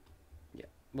stuff. Yeah.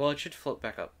 Well, it should float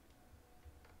back up.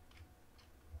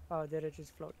 Oh, did it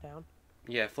just float down?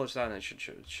 Yeah, it floats down and it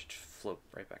should float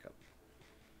right back up.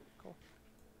 Cool.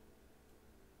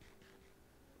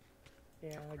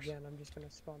 Yeah, again, I'm just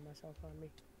gonna spawn myself on me.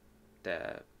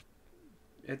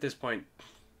 At this point,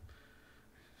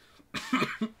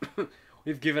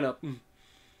 we've given up.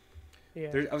 Yeah.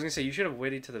 I was gonna say, you should have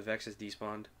waited till the Vexes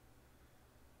despawned.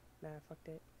 Nah, fuck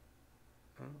that.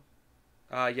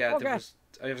 Yeah, Oh, there God. was.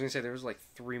 I was gonna say there was like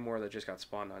 3 more that just got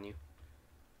spawned on you.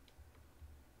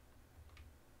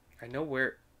 I know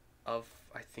where. I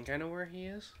think I know where he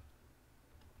is.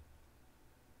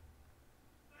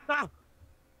 Ah!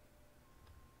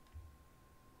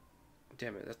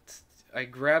 Damn it! I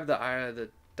grabbed the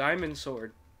diamond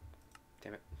sword.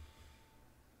 Damn it!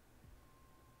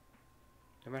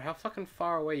 No matter how fucking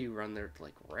far away you run, they're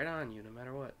like right on you, no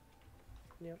matter what.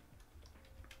 Yep.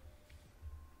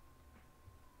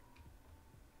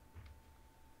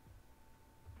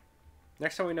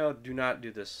 Next time we know, do not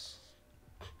do this.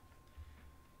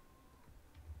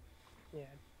 Yeah.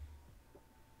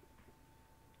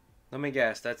 Let me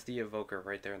guess, that's the evoker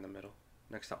right there in the middle,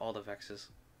 next to all the Vexes.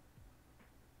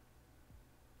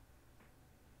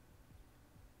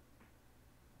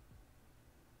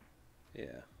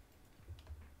 Yeah.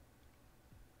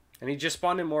 And he just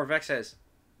spawned in more Vexes.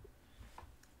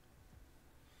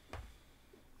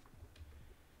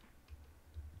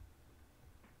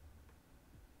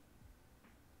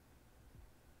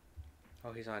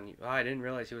 Oh, he's on you. Oh, I didn't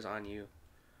realize he was on you.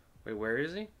 Wait, where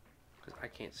is he? Because I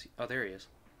can't see. Oh, there he is.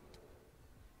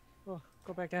 Oh,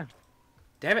 go back down.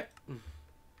 Damn it! The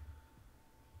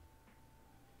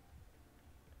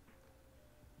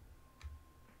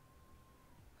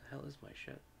hell is my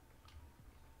shit?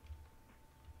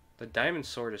 The diamond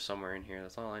sword is somewhere in here.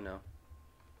 That's all I know.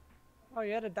 Oh,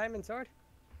 you had a diamond sword?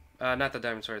 Not the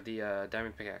diamond sword. The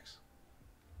diamond pickaxe.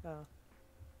 Oh.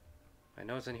 I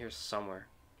know it's in here somewhere.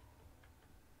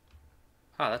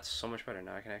 Ah, that's so much better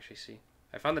now. I can actually see.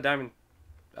 I found the diamond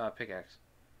pickaxe.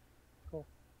 Cool.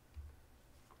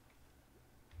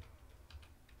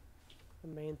 The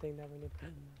main thing that we need.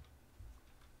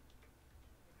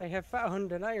 I have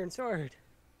found an iron sword.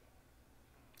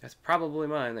 That's probably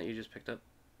mine that you just picked up.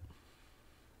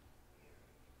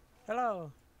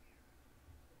 Hello.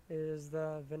 Is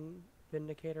the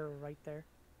Vindicator right there?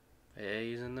 Yeah,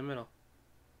 he's in the middle.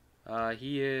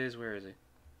 He is. Where is he?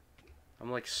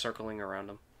 I'm like circling around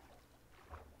him.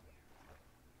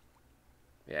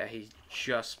 Yeah, he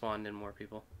just spawned in more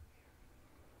people.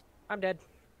 I'm dead.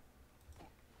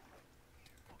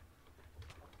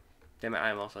 Damn it, I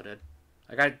am also dead.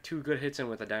 I got 2 good hits in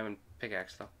with a diamond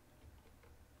pickaxe though.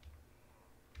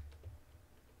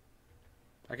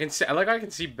 I can see. I can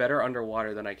see better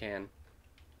underwater than I can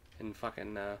in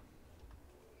fucking.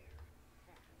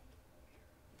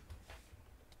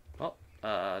 Well,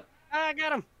 I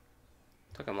got him.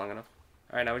 took him long enough.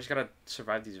 All right, now we just gotta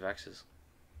survive these Vexes.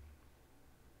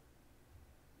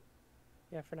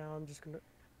 Yeah, for now I'm just gonna.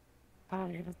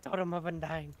 I'm gonna totem of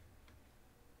undying.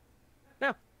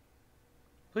 No.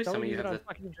 Please Don't tell me you use it have on the.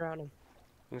 fucking drowning.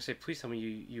 I'm gonna say, please tell me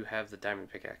you have the diamond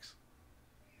pickaxe.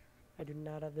 I do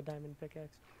not have the diamond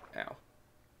pickaxe. Ow.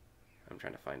 I'm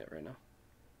trying to find it right now.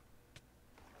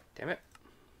 Damn it.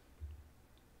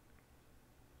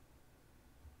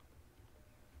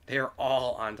 They are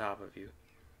all on top of you.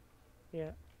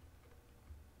 Yeah.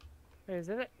 Wait, is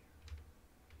it?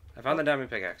 I found the diamond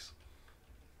pickaxe.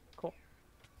 Cool.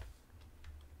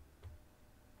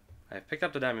 I have picked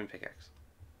up the diamond pickaxe.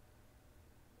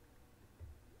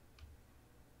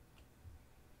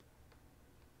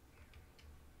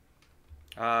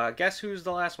 Guess who's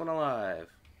the last one alive?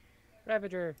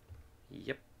 Ravager.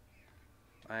 Yep.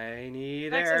 I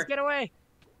need Nexus, air. get away!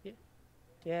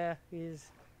 Yeah, he's...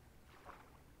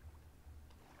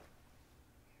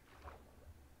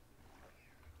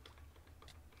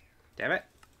 Damn it.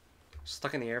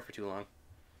 Stuck in the air for too long.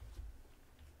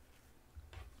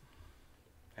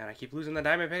 And I keep losing the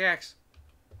diamond pickaxe.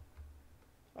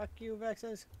 Fuck you,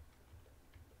 Vexes.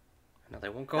 No, they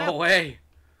won't go No. away.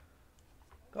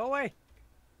 Go away!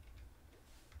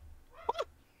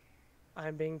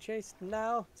 I'm being chased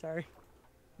now, sorry,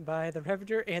 by the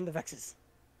Ravager and the Vexes.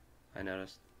 I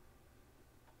noticed.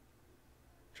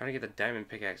 Trying to get the diamond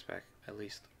pickaxe back, at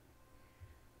least.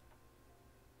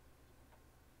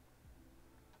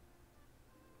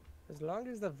 As long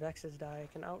as the Vexes die, I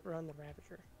can outrun the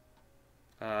Ravager.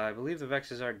 I believe the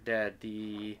Vexes are dead.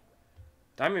 The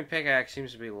diamond pickaxe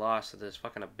seems to be lost to this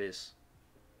fucking abyss.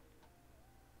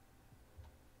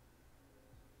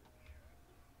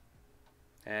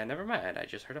 And never mind, I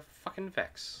just heard a fucking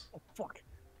Vex. Oh, fuck.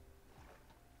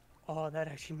 Oh, that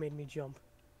actually made me jump.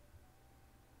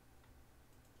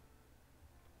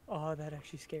 Oh, that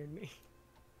actually scared me.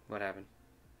 What happened?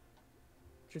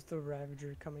 Just the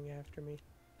Ravager coming after me.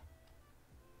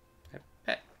 I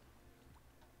bet.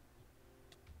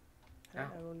 Ow.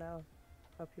 I will now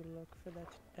help you look for that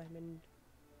diamond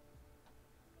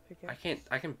pickaxe.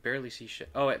 I can barely see shit.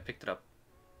 Oh, it picked it up.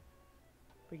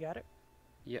 We got it?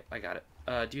 Yep, I got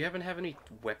it. Do you happen to have any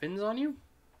weapons on you?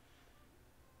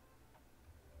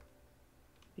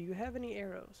 Do you have any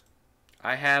arrows?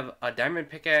 I have a diamond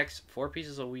pickaxe, 4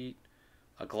 pieces of wheat,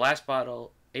 a glass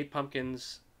bottle, 8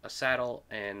 pumpkins, a saddle,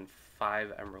 and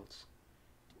 5 emeralds.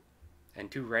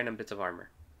 And 2 random bits of armor.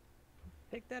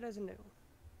 Take that as a no.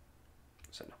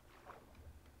 So no.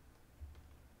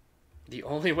 The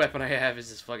only weapon I have is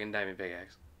this fucking diamond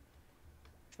pickaxe.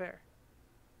 Fair.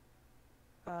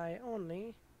 I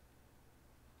only...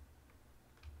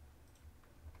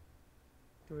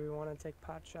 Do we want to take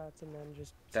pot shots and then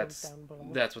just sink down below?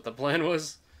 That's what the plan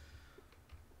was.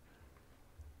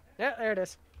 Yeah, there it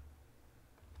is.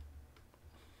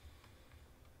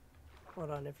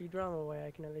 Hold on, if you draw them away,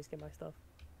 I can at least get my stuff.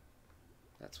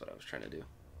 That's what I was trying to do.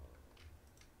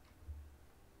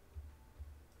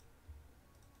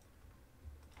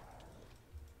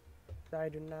 I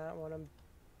do not want to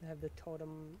have the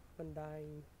totem when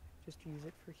dying. Just use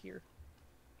it for here.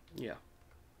 Yeah.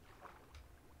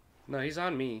 No, he's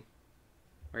on me.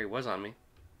 Or he was on me.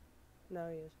 No,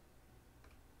 he is.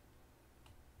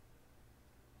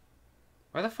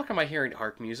 Why the fuck am I hearing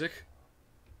harp music?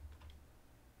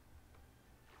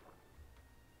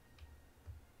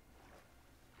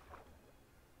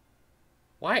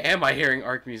 Why am I hearing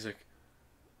arc music?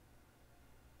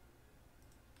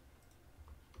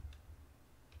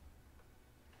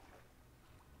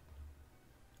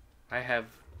 I have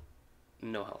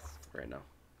no health right now.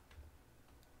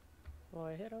 Well,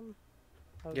 I hit him.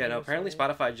 Yeah, no, apparently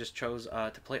Spotify just chose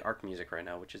to play arc music right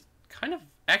now, which is kind of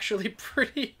actually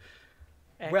pretty...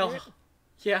 Accurate? Well,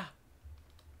 yeah.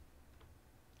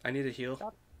 I need to heal.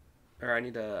 Stop. Or I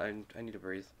need to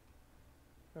breathe.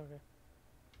 Okay.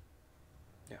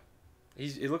 Yeah.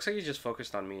 It looks like he's just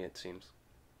focused on me, it seems.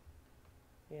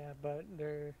 Yeah, but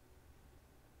they're...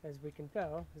 As we can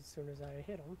tell, as soon as I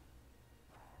hit him...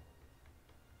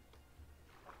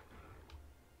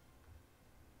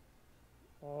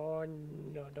 Oh,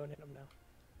 no, don't hit him now.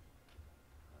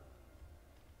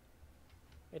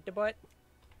 Hit the butt.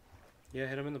 Yeah,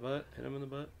 hit him in the butt. Hit him in the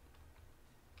butt.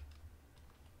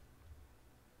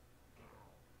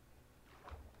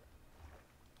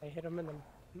 I hit him and then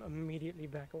immediately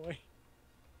back away.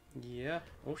 Yeah.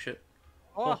 Oh, shit.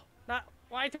 Oh, Oh. not...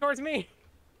 Why towards me?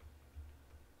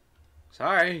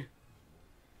 Sorry.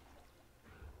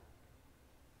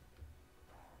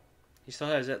 He still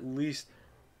has at least...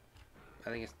 I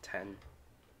think it's 10.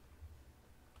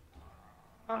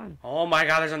 Oh my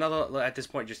god, there's another... At this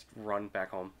point, just run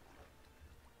back home.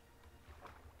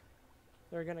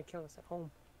 They're gonna kill us at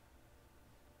home.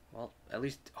 Well, at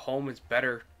least home is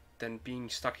better than being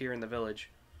stuck here in the village.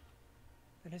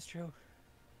 That is true.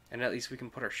 And at least we can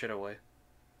put our shit away.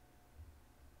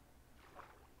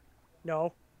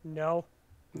 No. No.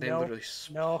 They no, literally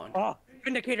no. spawned. Oh,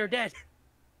 Vindicator dead.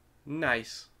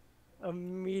 Nice.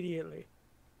 Immediately.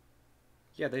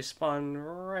 Yeah, they spawn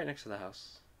right next to the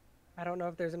house. I don't know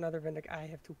if there's another Vindicator. I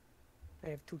have two. I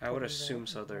would totals assume out.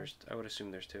 so. I would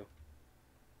assume there's 2.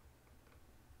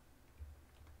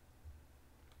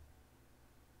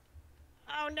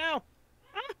 Oh no!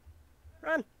 Ah!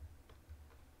 Run!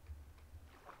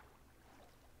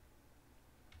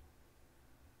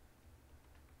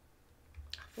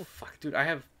 Oh, fuck, dude, I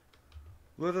have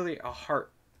literally a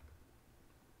heart.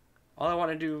 All I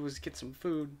want to do is get some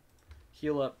food,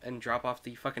 heal up, and drop off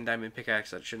the fucking diamond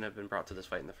pickaxe that shouldn't have been brought to this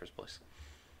fight in the first place.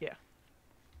 Yeah.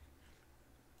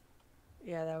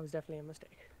 Yeah, that was definitely a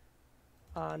mistake.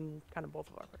 On kind of both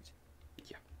of our parts.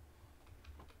 Yeah.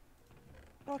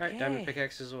 Okay. Alright, diamond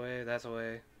pickaxe is away, that's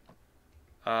away.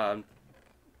 I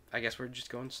guess we're just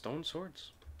going stone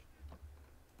swords.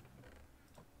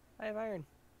 I have iron.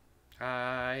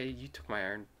 You took my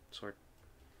iron sword.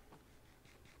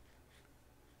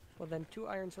 Well, then 2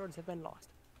 iron swords have been lost.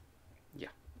 Yeah.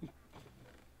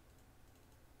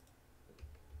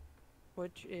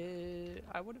 which is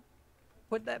I would have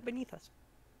put that beneath us.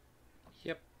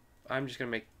 Yep. I'm just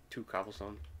gonna make 2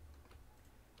 cobblestone.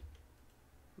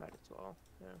 Might as well.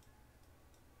 Yeah.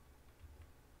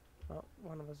 Well,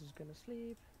 one of us is gonna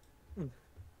sleep. Yeah.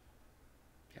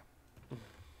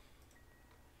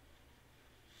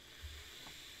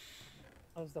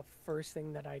 That was the first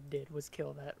thing that I did was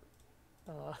kill that.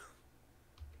 Oh,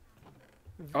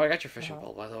 I got your fishing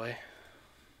pole, by the way.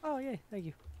 Oh yeah, thank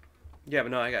you. Yeah,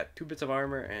 but no, I got 2 bits of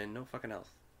armor and no fucking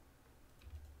health.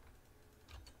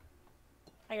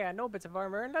 I got no bits of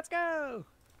armor, and let's go.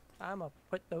 I'ma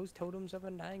put those totems of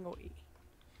undying away.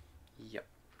 Yep.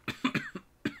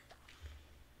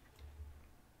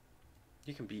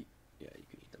 You can beat. Yeah, you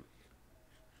can eat them.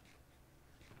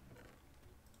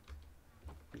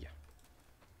 Yeah.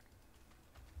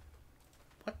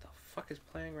 What the fuck is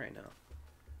playing right now?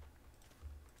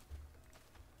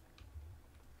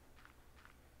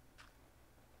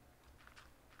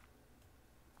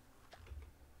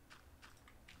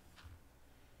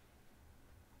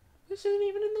 This isn't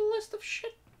even in the list of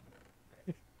shit.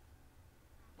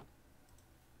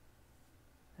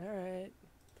 Alright.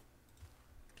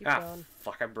 Keep Ah, going.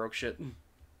 fuck, I broke shit. God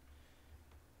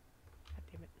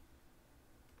damn it.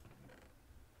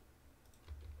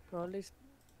 Well, at least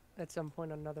at some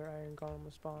point another iron golem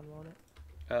will spawn, won't it?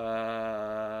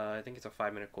 I think it's a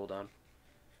 5-minute cooldown.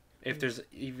 If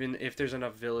there's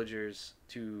enough villagers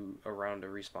to around to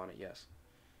respawn it, yes.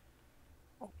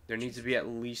 Oh, There needs to be at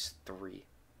least 3.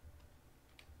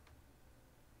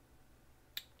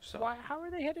 So. Why? How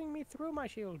are they hitting me through my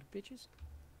shield, bitches?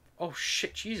 Oh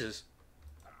shit, Jesus.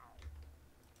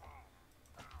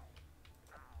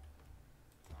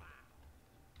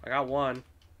 I got 1.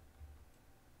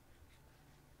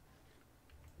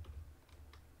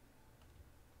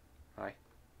 Hi.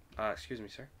 Excuse me,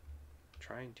 sir.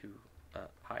 Trying to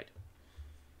hide.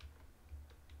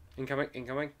 Incoming,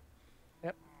 incoming.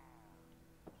 Yep.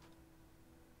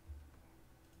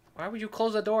 Why would you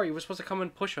close the door? You were supposed to come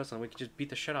and push us and we could just beat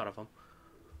the shit out of him.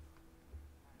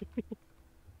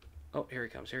 Oh, here he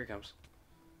comes, here he comes.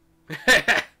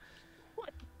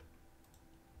 What?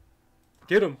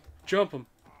 Get him! Jump him!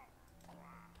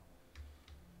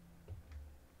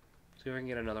 See if I can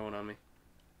get another one on me.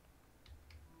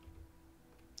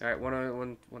 Alright,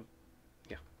 one.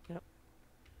 Yeah. Yep.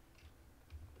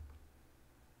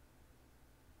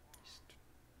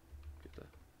 Get the...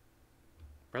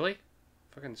 Really?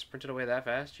 Fucking sprinted away that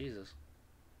fast? Jesus.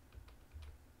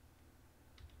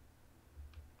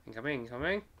 Incoming,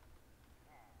 incoming.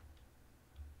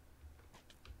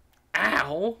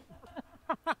 Ow!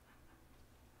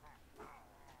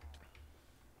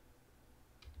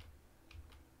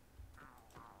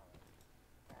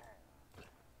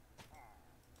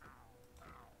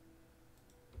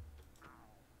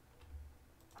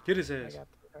 Get his I ass. got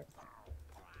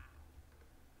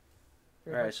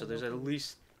Alright, so there's at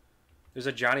least... There's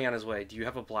a Johnny on his way. Do you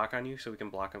have a block on you so we can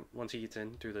block him once he gets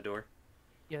in through the door?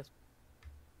 Yes.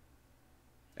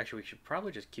 Actually, we should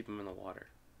probably just keep him in the water.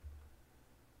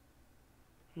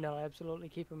 No, absolutely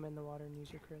keep them in the water and use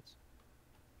your crits.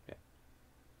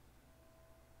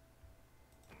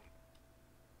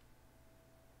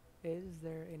 Yeah. Is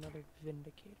there another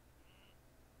Vindicator?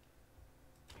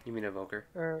 You mean Evoker?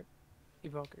 Or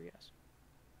Evoker, yes.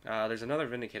 There's another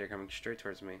Vindicator coming straight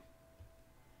towards me.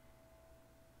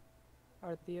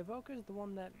 Are the Evokers the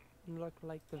one that look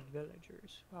like the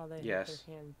villagers? While they Yes. have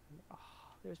their hands... Oh,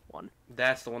 there's one.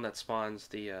 That's the one that spawns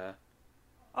the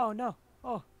Oh, no.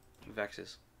 Oh,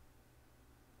 Vexes.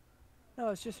 no,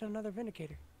 it's just another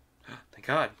Vindicator. Thank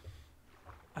God.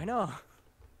 I know.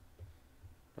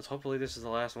 Let's hopefully this is the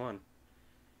last one.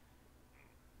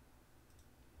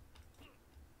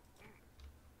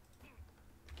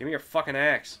 Give me your fucking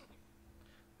axe.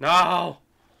 No!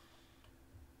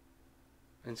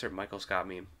 Insert Michael Scott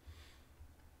meme.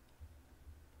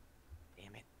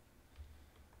 Damn it.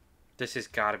 This has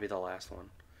got to be the last one.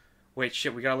 Wait,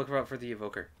 shit, we gotta look out for the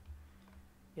Evoker.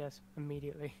 Yes,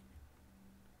 immediately.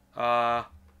 There's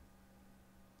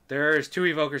 2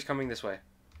 Evokers coming this way.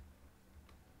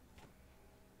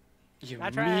 You I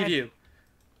tried. medium.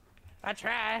 I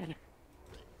tried.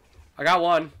 I got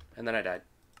 1, and then I died.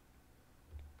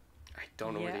 I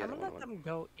don't know where the I'm other gonna one let went. them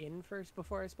go in first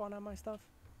before I spawn on my stuff.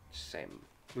 Same.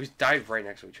 We died right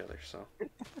next to each other, so.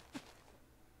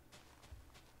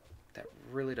 That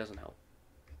really doesn't help.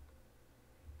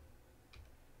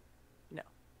 No.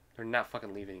 They're not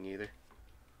fucking leaving either.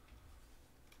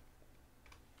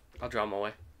 I'll draw them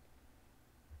away.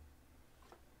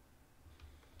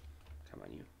 Come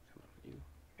on, you. Come on, you.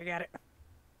 I got it.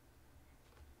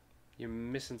 You're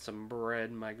missing some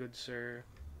bread, my good sir.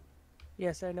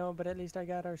 Yes, I know, but at least I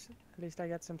got our. At least I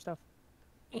got some stuff.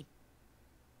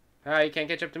 Ah, you can't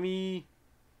catch up to me.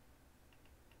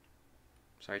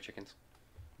 Sorry, chickens.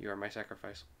 You are my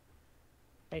sacrifice.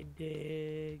 I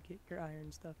did get your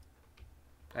iron stuff.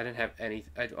 I didn't have any.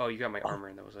 Oh, you got my armor,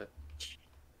 and that was it.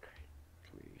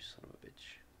 Come here, you son of a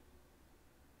bitch.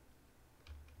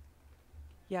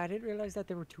 Yeah, I didn't realize that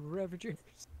there were two Ravagers.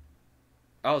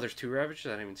 Oh, there's two Ravagers? I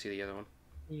didn't even see the other one.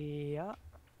 Yeah.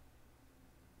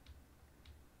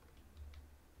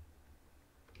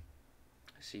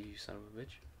 I see you, son of a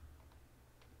bitch.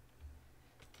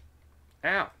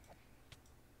 Ow!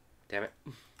 Damn it.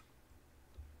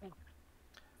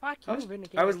 Fuck I you, was,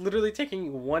 Vindicator. I was literally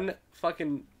taking one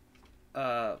fucking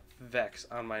Vex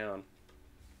on my own.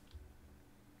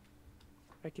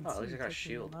 I can Oh, at see least I you got a taking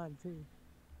shield. them on, too.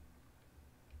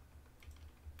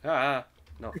 Ah,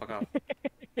 no, fuck off.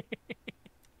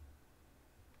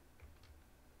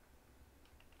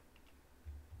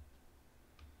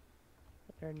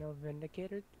 There are no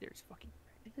Vindicators. There's fucking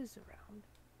Predators around.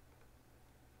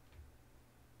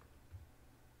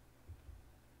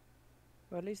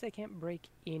 Well, at least I can't break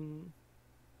in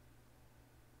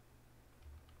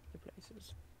the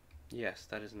places. Yes,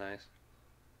 that is nice.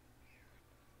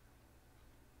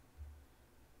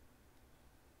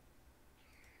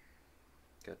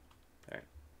 Good. Alright.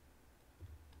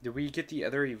 Did we get the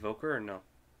other evoker or no?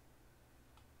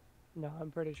 No, I'm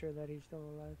pretty sure that he's still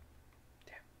alive.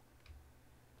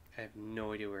 I have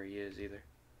no idea where he is either.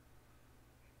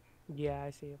 Yeah, I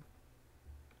see him.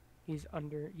 He's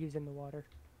in the water.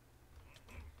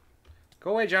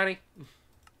 Go away, Johnny!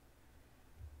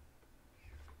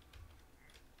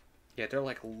 Yeah, they're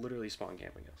like literally spawn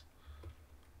camping us.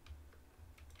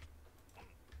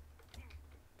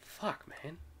 Fuck,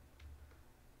 man.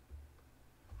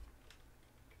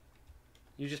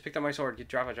 You just picked up my sword. Get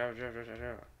drop it, drop it, drop it, drop it,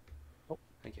 drop it. Oh.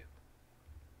 Thank you.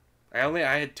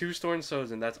 I had 2 Storm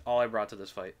Swords and that's all I brought to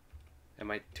this fight. And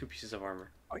my 2 pieces of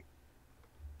armor.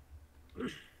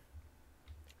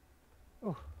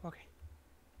 Oh, okay.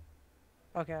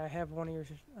 Okay, I have one of your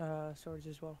swords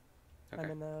as well. Okay.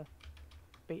 I'm in the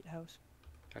bait house.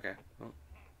 Okay.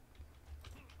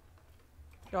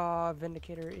 Well,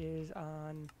 Vindicator is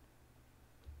on...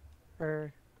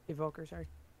 Or, Evoker, sorry.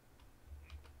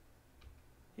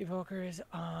 Evoker is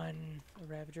on a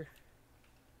Ravager.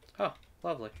 oh,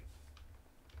 lovely.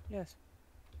 Yes,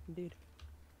 indeed.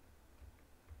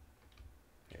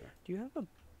 Here. Do you have a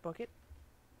bucket?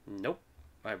 Nope.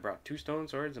 I brought 2 stone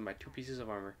swords and my 2 pieces of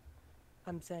armor.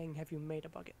 I'm saying, have you made a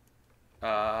bucket?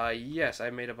 Yes,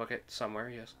 I made a bucket somewhere,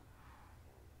 yes.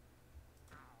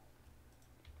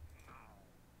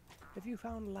 Have you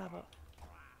found lava?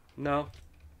 No.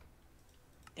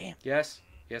 Damn. Yes.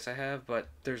 Yes, I have, but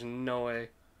there's no way.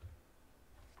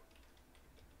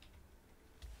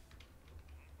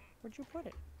 Where'd you put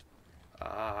it?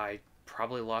 I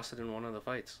probably lost it in one of the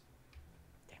fights.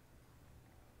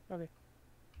 Damn. Okay.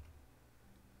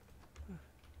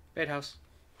 Bait house.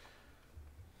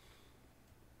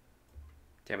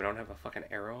 Damn, I don't have a fucking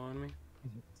arrow on me.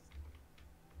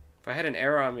 If I had an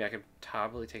arrow on me, I could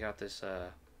probably take out this,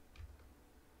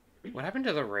 What happened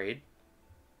to the raid?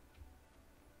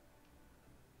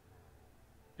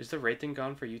 Is the raid thing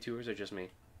gone for YouTubers or just me?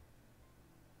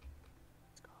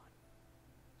 It's gone.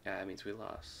 Yeah, that means we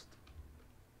lost.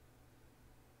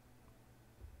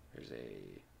 There's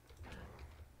a...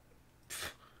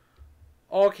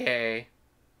 Okay.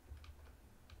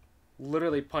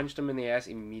 Literally punched him in the ass,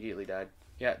 immediately died.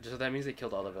 Yeah, so that means they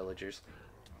killed all the villagers.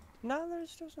 No,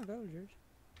 there's still some villagers.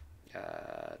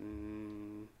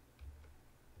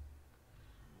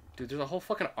 Dude, there's a whole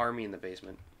fucking army in the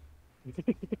basement.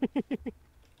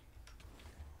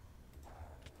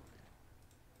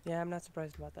 Yeah, I'm not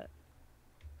surprised about that.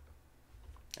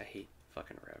 I hate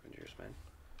fucking Ravengers, man.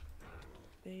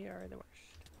 They are the worst.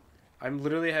 I'm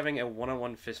literally having a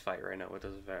one-on-one fist fight right now with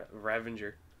this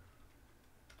Ravenger.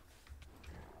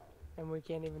 And we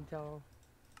can't even tell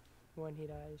when he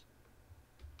dies.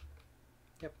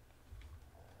 Yep.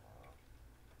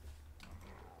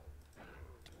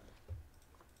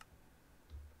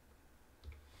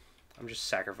 I'm just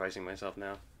sacrificing myself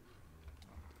now.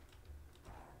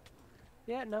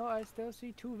 Yeah, no, I still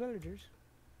see 2 villagers.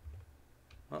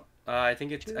 Well, I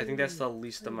think that's the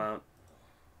least Two. amount.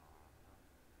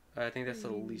 I think that's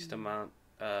the least amount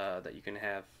that you can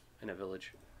have in a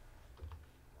village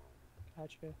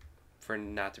Gotcha. for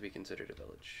not to be considered a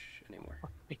village anymore.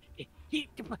 Hit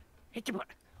your butt! Hit your butt!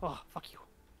 Oh, fuck you.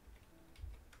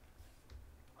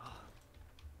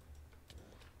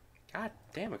 God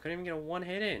damn, I couldn't even get a one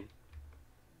hit in.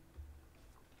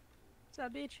 What's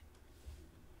up, bitch?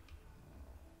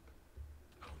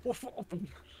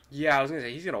 Yeah, I was gonna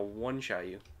say, he's gonna one-shot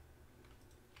you.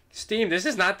 Steam, this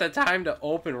is not the time to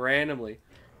open randomly.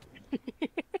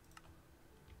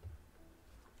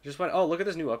 Just went, oh, look at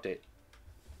this new update.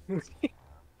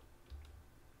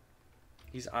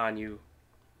 He's on you.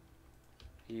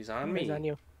 He's on me. He's on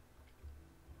you.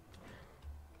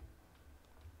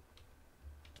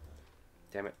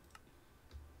 Damn it.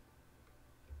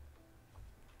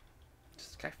 Does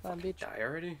this guy Come on, fucking bitch. die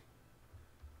already?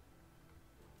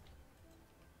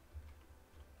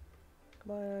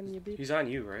 Come on, you bitch. He's on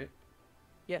you, right?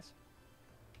 Yes.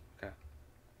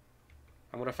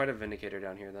 I'm gonna fight a Vindicator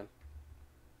down here then.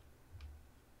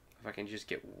 If I can just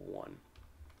get one.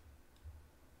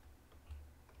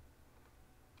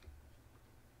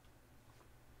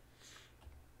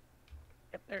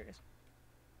 Yep, there it is.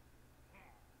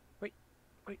 Wait.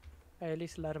 I at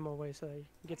least let him away so I can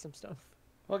get some stuff.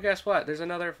 Well, guess what? There's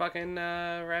another fucking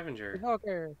Ravager.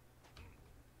 Okay.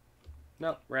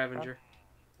 No, Ravager.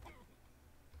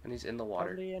 And he's in the water.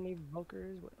 Probably any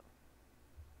Vulker as well.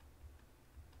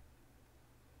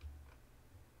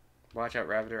 Watch out,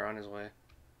 Ravager on his way.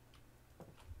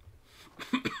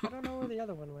 I don't know where the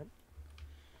other one went.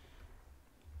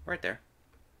 Right there.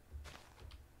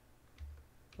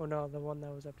 Oh no, the one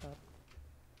that was up top.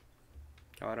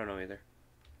 Oh, I don't know either.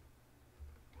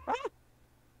 Ah!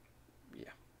 Yeah.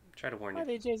 Try to warn Why you. are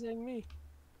they chasing me?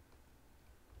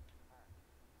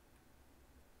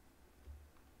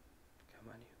 Come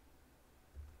on, you.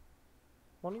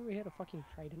 Why don't we hit a fucking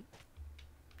trident?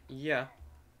 Yeah.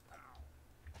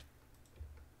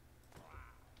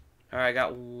 Alright, I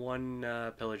got one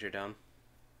pillager down.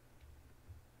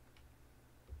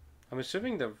 I'm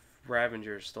assuming the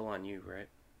Ravager is still on you, right?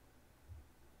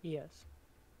 Yes.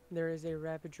 There is a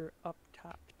Ravager up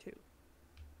top too.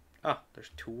 Oh,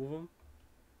 there's two of them?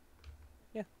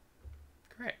 Yeah.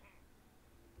 Great.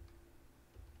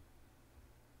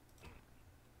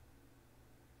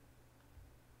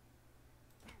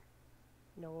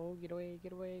 No, get away,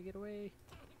 get away, get away.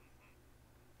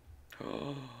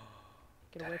 Oh,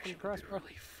 Get that away from actually the would be crossbow.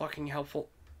 really fucking helpful.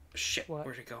 Shit, What?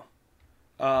 where'd it go?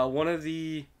 One of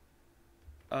the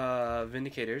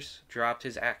Vindicators dropped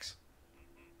his axe.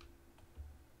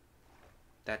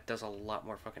 That does a lot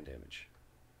more fucking damage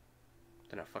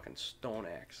than a fucking stone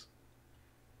axe.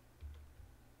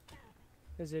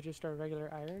 Is it just a regular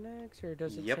iron axe or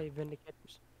does it Yep. say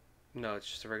Vindicators? No, it's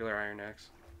just a regular iron axe.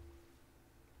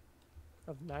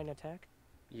 Of 9 attack?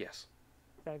 Yes.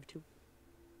 I have 2.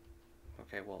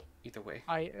 Okay, well, either way.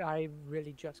 I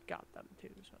really just got them too,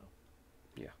 so.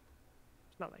 Yeah.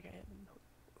 It's not like I had them.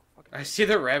 Fucking I see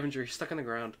the Ravager. He's stuck in the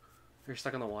ground. Or he's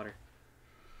stuck in the water.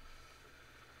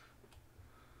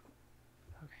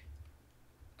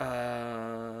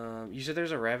 Okay. You said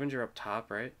there's a Ravager up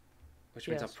top, right? Which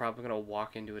means I'm Yes. probably gonna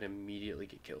walk into it and immediately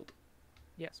get killed.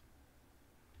 Yes.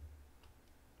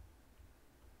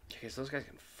 Okay, so those guys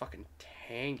can fucking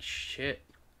tank shit.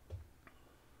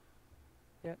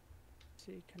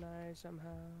 See, can I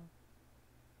somehow...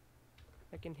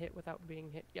 I can hit without being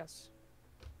hit. Yes.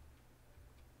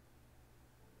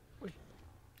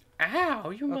 Ow,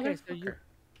 you Okay, motherfucker.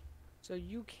 So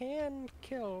you can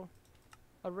kill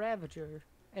a Ravager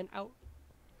and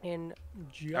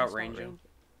just Outrange him.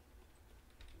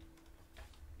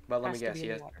 But let me Has to guess, be in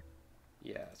yeah. the water.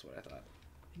 Yeah, that's what I thought.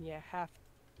 And you have,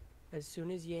 as soon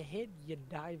as you hit, you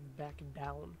dive back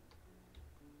down.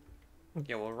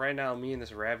 Yeah, well, right now, me and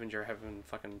this Ravager are having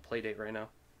fucking playdate right now.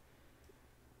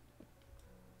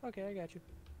 Okay, I got you.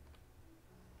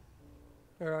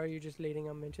 Or are you just leading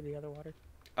them into the other water?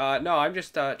 No, I'm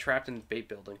just trapped in bait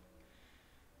building.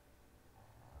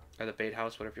 Or the bait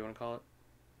house, whatever you want to call it.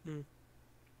 Hmm.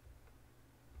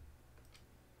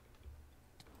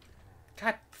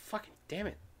 God fucking damn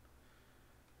it.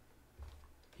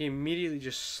 He immediately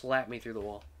just slapped me through the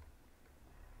wall.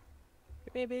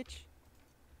 Come here, bitch.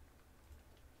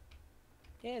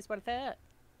 Yes, what's that?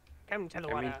 Come to the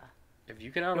I water. mean- If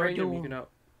you can outrange him, you doomed.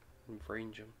 can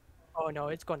outrange him. Oh no,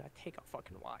 it's gonna take a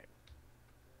fucking while.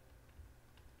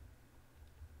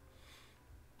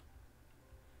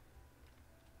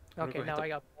 I'm gonna Okay, go hit now the- I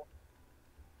got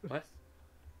What?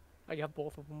 I got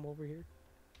both of them over here.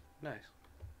 Nice.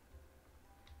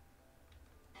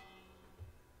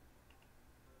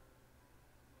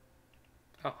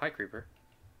 Oh, hi, Creeper.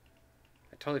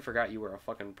 I totally forgot you were a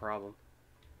fucking problem.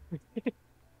 I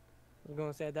was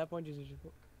gonna say at that point, just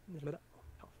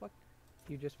oh fuck,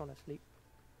 you just want to sleep,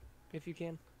 if you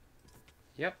can.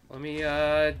 Yep, let me,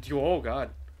 oh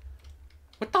god.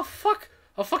 What the fuck?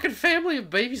 A fucking family of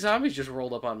baby zombies just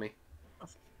rolled up on me.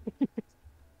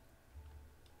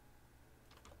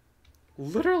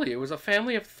 Literally, it was a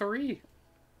family of 3.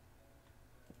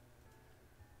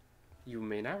 You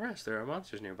may not rest. There are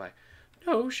monsters nearby.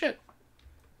 No shit.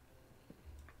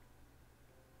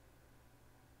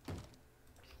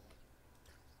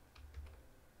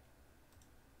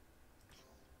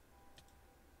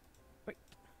 Wait.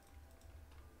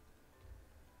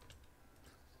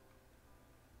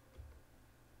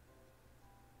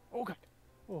 Oh god.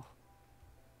 Oh.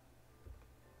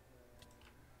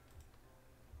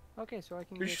 Okay, so I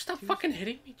can Would get you stop two fucking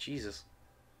hitting me? Jesus.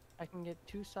 I can get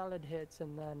 2 solid hits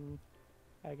and then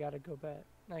I gotta go back.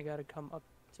 I gotta come up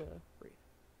to breathe.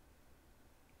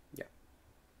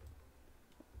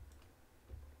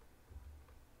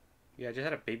 Yeah, I just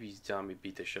had a baby zombie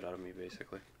beat the shit out of me,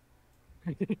 basically.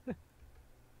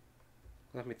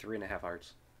 Left me 3.5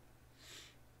 hearts.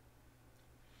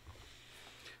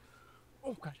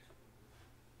 Oh god.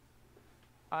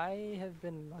 I have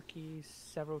been lucky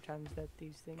several times that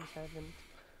these things haven't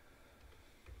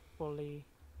fully,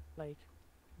 like,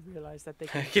 realized that they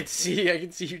I can can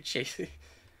see you chasing.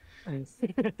 It's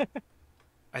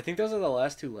I think those are the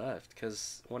last 2 left,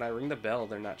 because when I ring the bell,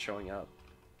 they're not showing up.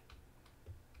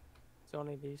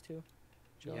 only these 2.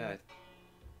 showing Yeah. up.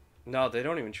 No, they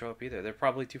don't even show up either. They're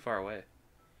probably too far away.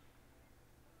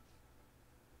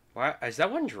 Why? Is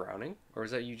that one drowning? Or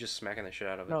is that you just smacking the shit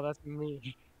out of it? No, that's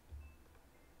me.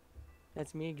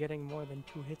 That's me getting more than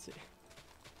 2 hits.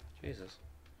 Jesus.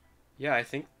 Yeah, I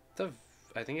think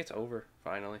it's over,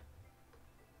 finally.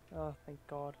 Oh, thank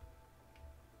God.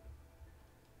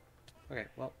 Okay,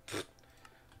 well.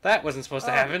 That wasn't supposed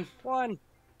to happen. 1,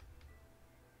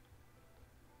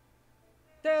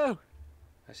 2.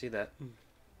 I see that.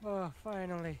 Oh,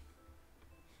 finally.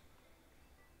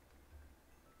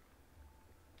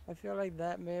 I feel like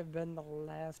that may have been the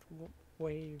last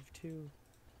wave, too.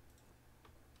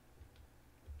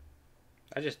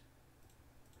 I just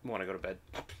want to go to bed.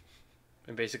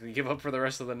 And basically give up for the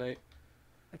rest of the night.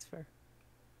 That's fair.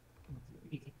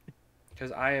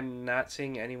 Because I am not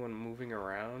seeing anyone moving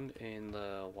around in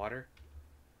the water.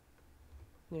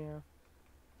 Yeah.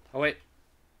 Oh, wait.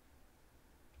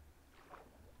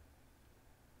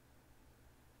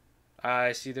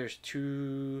 I see there's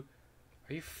 2...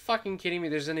 Are you fucking kidding me?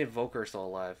 There's an Evoker still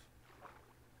alive.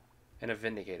 And a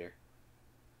Vindicator.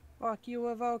 Fuck you,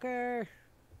 Evoker!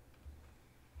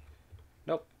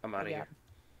 Nope, I'm out of Yeah. here.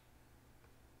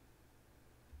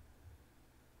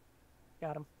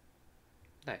 Got him.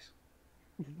 Nice.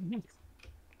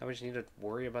 Now we just need to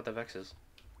worry about the Vexes.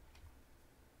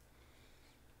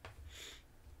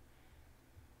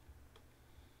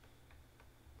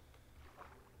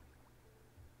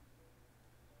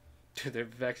 Dude, their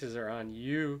Vexes are on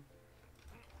you.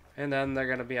 And then they're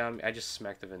gonna be on me. I just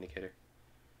smacked the Vindicator.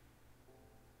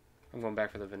 I'm going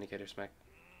back for the Vindicator smack.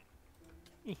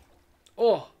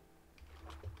 Oh!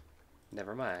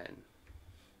 Never mind.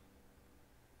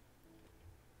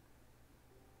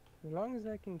 As long as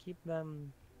I can keep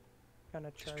them kind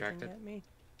of charging Distracted? at me.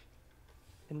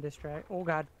 And distract. Oh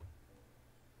god.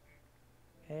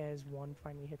 As one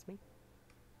finally hits me.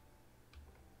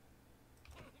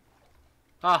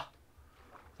 Ah!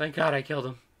 Thank God I killed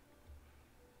him.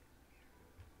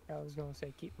 I was gonna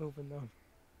say keep moving though.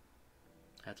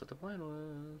 That's what the plan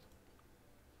was.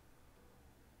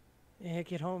 Yeah,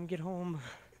 get home, get home.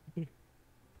 There's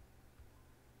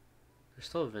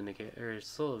still a Vindicator. There's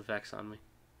still a Vex on me.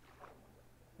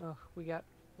 Oh, we got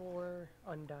 4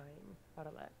 undying out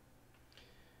of that.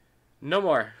 No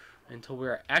more. Until we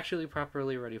are actually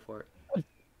properly ready for it.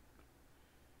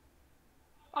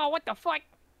 Oh, what the fuck?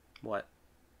 What?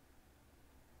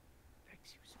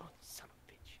 Vex, you small son of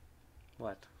a bitch.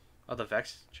 What? Oh, the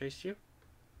Vex chased you?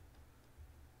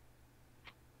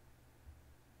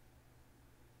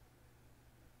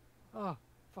 Oh,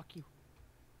 fuck you.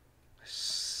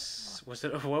 Was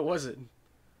it? What was it?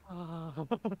 Oh.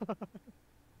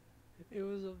 It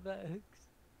was a Vex.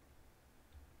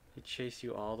 It chased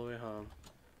you all the way home.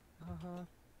 Uh-huh.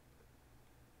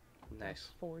 Nice.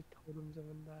 4 totems of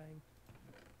undying.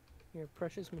 Here,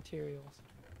 precious materials.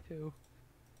 2,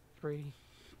 3,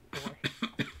 4.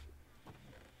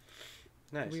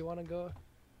 Nice. Do we want to go?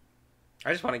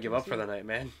 I just want to give up for the night,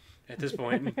 man. At this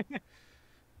point.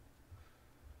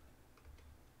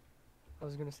 I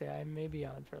was gonna say I may be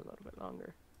on for a little bit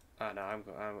longer. No,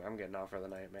 I'm getting off for the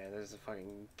night, man. This is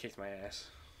fucking kicked my ass.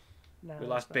 No, We it's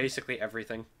lost fine. basically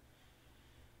everything.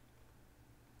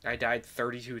 I died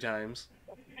 32 times.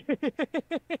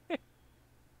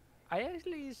 I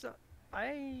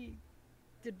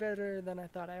did better than I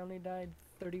thought. I only died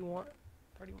 31.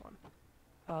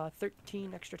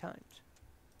 13 extra times.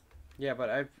 Yeah,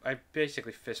 but I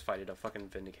basically fist fighted a fucking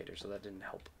Vindicator, so that didn't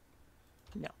help.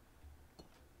 No.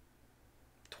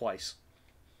 Twice.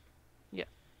 Yeah.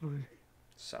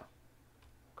 So.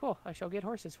 Cool. I shall get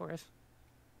horses for us.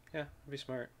 Yeah, that'd be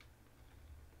smart.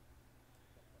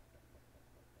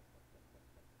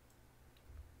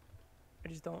 I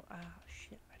just don't. Ah,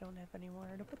 shit. I don't have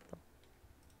anywhere to put them.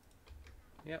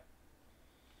 Yep.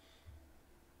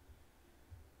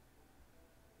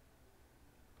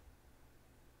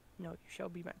 No, you shall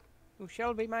be mine. You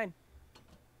shall be mine.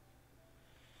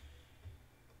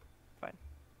 Fine.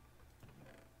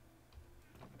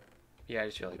 Yeah, I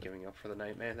just feel like giving up for the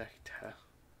night, man.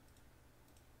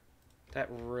 That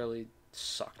really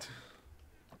sucked.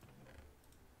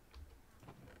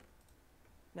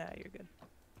 Nah, you're good.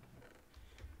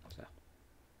 So,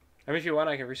 I mean, if you want,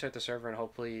 I can restart the server and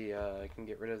hopefully I can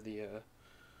get rid of the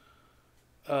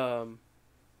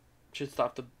should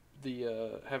stop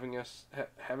the having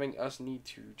us need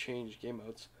to change game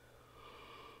modes.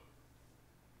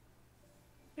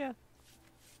 Yeah.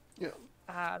 Yeah.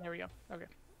 Ah, there we go. Okay.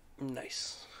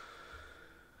 Nice.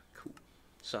 Cool.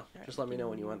 So, Alright, just let me know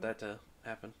when you do- want that to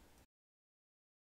happen.